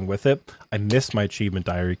go along with it. I miss my achievement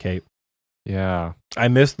diary cape. Yeah. I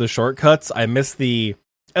miss the shortcuts. I miss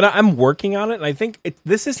and I'm working on it, and I think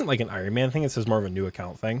this isn't like an Iron Man thing. This is more of a new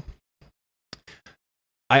account thing.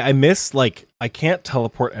 I miss, like, I can't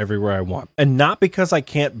teleport everywhere I want. And not because I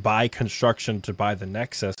can't buy construction to buy the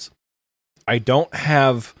Nexus. I don't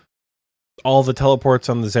have all the teleports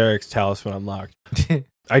on the Xerix Talisman unlocked.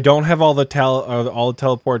 I don't have all the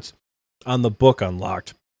teleports on the book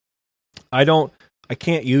unlocked. I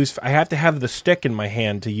have to have the stick in my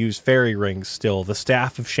hand to use fairy rings still, the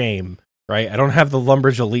Staff of Shame, right? I don't have the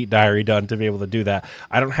Lumbridge Elite Diary done to be able to do that.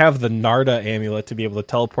 I don't have the Narda amulet to be able to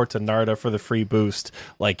teleport to Narda for the free boost.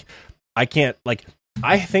 Like, I can't, like,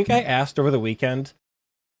 I think I asked over the weekend,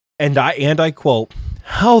 and I quote,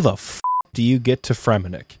 how the do you get to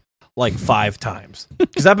Fremennik? Like 5 times.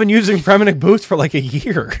 Because I've been using Fremennik boost for like a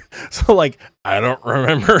year. So, like, I don't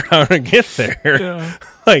remember how to get there. Yeah.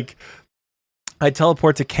 Like, I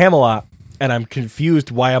teleport to Camelot, and I'm confused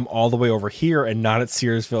why I'm all the way over here and not at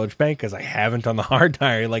Sears Village Bank because I haven't done the hard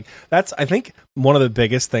diary. Like, that's, I think, one of the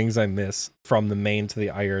biggest things I miss from the main to the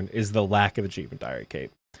iron is the lack of achievement diary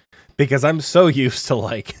cape. Because I'm so used to,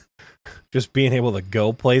 like, just being able to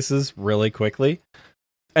go places really quickly.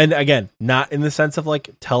 And again, not in the sense of like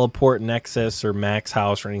teleport Nexus or Max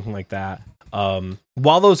House or anything like that.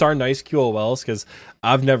 While those are nice QOLs, because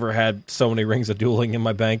I've never had so many rings of dueling in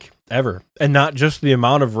my bank ever. And not just the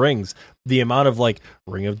amount of rings, the amount of like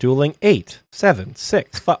Ring of Dueling 8, 7,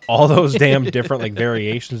 6, 5, all those damn different like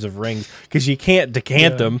variations of rings, because you can't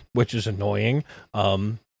decant them, which is annoying.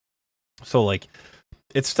 So like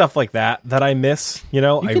it's stuff like that I miss, you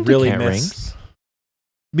know. I really miss rings.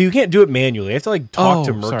 But you can't do it manually. You have to like talk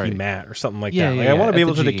to Murky Matt or something like that. Like I want to be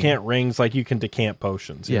able to decant rings like you can decant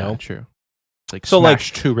potions. You know, true. Like so,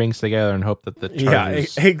 smash like 2 rings together and hope that the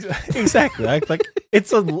charges... exactly. Like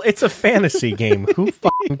it's a fantasy game. Who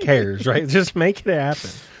fucking cares, right? Just make it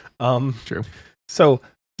happen. True. So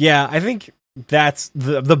yeah, I think that's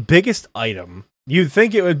the biggest item. You'd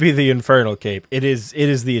think it would be the Infernal Cape. It is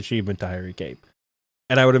the Achievement Diary Cape.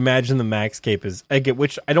 And I would imagine the Max Cape is,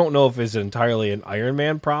 which I don't know if is entirely an Iron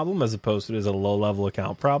Man problem as opposed to as a low level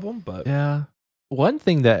account problem, but yeah. One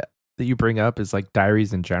thing that you bring up is like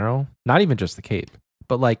diaries in general, not even just the cape,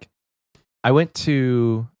 but like I went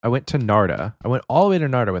to Narda. I went all the way to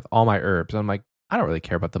Narda with all my herbs. I'm like, I don't really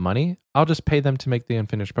care about the money. I'll just pay them to make the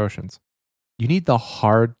unfinished potions. You need the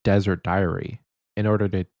hard desert diary in order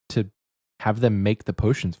to have them make the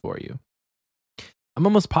potions for you. I'm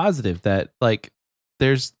almost positive that like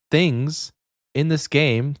there's things in this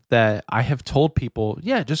game that I have told people,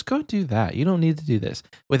 yeah, just go do that. You don't need to do this,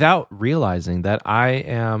 without realizing that I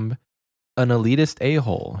am an elitist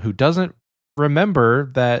a-hole who doesn't remember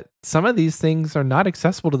that some of these things are not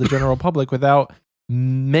accessible to the general public without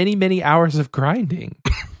many, many hours of grinding.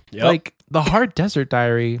 Yep. Like the hard desert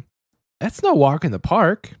diary, that's no walk in the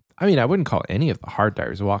park. I mean, I wouldn't call any of the hard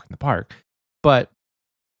diaries a walk in the park, but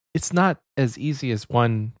it's not as easy as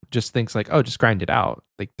one just thinks like, oh, just grind it out.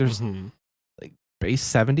 Like there's like base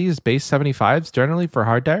 70s, base 75s generally for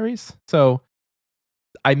hard diaries. So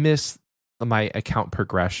I miss my account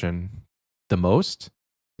progression the most.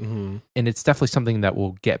 And it's definitely something that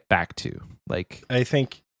we'll get back to. Like I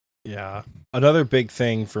think, yeah, another big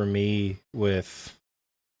thing for me with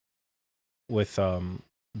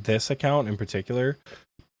this account in particular,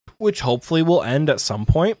 which hopefully will end at some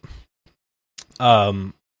point.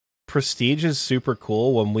 Prestige is super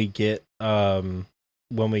cool when we get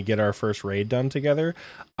our first raid done together.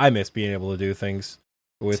 I miss being able to do things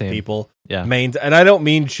with people. Yeah. Mains, and I don't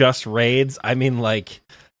mean just raids. I mean like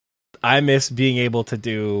I miss being able to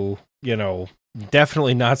do, you know,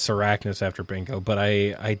 definitely not Sarachnis after Bingo, but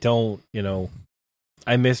I don't, you know,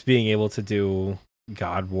 I miss being able to do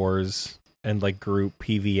God Wars and like group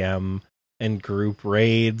PVM and group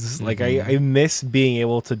raids. Like I miss being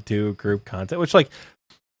able to do group content, which like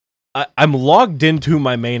I'm logged into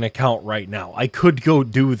my main account right now. I could go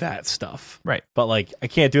do that stuff. Right. But like I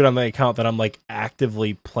can't do it on the account that I'm like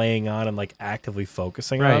actively playing on and like actively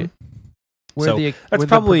focusing Right. on. Where So, the that's where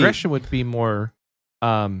probably- the progression would be more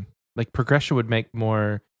like progression would make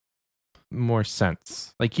more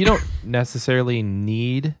sense. Like you don't necessarily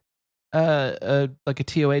need like a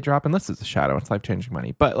TOA drop unless it's a shadow. It's life-changing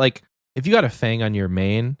money. But like if you got a Fang on your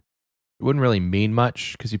main, it wouldn't really mean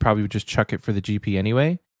much because you probably would just chuck it for the GP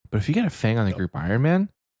anyway. But if you get a Fang on the group Iron Man,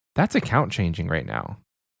 that's account changing right now,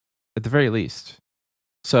 at the very least.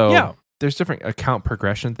 So Yeah. there's different account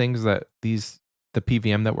progression things that the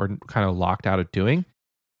PVM that we're kind of locked out of doing.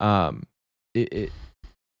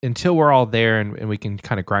 Until we're all there and we can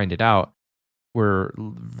kind of grind it out, we're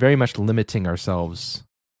very much limiting ourselves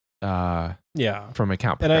Yeah. from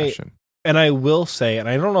account And progression. And I will say, and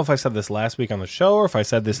I don't know if I said this last week on the show or if I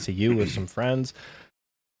said this to you with some friends,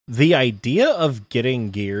 the idea of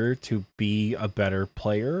getting gear to be a better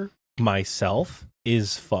player myself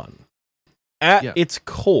is fun. At Yeah. its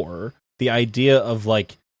core, the idea of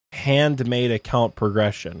like handmade account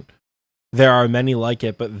progression. There are many like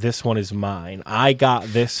it, but this one is mine. I got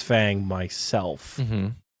this Fang myself. Mm-hmm.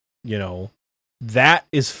 You know, that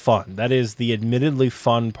is fun. That is the admittedly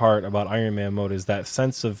fun part about Iron Man mode, is that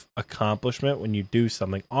sense of accomplishment when you do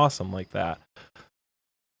something awesome like that.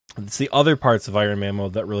 It's the other parts of Iron Man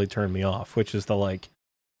mode that really turn me off, which is the like,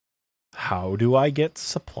 how do I get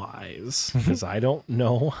supplies? Because I don't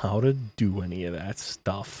know how to do any of that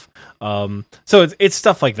stuff. So it's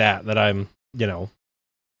stuff like that I'm, you know,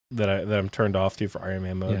 that I'm turned off to for Iron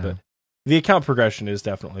Man mode. Yeah. But the account progression is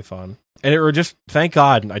definitely fun. And it were just, thank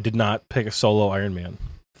God I did not pick a solo Iron Man.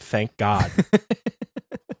 Thank God.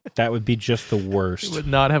 That would be just the worst. Would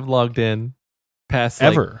not have logged in past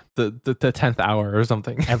like, Ever. the 10th hour or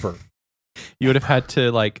something. Ever. You would have had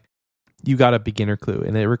to like, you got a beginner clue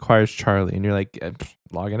and it requires Charlie, and you're like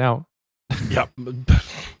logging out. Yep.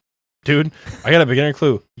 Dude, I got a beginner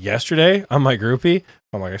clue yesterday on my groupie.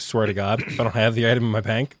 I'm like, I swear to God, if I don't have the item in my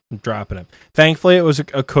bank, I'm dropping it. Thankfully, it was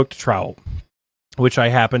a cooked trout, which I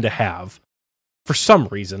happen to have for some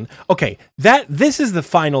reason. Okay, this is the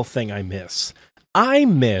final thing I miss. I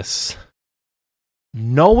miss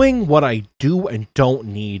knowing what I do and don't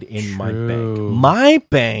need in my bank. True. My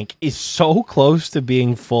bank is so close to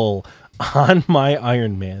being full on my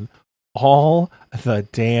Iron Man all the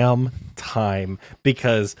damn time,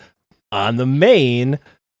 because on the main,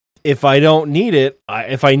 if I don't need it,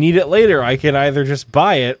 if I need it later, I can either just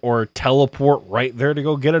buy it or teleport right there to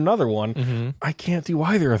go get another one. Mm-hmm. I can't do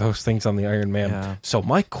either of those things on the Iron Man. Yeah. So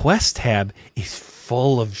my quest tab is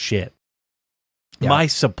full of shit. Yeah. My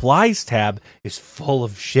supplies tab is full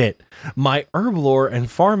of shit. My herblore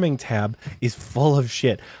and farming tab is full of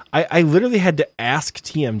shit. I literally had to ask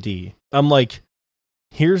TMD. I'm like,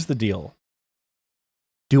 here's the deal.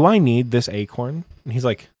 Do I need this acorn? And he's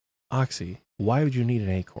like, Oxy, why would you need an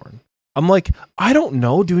acorn? I'm like, I don't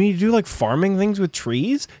know. Do we need to do like farming things with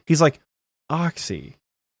trees? He's like, Oxy,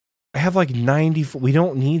 I have like 90. We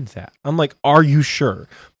don't need that. I'm like, are you sure?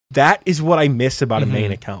 That is what I miss about a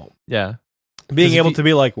main account. Yeah. Being 'Cause if able you- to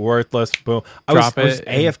be like worthless, boom. I Drop was it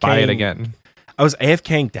and buy it again. I was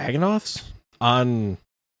AFKing Dagonoffs on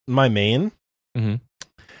my main. Mhm.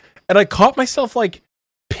 And I caught myself like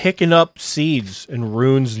picking up seeds and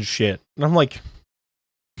runes and shit. And I'm like,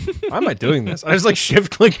 why am I doing this? I just like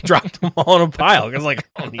shift click dropped them all in a pile because like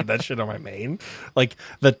I don't need that shit on my main. Like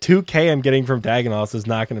the 2K I'm getting from Dagonoffs is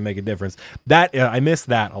not going to make a difference. That I miss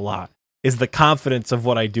that a lot. Is the confidence of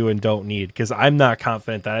what I do and don't need, because I'm not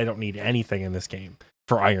confident that I don't need anything in this game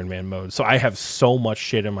for Iron Man mode. So I have so much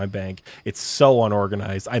shit in my bank. It's so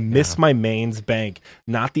unorganized. I miss my main's bank,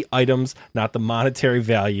 not the items, not the monetary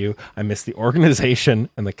value. I miss the organization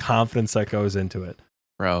and the confidence that goes into it.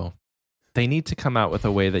 Bro, they need to come out with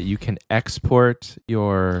a way that you can export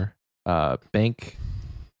your bank,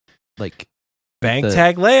 like Bank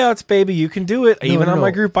tag layouts, baby. You can do it. No, Even no, on my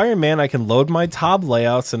no. group Iron Man, I can load my TOB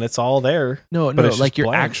layouts and it's all there. no, But no, it's like just your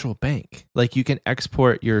blank. actual bank. Like you can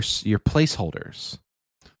export your placeholders,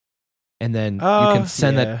 and then you can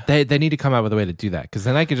send yeah. that. They need to come out with a way to do that, because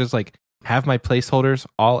then I could just like have my placeholders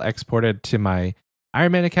all exported to my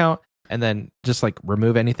Iron Man account, and then just like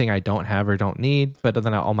remove anything I don't have or don't need. But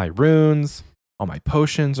then all my runes, all my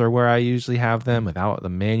potions are where I usually have them without the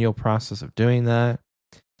manual process of doing that.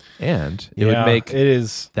 And it would make it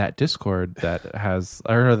is. that Discord that has,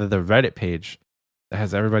 I don't know, the Reddit page that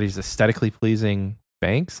has everybody's aesthetically pleasing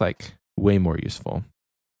banks, like way more useful.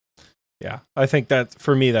 Yeah, I think that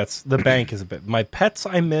for me, that's the bank is a bit. My pets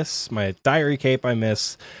I miss, my diary cape I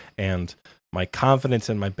miss, and my confidence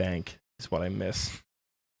in my bank is what I miss.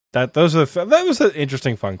 That was an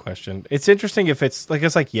interesting, fun question. It's interesting if it's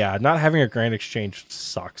like yeah, not having a Grand Exchange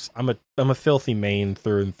sucks. I'm a filthy Maine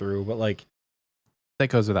through and through, but like That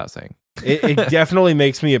goes without saying. it definitely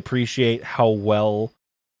makes me appreciate how well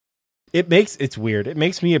it's weird. It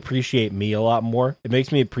makes me appreciate me a lot more. It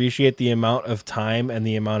makes me appreciate the amount of time and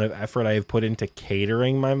the amount of effort I have put into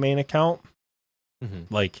catering my main account.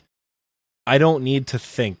 Mm-hmm. Like, I don't need to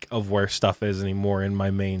think of where stuff is anymore in my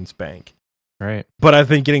main's bank. Right. But I've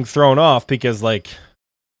been getting thrown off because, like,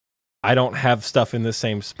 I don't have stuff in the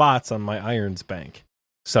same spots on my Irons bank.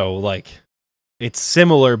 So, like, it's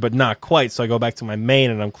similar, but not quite. So I go back to my main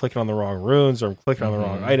and I'm clicking on the wrong runes, or I'm clicking on the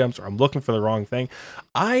wrong items, or I'm looking for the wrong thing.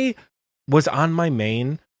 I was on my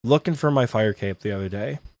main looking for my fire cape the other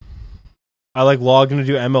day. I like logged in to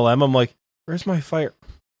do MLM. I'm like, where's my fire?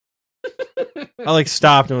 I like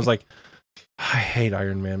stopped and was like, I hate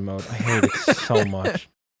Iron Man mode. I hate it so much.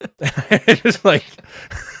 Just like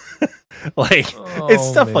it's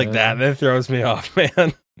stuff like that throws me off,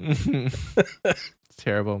 man. It's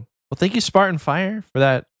terrible. Well, thank you, Spartan Fire, for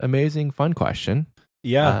that amazing fun question.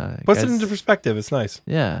 Yeah, puts it guys, into perspective. It's nice.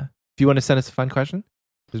 Yeah. If you want to send us a fun question,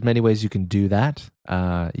 there's many ways you can do that.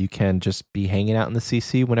 You can just be hanging out in the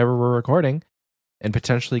CC whenever we're recording and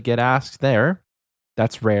potentially get asked there.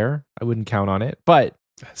 That's rare. I wouldn't count on it, but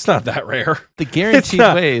it's not that rare. The guaranteed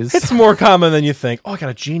ways. It's more common than you think. Oh, I got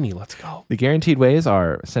a genie. Let's go. The guaranteed ways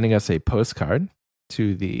are sending us a postcard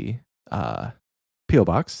to the P.O.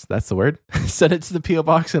 Box. That's the word. Send it to the P.O.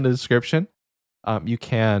 Box in the description. You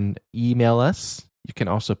can email us. You can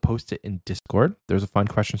also post it in Discord. There's a fun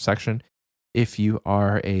question section. If you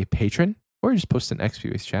are a patron, or just post an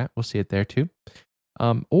XP Waste chat, we'll see it there too.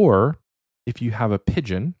 Or if you have a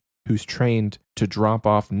pigeon who's trained to drop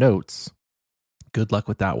off notes, good luck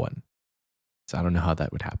with that one. So I don't know how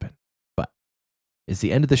that would happen. But it's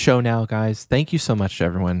the end of the show now, guys. Thank you so much to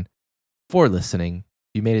everyone for listening.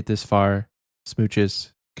 You made it this far.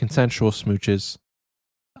 Smooches, consensual smooches.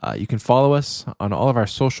 You can follow us on all of our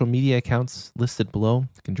social media accounts listed below.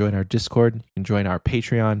 You can join our Discord. You can join our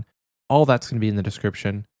Patreon. All that's going to be in the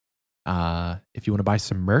description. If you want to buy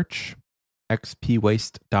some merch,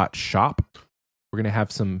 xpwaste.shop. We're going to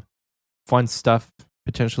have some fun stuff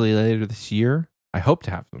potentially later this year. I hope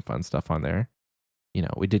to have some fun stuff on there. You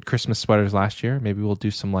know, we did Christmas sweaters last year. Maybe we'll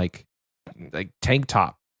do some like tank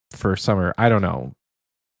top for summer. I don't know.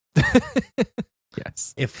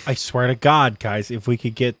 Yes. If I swear to God, guys, if we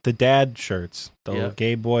could get the dad shirts, the little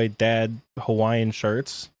gay boy dad Hawaiian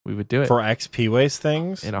shirts, we would do it for XP Waste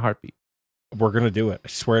things in a heartbeat. We're gonna do it. I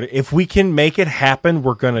swear to. If we can make it happen,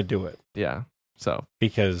 we're gonna do it. Yeah. So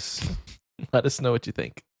because let us know what you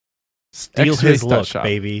think. Steal his look,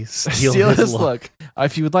 baby. Steal his look.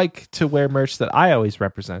 If you would like to wear merch that I always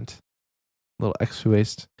represent, little XP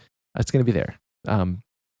Waste, it's gonna be there.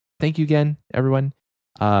 Thank you again, everyone.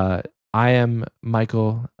 I am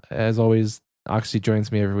Michael. As always, Oxy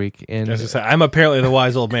joins me every week. And as I say, I'm apparently the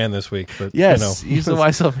wise old man this week. But yes, he's the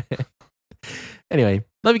wise old man. Anyway,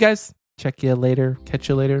 love you guys. Check you later. Catch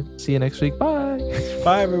you later. See you next week. Bye.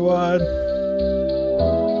 Bye, everyone.